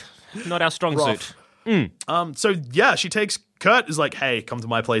 math, not our strong Rough. suit. So, yeah, she takes... Kurt is like, hey, come to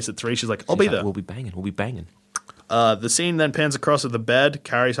my place at 3. She's like, I'll be She's like, there. We'll be banging. The scene then pans across at the bed.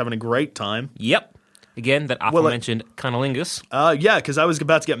 Carrie's having a great time. Yep. Again, that aforementioned cunnilingus. Yeah, because I was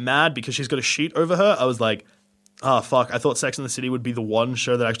about to get mad because she's got a sheet over her. I was like, oh, fuck. I thought Sex and the City would be the one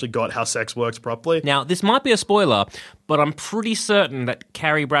show that actually got how sex works properly. Now, this might be a spoiler, but I'm pretty certain that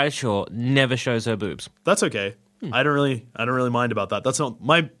Carrie Bradshaw never shows her boobs. That's okay. I don't really mind about that. That's not...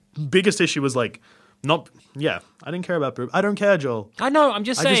 My biggest issue was like... I didn't care about boobs. I don't care, Joel. I know, I'm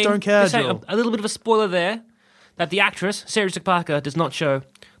just I saying. just don't care, saying Joel. a little bit of a spoiler there, that the actress, Sarah Jessica Parker, does not show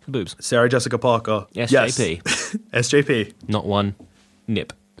the boobs. Sarah Jessica Parker. SJP. Yes. SJP. Not one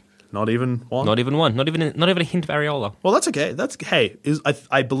nip. Not even one? Not even one. Not even a hint of areola. Well, that's okay.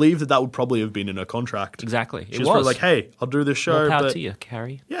 I believe that would probably have been in her contract. Exactly. She was probably like, hey, I'll do this show, More power but... to you,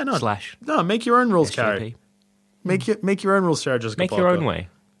 Carrie. Yeah, no. Slash. No, make your own rules, SJP. Carrie. Make your own rules, Sarah Jessica Make Parker. your own way.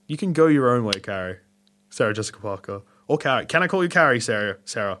 You can go your own way, Carrie. Sarah Jessica Parker. Or Carrie. Can I call you Carrie, Sarah?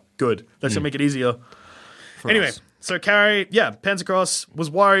 Good. That's going to make it easier. Anyway, us. so Carrie, pans across, was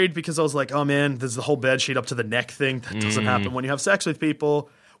worried because I was like, oh man, there's the whole bed sheet up to the neck thing. That doesn't happen when you have sex with people.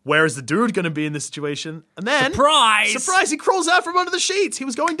 where is the dude going to be in this situation? And then Surprise! he crawls out from under the sheets. He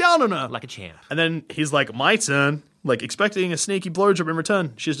was going down on her Like a champ. and then he's like, my turn, like expecting a sneaky blowjob in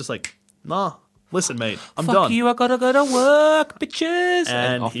return. She's just like, nah, listen, mate, I'm Fuck done. you, I gotta go to work, bitches.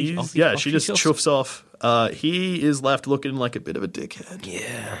 And off he- he's off he- yeah, off she he just goes. chuffs off. He is left looking like a bit of a dickhead.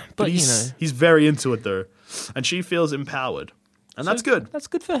 Yeah, But but you he's know, he's very into it though, and she feels empowered, and that's good. that's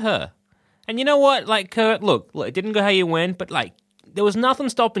good for her. And you know what? Like, Kurt, look, it didn't go how you went, but like, there was nothing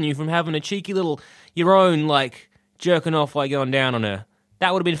stopping you from having a cheeky little, your own, like, jerking off while going down on her.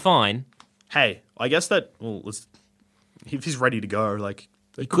 That would have been fine. Hey, I guess that if he's ready to go, like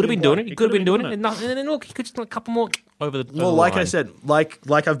He could have been doing it. He could have been doing it. And then look, he could just a couple more over the. Well, like I said, like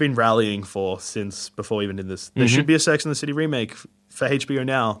I've been rallying for since before we even did this. There should be a Sex and the City remake for HBO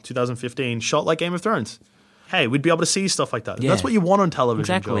now, 2015, shot like Game of Thrones. Hey, we'd be able to see stuff like that. Yeah. That's what you want on television.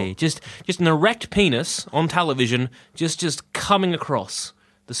 Exactly. Joel. Just an erect penis on television, just coming across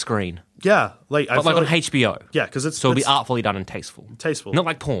the screen, Yeah, like but like on HBO. Yeah, because it's So it'll be it's artfully done and tasteful. tasteful. Not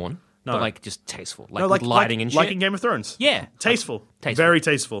like porn, No. but like just tasteful, like, No, with lighting and shit. like in Game of Thrones. Yeah, Tasteful. Tasteful. Very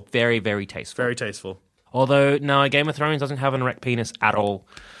tasteful. very, very tasteful. Very tasteful. Although no, Game of Thrones doesn't have an erect penis at all.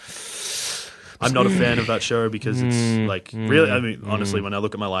 I'm not a fan of that show because it's like really. I mean, honestly, when I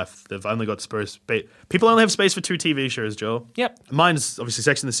look at my life, they've only got space. People only have space for 2 TV shows, Joe. Yep, Mine's obviously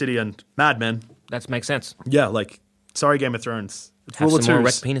Sex and the City and Mad Men. that makes sense. Yeah, like sorry, Game of Thrones. It's Have rule of some more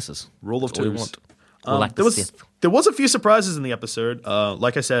twos. erect penises. Rule of That's all we twos. want. We're like there the was Sith. there was a few surprises in the episode.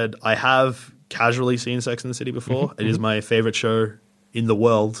 Like I said, I have casually seen Sex and the City before. It is my favorite show in the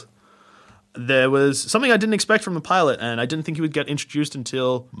world. There was something I didn't expect from the pilot, and I didn't think he would get introduced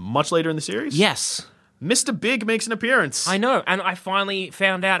until much later in the series. Yes, Mr. Big makes an appearance. I know, and I finally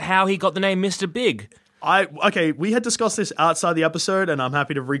found out how he got the name Mr. Big. Okay, we had discussed this outside the episode, and I'm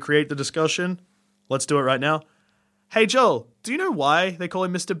happy to recreate the discussion. Let's do it right now. Hey, Joel, do you know why they call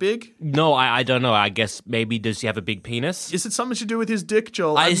him Mr. Big? No, I don't know. I guess maybe does he have a big penis? Is it something to do with his dick,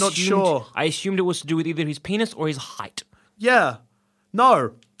 Joel? I'm not sure. I assumed it was to do with either his penis or his height. Yeah.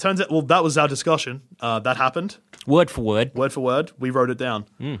 No. Turns out, well, that was our discussion. That happened. Word for word. Word for word. We wrote it down.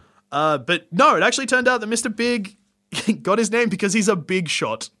 But no, it actually turned out that Mr. Big got his name because he's a big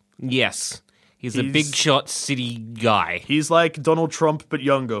shot. Yes. He's a big shot city guy. He's like Donald Trump, but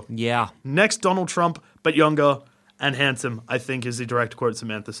younger. Yeah. Next Donald Trump, but younger and handsome, I think is the direct quote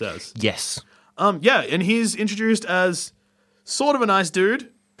Samantha says. Yes. Yeah, and he's introduced as sort of a nice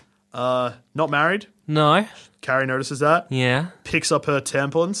dude. Not married. No. Carrie notices that. Yeah. Picks up her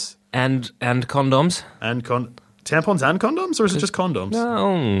tampons. And condoms. And tampons and condoms? Or is it just condoms?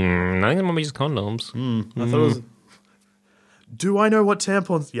 No, I think it might be just condoms. I thought it was... Do I know what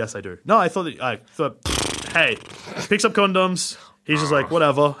tampons... Yes, I do. No, I thought... Hey, picks up condoms. He's just like,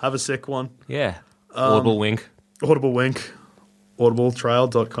 whatever, have a sick one. Yeah. Audible wink. Audible wink.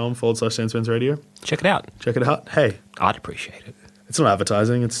 audibletrial.com/Sandspins Radio. Check it out. Check it out. Hey, I'd appreciate it. it's not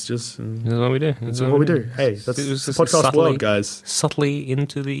advertising. It's just... This is what we do. It's what we do. Hey, that's It was the just podcast subtly- world, guys. Subtly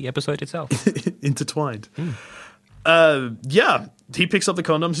into the episode itself. Intertwined. Yeah, he picks up the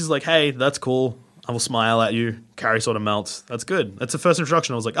condoms. He's like, hey, that's cool. I will smile at you. Carrie sort of melts. That's good. That's the first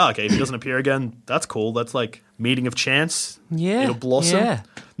introduction. I was like, oh, okay, if he doesn't appear again, that's cool. That's like meeting of chance. Yeah. It'll blossom. Yeah.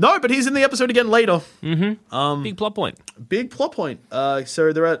 No, but he's in the episode again later. Big plot point. Big plot point.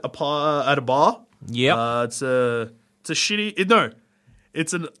 So they're at a bar. Yep. It's a shitty... No,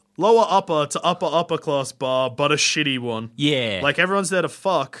 it's a lower upper to upper class bar, but a shitty one. Yeah. Like everyone's there to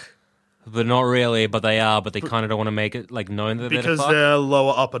fuck. But not really, but they are, but they kind of don't want to make it like known that Because they're they're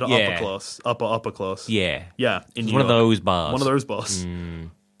lower upper to Yeah. upper class. Upper class. Yeah. Yeah. In New One of York. those bars. One of those bars.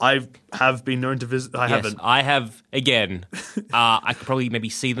 I have been known to visit. I Yes, haven't. I have, again, I could probably maybe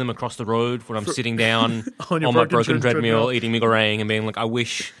see them across the road when I'm sitting down On on, your my broken treadmill. treadmill, eating meringue and being like, I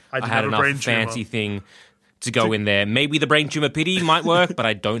wish I I didn't had have a brain enough tumor. fancy thing to go in there. Maybe the brain tumor pity might work, but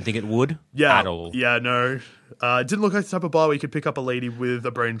I don't think it would Yeah. at all. Yeah. No. It didn't look like the type of bar where you could pick up a lady with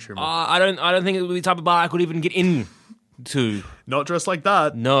a brain tumor. I don't think it would be the type of bar I could even get into. Not dressed like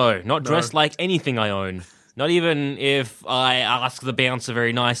that. No, not dressed like anything I own. Not even if I asked the bouncer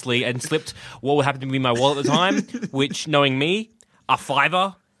very nicely and slipped what would happen to be my wallet at the time, which, knowing me, a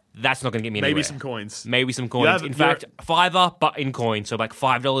 $5, that's not going to get me anywhere. Maybe some coins. Maybe some coins. have- In you're- fact, $5, but in coins. So like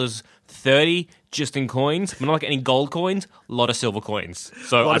 $5.30 just in coins. But not like any gold coins, a lot of silver coins.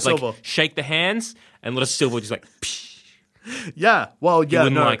 So Lot I'd of like silver. shake the hands and a lot of silver just like, psh. Yeah. Well, yeah.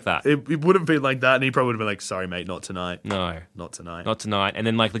 wouldn't no, like that. It would have been like that, and he probably would have been like, "Sorry, mate, not tonight. No. Not tonight." Not tonight. And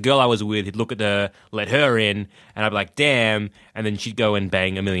then, like, the girl I was with, he'd look at her, let her in, and I'd be like, damn. And then she'd go and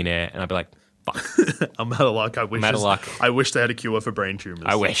bang a millionaire, and I'd be like, fuck. I'm out of luck. I wish. out of luck. I wish they had a cure for brain tumors.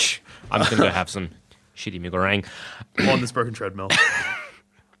 I wish. I'm just going to go have some shitty meringue. On this broken treadmill.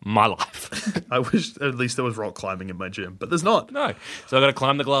 my life. I wish at least there was rock climbing in my gym, but there's not. No. So I got to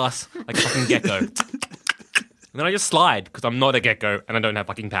climb the glass like a fucking gecko. And then I just slide because I'm not a gecko and I don't have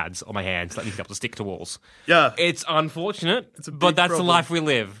fucking pads on my hands that need to be able to stick to walls. Yeah. It's unfortunate, a big but that's problem. the life we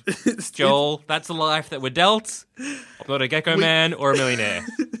live. Joel, that's the life that we're dealt. I'm not a gecko man or a millionaire.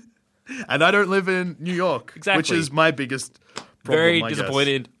 And I don't live in New York, Exactly. which is my biggest problem, Very I guess.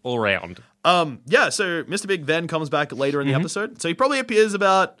 disappointed all round. Yeah, so Mr. Big then comes back later in the episode. So he probably appears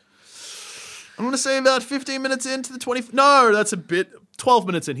about, I'm going to say about 15 minutes into the 20. No, that's a bit, 12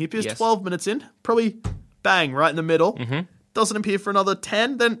 minutes in. He appears Yes. 12 minutes in. Probably bang, right in the middle. Doesn't appear for another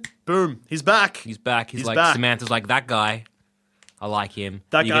 10. Then boom, he's back. He's back. He's like, back. Samantha's like, that guy, I like him.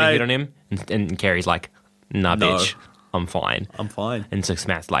 That you guy- gonna hit on him? And Carrie's like, nah, No. bitch. I'm fine. I'm fine. And so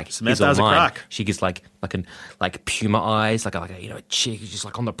Samantha's like, Samantha he's all has a mine. crack. She gets like puma eyes, like a a chick who's just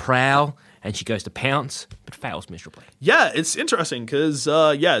like on the prowl, and she goes to pounce, but fails miserably. Yeah, it's interesting because,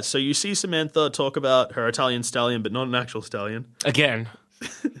 so you see Samantha talk about her Italian stallion, but not an actual stallion. Again,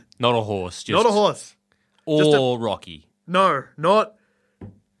 not a horse, just Not a horse. or Rocky. No,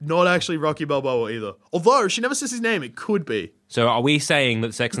 not actually Rocky Balboa either. Although she never says his name, it could be. So are we saying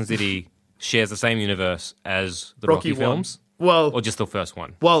that Sex and the City shares the same universe as the Rocky, Rocky films? Well, Or just the first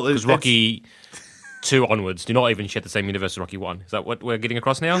one? Well, because it's- Rocky 2 onwards do not even share the same universe as Rocky 1. Is that what we're getting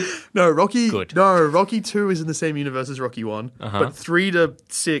across now? no, Rocky. Good. No, Rocky 2 is in the same universe as Rocky 1, but 3 to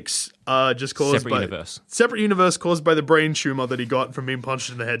 6 are just caused Separate by universe. separate universe caused by the brain tumor that he got from being punched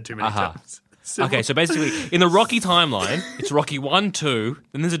in the head too many times. Okay, so basically, in the Rocky timeline, it's Rocky 1, 2,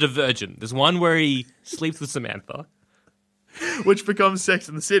 then there's a divergent. There's one where he sleeps with Samantha, which becomes Sex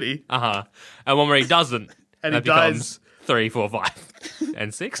in the City. and one where he doesn't. And that he dies. becomes 3, 4, 5,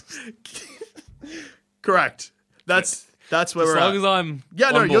 and 6. Correct. That's where As we're long at. as I'm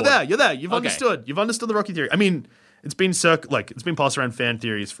Yeah, no, on you're board. there. You're there. You've Okay. understood. You've understood the Rocky theory. I mean, it's been passed around fan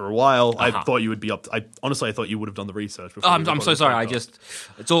theories for a while. I thought you would be up. Honestly, I thought you would have done the research. Before I'm so sorry.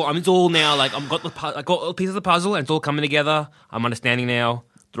 It's all now. Like I got a piece of the puzzle, and it's all coming together. I'm understanding now.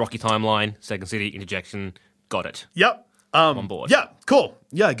 The Rocky timeline, Second City interjection. Got it. Yep. On board. Yeah, cool.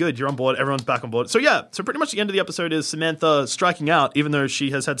 Yeah, good. You're on board. Everyone's back on board. So so pretty much the end of the episode is Samantha striking out, even though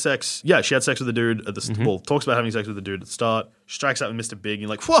she has had sex. Yeah, she had sex with a dude at the well, talks about having sex with a dude at the start. She strikes out with Mr. Big, and you're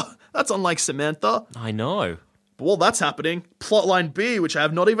like, whoa, that's unlike Samantha. I know. But while that's happening, plotline B, which I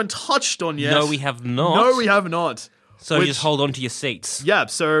have not even touched on yet. No, we have not. No, we have not. So Which- just hold on to your seats. Yeah,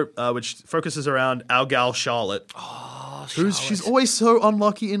 so which focuses around our gal Charlotte. Oh, She's always so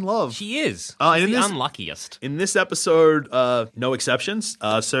unlucky in love. She is. and She's in the this- unluckiest. In this episode, no exceptions.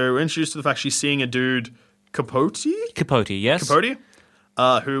 So we're introduced to the fact she's seeing a dude, Capote, Yes.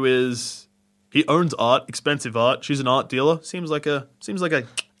 who is he owns art, expensive art. She's an art dealer. Seems like a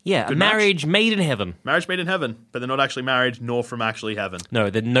Yeah, a good match. marriage made in heaven. Marriage made in heaven, but they're not actually married, nor from actually heaven.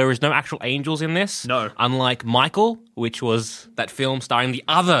 No, there is no actual angels in this. No. Unlike Michael, which was that film starring the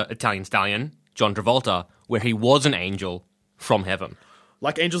other Italian stallion, John Travolta, where he was an angel from heaven.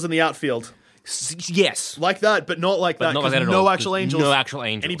 Like angels in the outfield. Yes. Like that, but not like that. not like 'cause that at no all, actual 'cause angels. no actual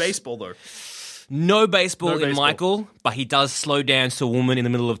angels. Any baseball, though. No baseball No in baseball. Michael, but he does slow dance to a woman in the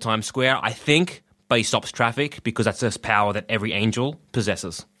middle of Times Square, I think, but he stops traffic because that's this power that every angel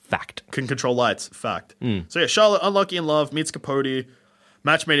possesses. Fact. Can control lights. Fact. So yeah, Charlotte, unlucky in love, meets Capote.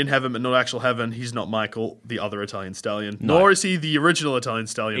 Match made in heaven, but not actual heaven. He's not Michael, the other Italian stallion. No. Nor is he the original Italian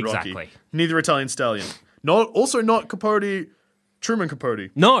stallion, Exactly. Rocky. Neither Italian stallion. Also not Capote, Truman Capote.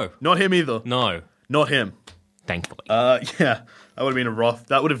 No. Not him either. No. Not him. Thankfully. Yeah, that would have been a rough.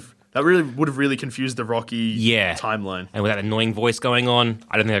 That really would have really confused the Rocky timeline. And with that annoying voice going on,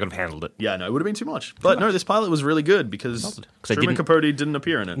 I don't think I could have handled it. Yeah, no, it would have been too much. But no, this pilot was really good because they Truman didn't- Capote didn't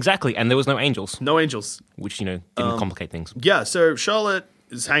appear in it. Exactly, and there was no angels, No angels. which, didn't complicate things. Yeah, so Charlotte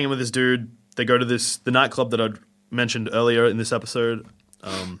is hanging with this dude. They go to the nightclub that I'd mentioned earlier in this episode.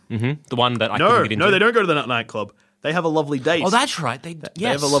 The one that I No, couldn't get into. no, they don't go to the nightclub. They have a lovely date. Oh, that's right. They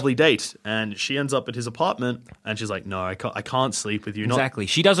have a lovely date, and she ends up at his apartment, and she's like, "No, I can't sleep with you." Exactly.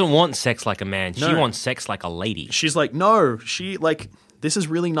 She doesn't want sex like a man. She No. wants sex like a lady. She's like, "No, this is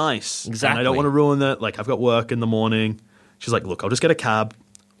really nice. And I Exactly. don't want to ruin that. Like, I've got work in the morning." She's like, "Look, I'll just get a cab.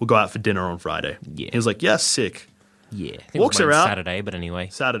 We'll go out for dinner on Friday." Yeah. He was like, "Yeah, sick." Yeah. I think Walks it was her out. Saturday, but anyway.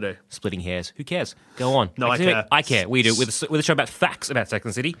 Saturday. Splitting hairs. Who cares? Go on. No, I Actually, care. I care. We do. With a show about facts about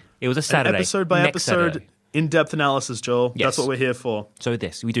Second City, it was a Saturday. Episode by next episode, Saturday. in-depth analysis, Joel. Yes. That's what we're here for. So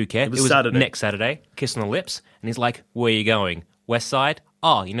we do care. It was Saturday. next Saturday. Kiss on the lips. And he's like, where are you going? West Side?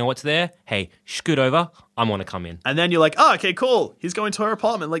 Oh, you know what's there? Hey, scoot over. I want to come in. And then you're like, "Oh, okay, cool. He's going to her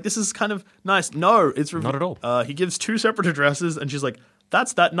apartment. Like, this is kind of nice." No, it's Not at all. He gives 2 separate addresses, and she's like,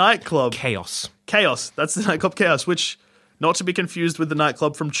 "That's that nightclub. Chaos. Chaos. That's the nightclub Chaos." Which Not to be confused with the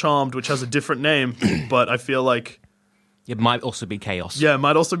nightclub from Charmed, which has a different name, but I feel like... It might also be Chaos. Yeah, it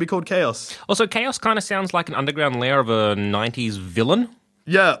might also be called Chaos. Also, Chaos kind of sounds like an underground lair of a 90s villain.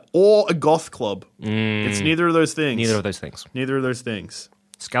 Yeah, or a goth club. It's neither of those things. Neither of those things. Neither of those things.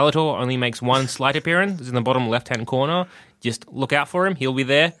 Skeletor only makes one slight appearance. It's in the bottom left-hand corner. Just look out for him. He'll be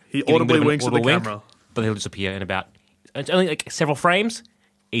there. He giving a bit audibly of an winks at the audible wink, camera. but he'll disappear in about... It's only like several frames.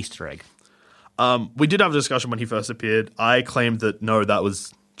 Easter egg. We did have a discussion when he first appeared. I claimed that, no, that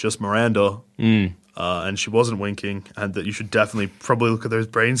was just Miranda. And she wasn't winking, and that you should definitely probably look at those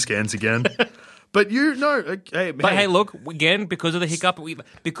brain scans again. But hey, look, again, because of the hiccup,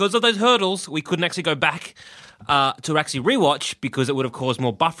 because of those hurdles, we couldn't actually go back to actually rewatch because it would have caused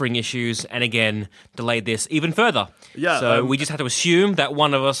more buffering issues and, again, delayed this even further. Yeah, so we just had to assume that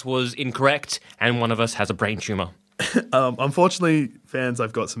one of us was incorrect and one of us has a brain tumor. Unfortunately, fans,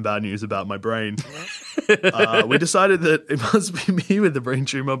 I've got some bad news about my brain. We decided that it must be me with the brain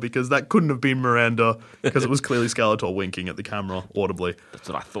tumor because that couldn't have been Miranda because it was clearly Skeletor winking at the camera audibly. That's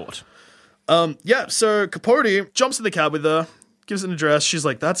what I thought. So Capote jumps in the cab with her, gives an address. She's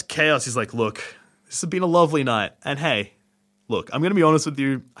like, that's chaos. He's like, look, this has been a lovely night. And hey, look, I'm going to be honest with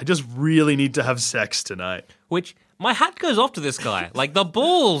you. I just really need to have sex tonight. Which, my hat goes off to this guy. Like, the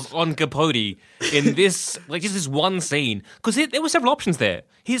balls on Capote in this, like, just this one scene. Because there were several options there.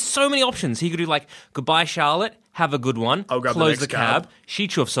 He has so many options. He could do, like, goodbye, Charlotte, have a good one, I'll grab close the the next cab. she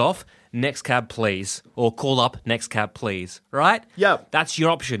chuffs off, next cab, please. Or call up, next cab, please. Right? Yeah. That's your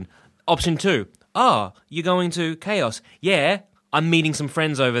option. Option 2, you're going to Chaos. Yeah, I'm meeting some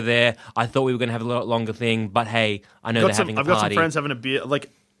friends over there. I thought we were going to have a lot longer thing, but hey, I know they're having a I've party. got some friends having a beer.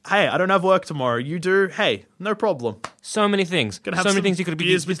 Like, hey, I don't have work tomorrow. You do? Hey, no problem. So many things. Gonna have so many some things you could have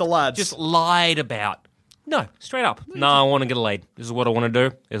beers with the lads. Just lied about. No, straight up. No, I want to get laid. This is what I want to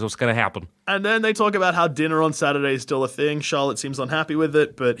do. This is what's going to happen. And then they talk about how dinner on Saturday is still a thing. Charlotte seems unhappy with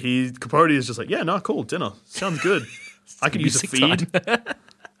it, but Capote is just like, yeah, no, cool, dinner. Sounds good. I could use a feed.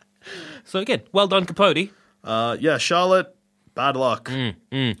 So again, well done, Capote. Charlotte, bad luck.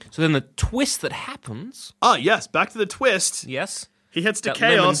 So then the twist that happens... Yes, back to the twist. Yes. He heads to That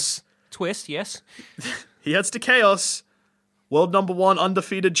Chaos. lemon twist, yes. He heads to Chaos. World #1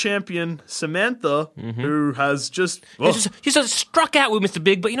 undefeated champion, Samantha, who has just... She's just struck out with Mr.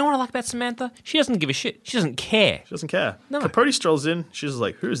 Big, but you know what I like about Samantha? She doesn't give a shit. She doesn't care. She doesn't care. No. Capote strolls in. She's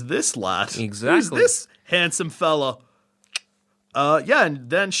like, who's this lad? Exactly. Who's this handsome fella? And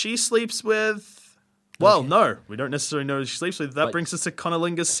then she sleeps with... Well, no. We don't necessarily know who she sleeps with. That brings us to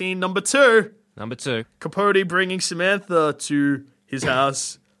Conolinga's scene number 2. Number 2. Capote bringing Samantha to his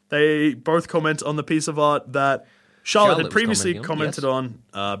house. They both comment on the piece of art that Charlotte had was previously commenting commented on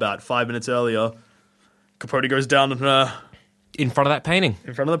about 5 minutes earlier. Capote goes down on her In front of that painting.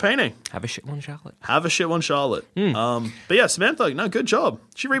 in front of the painting. Have a shit one, Charlotte. Have a shit one, Charlotte. But yeah, Samantha, no, good job.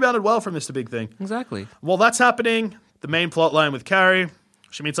 She rebounded well from Mr. Big Thing. Exactly. While that's happening, the main plot line with Carrie,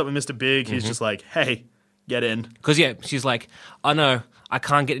 she meets up with Mr. Big. He's just like, hey, get in. Because, yeah, she's like, oh no, I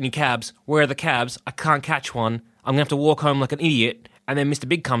can't get any cabs. Where are the cabs? I can't catch one. I'm going to have to walk home like an idiot. And then Mr.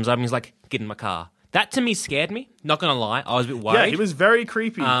 Big comes up and he's like, get in my car. That to me scared me. Not going to lie. I was a bit worried. Yeah, he was very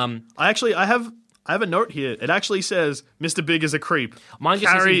creepy. I have a note here. It actually says Mr. Big is a creep. Mine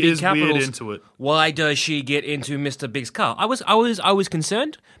just says in Carrie big is capitals, weird into it. Why does she get into Mr. Big's car? I was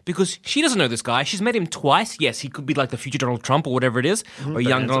concerned because she doesn't know this guy. She's met him twice. Yes, he could be like the future Donald Trump or whatever it is, or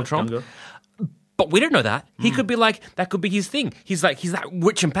young Donald Trump. Younger. But we don't know that. He could be like, that could be his thing. He's that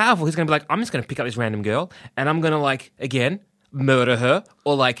rich and powerful. He's going to be like, I'm just going to pick up this random girl and I'm going to, like, again, murder her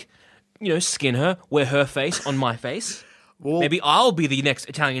or, like, you know, skin her, wear her face on my face. Well, Maybe I'll be the next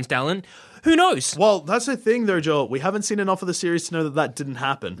Italian stallion. Who knows? Well, that's the thing, though, Joel. We haven't seen enough of the series to know that didn't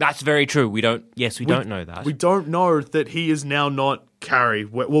happen. That's very true. We don't know that. We don't know that he is now not Carrie.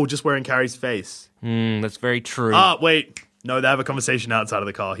 Well, just wearing Carrie's face. That's very true. Wait. No, they have a conversation outside of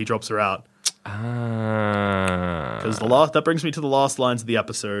the car. He drops her out. Because that brings me to the last lines of the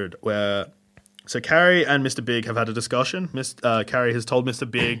episode where... So Carrie and Mr. Big have had a discussion. Carrie has told Mr.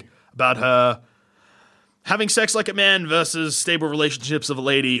 Big about her having sex like a man versus stable relationships of a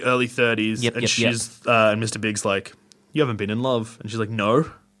lady, early 30s. And Mr. Big's like, you haven't been in love. And she's like, no,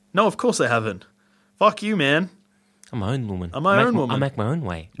 of course I haven't. Fuck you, man. I'm my own woman. I'm my own woman. I make my own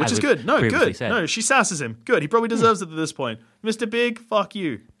way. Which is good. No, good. No, she sasses him. Good. He probably deserves it at this point. Mr. Big, fuck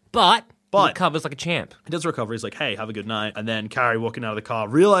you. But he recovers like a champ. He does recover. He's like, hey, have a good night. And then Carrie, walking out of the car,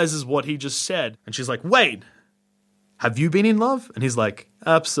 realizes what he just said. And she's like, wait, have you been in love? And he's like,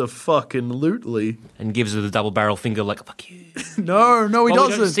 abso-fucking-lutely. And gives her the double barrel finger like, fuck you. No, he doesn't. We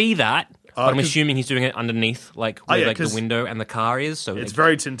don't see that. But I'm assuming he's doing it underneath, like where yeah, like the 'cause window and the car is. So It's like,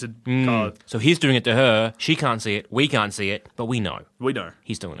 very tinted car. So he's doing it to her. She can't see it. We can't see it, but we know We know.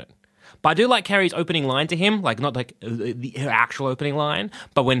 he's doing it. But I do like Carrie's opening line to him, like not like her actual opening line,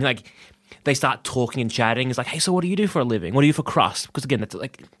 but when like they start talking and chatting, it's like, hey, so what do you do for a living? What do you do for crust? Because again, that's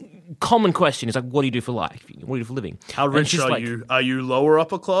like common question. It's like, what do you do for life? What do you do for a living? How And rich she's are like, you? Are you lower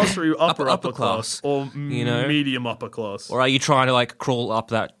upper class or are you upper class? Or you know? medium upper class? Or are you trying to like crawl up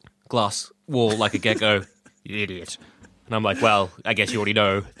that glass wall like a gecko? You idiot. And I'm like, well, I guess you already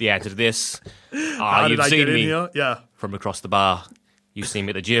know the answer to this. How did You've I seen get in me here? Yeah. from across the bar. You've seen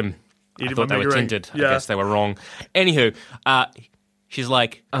me at the gym. I Eating thought my they were Mega Ring. tinted. Yeah. I guess they were wrong. Anywho, she's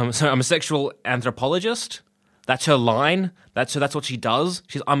like, so I'm a sexual anthropologist. That's her line. That's what she does.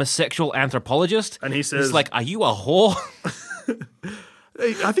 I'm a sexual anthropologist. And he says- he's like, are you a whore?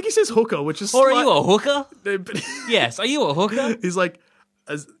 I think he says hooker, which is... Or are you a hooker? But Yes, are you a hooker? he's like...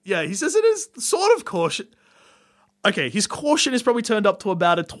 he says it as sort of caution. Okay, his caution is probably turned up to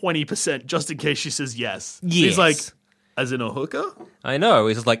about a 20% just in case she says yes. He's Yes. like, as in a hooker? I know.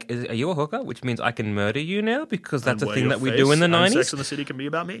 He's just like, are you a hooker? Which means I can murder you now because that's And a where thing your that we face do in the and 90s. Sex in the City can be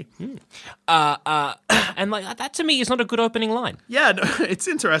about me. And like that to me is not a good opening line. Yeah, no, it's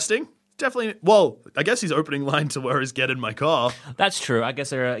interesting. Definitely. Well, I guess his opening line to where is get in my car. That's true. I guess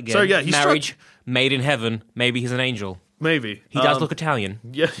they're again So, yeah, he's marriage made in heaven. Maybe he's an angel. Maybe. He does look Italian.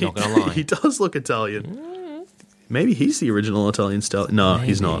 Yeah, Not gonna lie. he does look Italian. Maybe he's the original Italian stallion. No,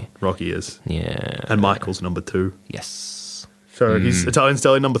 he's not. Rocky is. Yeah. And Michael's number 2. Yes. So he's Italian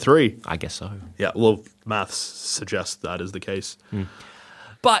stallion number 3. I guess so. Yeah, well, maths suggests that is the case.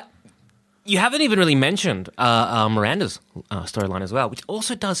 But you haven't even really mentioned Miranda's storyline as well, which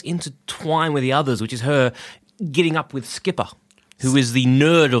also does intertwine with the others, which is her getting up with Skipper, who is the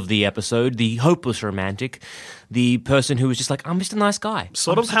nerd of the episode, the hopeless romantic, the person who is just like, I'm just a nice guy.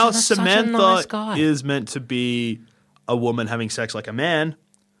 Sort I'm of how such a Samantha nice guy. is meant to be a woman having sex like a man.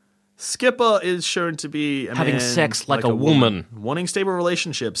 Skipper is shown to be a Having man sex like a woman. wanting stable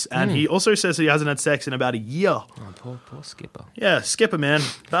relationships, and he also says that he hasn't had sex in about a year. Oh, poor Skipper. Yeah, Skipper, man,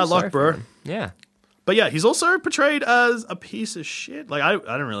 bad Sorry luck, for bro. him. Yeah. But yeah, he's also portrayed as a piece of shit. Like I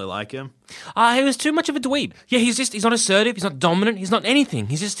don't really like him. He was too much of a dweeb. Yeah, he's not assertive, he's not dominant, he's not anything.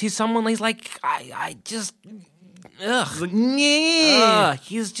 He's someone, he's like, He's ugh. like, yeah,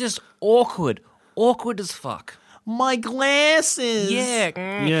 He's just awkward. Awkward as fuck. my glasses. Yeah.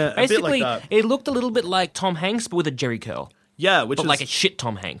 Yeah, a bit Basically, like that. it looked a little bit like Tom Hanks, but with a jerry curl. Yeah, which But is like a shit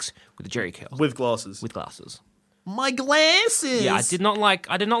Tom Hanks with a jerry curl. with glasses. With glasses. My glasses. Yeah, I did not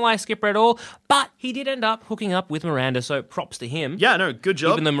like Skipper at all, but he did end up hooking up with Miranda, so props to him. Yeah, no, good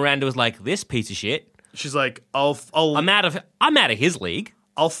job. Even though Miranda was like, this piece of shit. She's like, I'll I'm out of his league.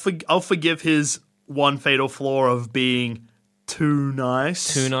 I'll forgive his one fatal flaw of being too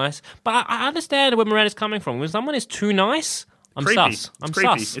nice. Too nice. But I understand where Miranda's coming from. When someone is too nice, I'm Creepy. sus. I'm It's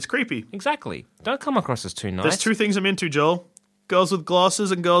creepy. sus. It's creepy. Exactly. Don't come across as too nice. There's two things I'm into, Joel. Girls with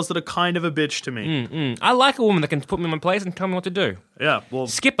glasses and girls that are kind of a bitch to me. I like a woman that can put me in my place and tell me what to do. Yeah, well,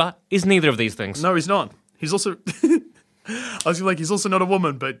 Skipper is neither of these things. no, he's not. He's also... I was like, he's also not a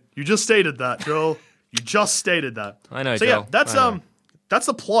woman, but you just stated that, Joel. You just stated that. I know, So Joel. yeah, that's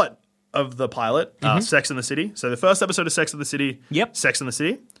the plot of the pilot, Sex in the City. So the first episode of Sex in the City. Yep. Sex in the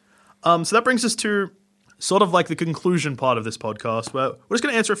City. So that brings us to sort of like the conclusion part of this podcast, where we're just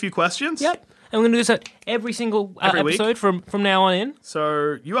going to answer a few questions. Yep. And we're going to do this every single Every week. episode from now on in.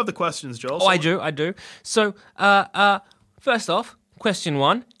 So you have the questions, Joel. Oh, I do. So, first off, question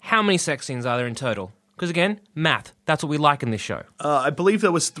 1, how many sex scenes are there in total? Because again, math, that's what we like in this show. I believe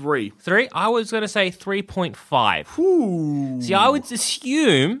there was 3. 3? I was going to say 3.5. Ooh. See, I would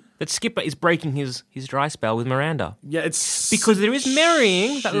assume that Skipper is breaking his dry spell with Miranda. Yeah, it's... Because there is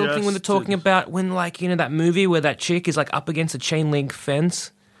marrying, that little thing when they're Just- talking about when, like, you know, that movie where that chick is, like, up against a chain link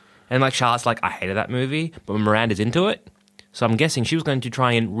fence. And, like, Charlotte's like, I hated that movie, but Miranda's into it. So I'm guessing she was going to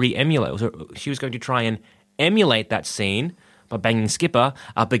try and re-emulate. She was going to try and emulate that scene by banging Skipper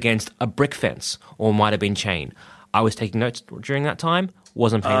up against a brick fence, or might have been chain. I was taking notes during that time,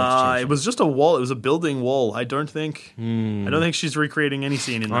 wasn't paying attention. It was just a wall. It was a building wall. I don't think she's recreating any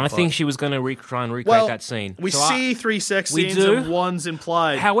scene in that I part. think she was going to try and recreate that scene. We So see 3 sex we scenes do. and one's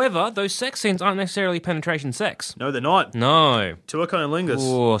implied. However, those sex scenes aren't necessarily penetration sex. No, they're not. No. Two are cunnilingus.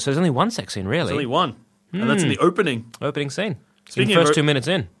 Oh, so there's only one sex scene, really. There's only one. And that's in the opening. Opening scene. Speaking in the of first 2 minutes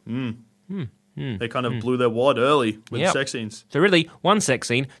in. They kind of blew their wad early with Yep. sex scenes. So really, one sex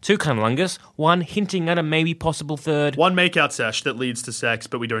scene, 2 cunnilingus, 1 hinting at a maybe possible third. One makeout sesh that leads to sex,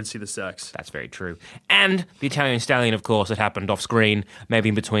 but we don't see the sex. That's very true. And the Italian stallion, of course, that happened off screen, maybe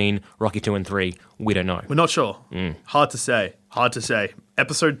in between Rocky 2 and 3. We don't know. We're not sure. Hard to say.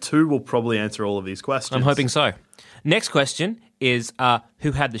 episode 2 will probably answer all of these questions. I'm hoping so. Next question is,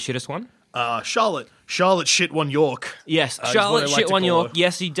 who had the shittest one? Charlotte. Charlotte shit one York. Yes, is Charlotte what I like shit to one call York. her.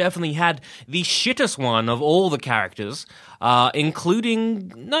 Yes, he definitely had the shittest one of all the characters,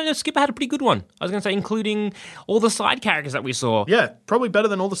 including... No, Skipper had a pretty good one. I was going to say including all the side characters that we saw. Yeah, probably better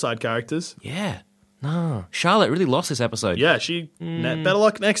than all the side characters. Yeah. No, Charlotte really lost this episode. Yeah, she better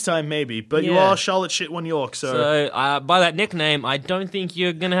luck next time, maybe. But you Yeah. are Charlotte shit one York, So, by that nickname, I don't think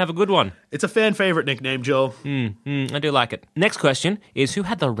you're going to have a good one. it's a fan favorite nickname, Joel. I do like it. Next question is, who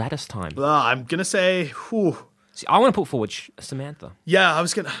had the raddest time? I'm gonna say, See, I want to put forward Samantha. yeah, I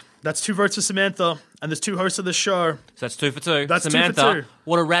was gonna. That's 2 votes for Samantha, and there's 2 hosts of the show. So that's 2 for 2. That's 2 for Samantha, 2.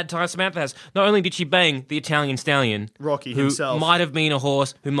 what a rad time Samantha has. Not only did she bang the Italian stallion, Rocky who himself. might have been a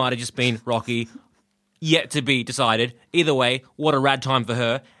horse, who might have just been Rocky, yet to be decided. Either way, what a rad time for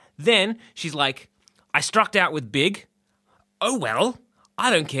her. Then she's like, I struck out with Big. Oh well,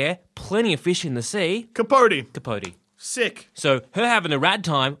 I don't care. Plenty of fish in the sea. Capote, Sick. So her having a rad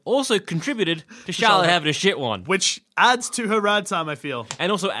time also contributed to Charlotte having a shit one. which adds to her rad time, I feel.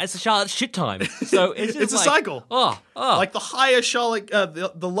 And also adds to Charlotte's shit time. So it's just It's a like, cycle. Oh. Like the higher Charlotte,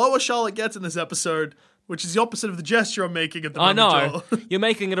 the lower Charlotte gets in this episode, which is the opposite of the gesture I'm making at the I moment. know. Joel. You're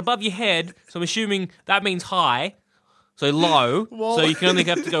making it above your head, so I'm assuming that means high. So low. Well- So you can only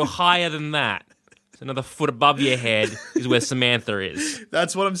have to go higher than that. So another foot above your head is where Samantha is.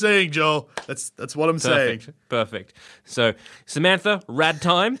 That's what I'm saying, Joel. That's what I'm saying. Perfect. So Samantha, rad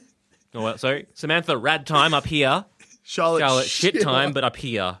time. Oh, well, sorry. Samantha, rad time up here. Charlotte, shit time, but up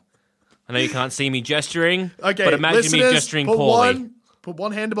here. I know you can't see me gesturing, Okay, but imagine me listeners, gesturing poorly. Put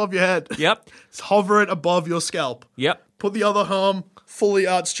one hand above your head. Yep. Hover it above your scalp. Yep. Put the other arm fully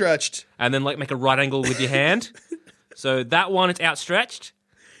outstretched. And then make a right angle with your hand. So that one is outstretched.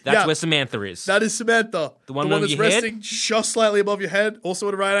 That's Yeah. where Samantha is. That is Samantha. The one that's above your head? resting just slightly above your head, also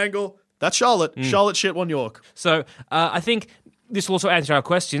at a right angle. That's Charlotte. Charlotte shit one York. So I think this will also answer our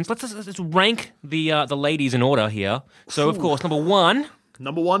questions. Let's rank the ladies in order here. So of course, number 1,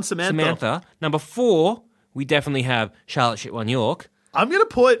 Number 1, Samantha. Number 4, we definitely have Charlotte shit one York. I'm going to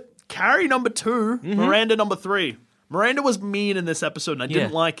put Carrie number 2, Mm-hmm. Miranda number 3. Miranda was mean in this episode, and I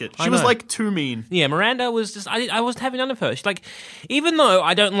didn't like it. I She was know. like too mean. Yeah, Miranda was just I wasn't having none of her. She's like, even though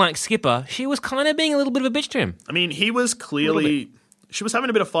I don't like Skipper, she was kind of being a little bit of a bitch to him. I mean, he was clearly... She was having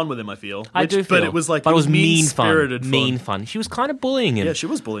a bit of fun with him, I feel. I do feel. But it was like... but it was mean mean-spirited fun. Mean fun. She was kind of bullying him. Yeah, she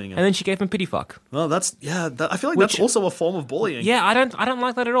was bullying him. And then she gave him pity fuck. Well, that's... Yeah, I feel like that's also a form of bullying. Yeah, I don't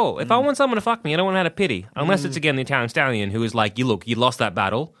like that at all. If I want someone to fuck me, I don't want to have a pity. Unless it's again the Italian stallion who is like, you lost that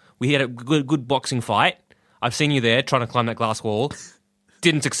battle. We had a good boxing fight. I've seen you there trying to climb that glass wall.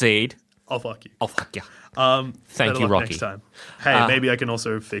 Didn't succeed. I'll fuck you. I'll fuck you. Thank Thank you, Rocky. Next time. Hey, maybe I can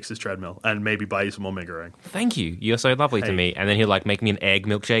also fix his treadmill and maybe buy you some more Megarang. Thank you. You're so lovely to Hey. me. And then he'll make me an egg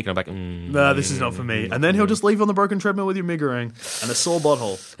milkshake, and I'm like, Nah, this is not for me. And then he'll just leave you on the broken treadmill with your Megarang and a sore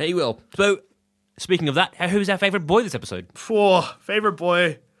butthole. He will. So, speaking of that, who's our favourite boy this episode? Favorite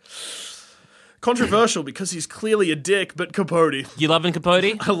boy. Controversial because he's clearly a dick, but Capote. You loving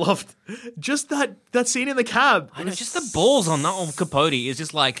Capote? I loved just that scene in the cab. I know, just the balls on that old Capote is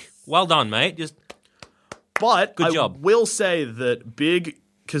just like, well done, mate. Just But Good I job. will say that Big,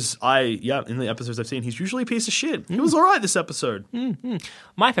 because in the episodes I've seen, he's usually a piece of shit. He was all right this episode.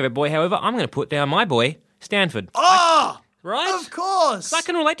 my favourite boy, however, I'm going to put down my boy, Stanford. Ah, Right? of course. I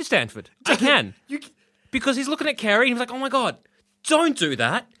can relate to Stanford. I can. Because he's looking at Carrie and he's like, oh my God, don't do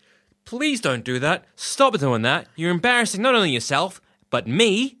that. Please don't do that. Stop doing that. You're embarrassing not only yourself, but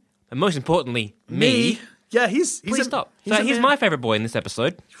me, and most importantly, me. Yeah, he's Please stop. He's, So a he's man. my favourite boy in this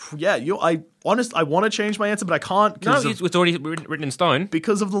episode. Yeah, I want to change my answer, but I can't No, because it's already written in stone.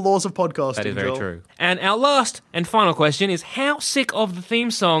 because of the laws of podcasting. That is very Joel. true. And our last and final question is, how sick of the theme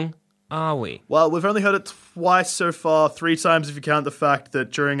song are we? Well, we've only heard it twice so far, 3 times if you count the fact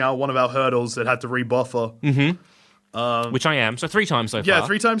that during one of our hurdles it had to rebuffer. Which I am. So 3 times so far. Yeah,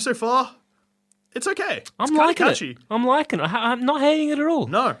 3 times so far. It's okay. It's I'm kinda liking catchy. it. I'm liking it. I'm not hating it at all.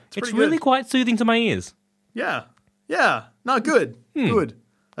 No, it's it's pretty really good. quite soothing to my ears. Yeah. No, good. Good.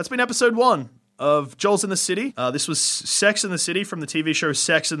 That's been episode 1 of Joel's in the City. This was Sex in the City from the TV show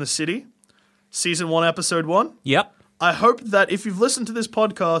Sex in the City, season 1, episode 1. Yep. I hope that if you've listened to this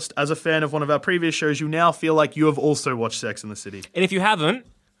podcast as a fan of one of our previous shows, you now feel like you have also watched Sex in the City. And if you haven't,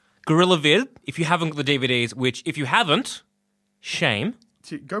 Gorilla Vid, if you haven't got the DVDs, which if you haven't, shame,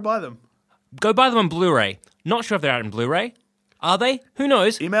 Go buy them. go buy them on Blu-ray. Not sure if they're out in Blu-ray. Are they? Who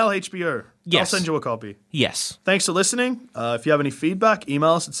knows? Email HBO. Yes. I'll send you a copy. Yes. Thanks for listening. If you have any feedback,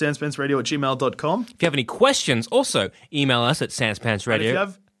 email us at sanspansradio@gmail.com. If you have any questions, also email us at sanspantsradio. And if you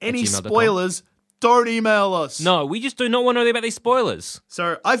have any @gmail.com. spoilers, Don't email us. No, we just do not want to know about these spoilers.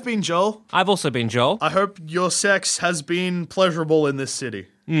 So, I've been Joel. I've also been Joel. I hope your sex has been pleasurable in this city.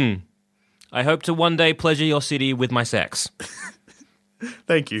 I hope to one day pleasure your city with my sex.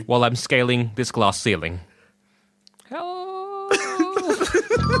 Thank you. While I'm scaling this glass ceiling. Hello.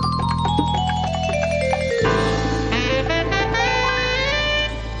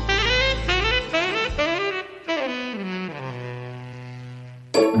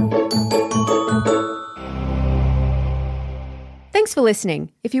 Thanks for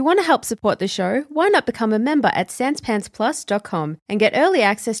listening. If you want to help support the show, why not become a member at sanspantsplus.com and get early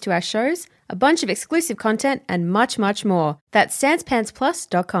access to our shows, a bunch of exclusive content, and much, much more. That's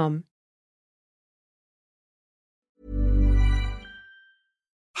sanspantsplus.com.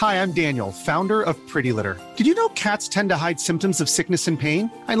 Hi, I'm Daniel, founder of Pretty Litter. Did you know cats tend to hide symptoms of sickness and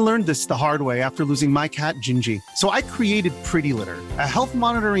pain? I learned this the hard way after losing my cat, Gingy. So I created Pretty Litter, a health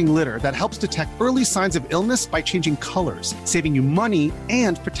monitoring litter that helps detect early signs of illness by changing colors, saving you money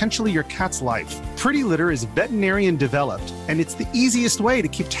and potentially your cat's life. Pretty Litter is veterinarian developed, and it's the easiest way to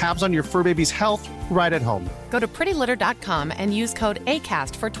keep tabs on your fur baby's health right at home. Go to prettylitter.com and use code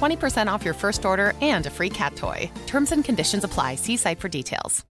ACAST for 20% off your first order and a free cat toy. Terms and conditions apply. See site for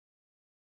details.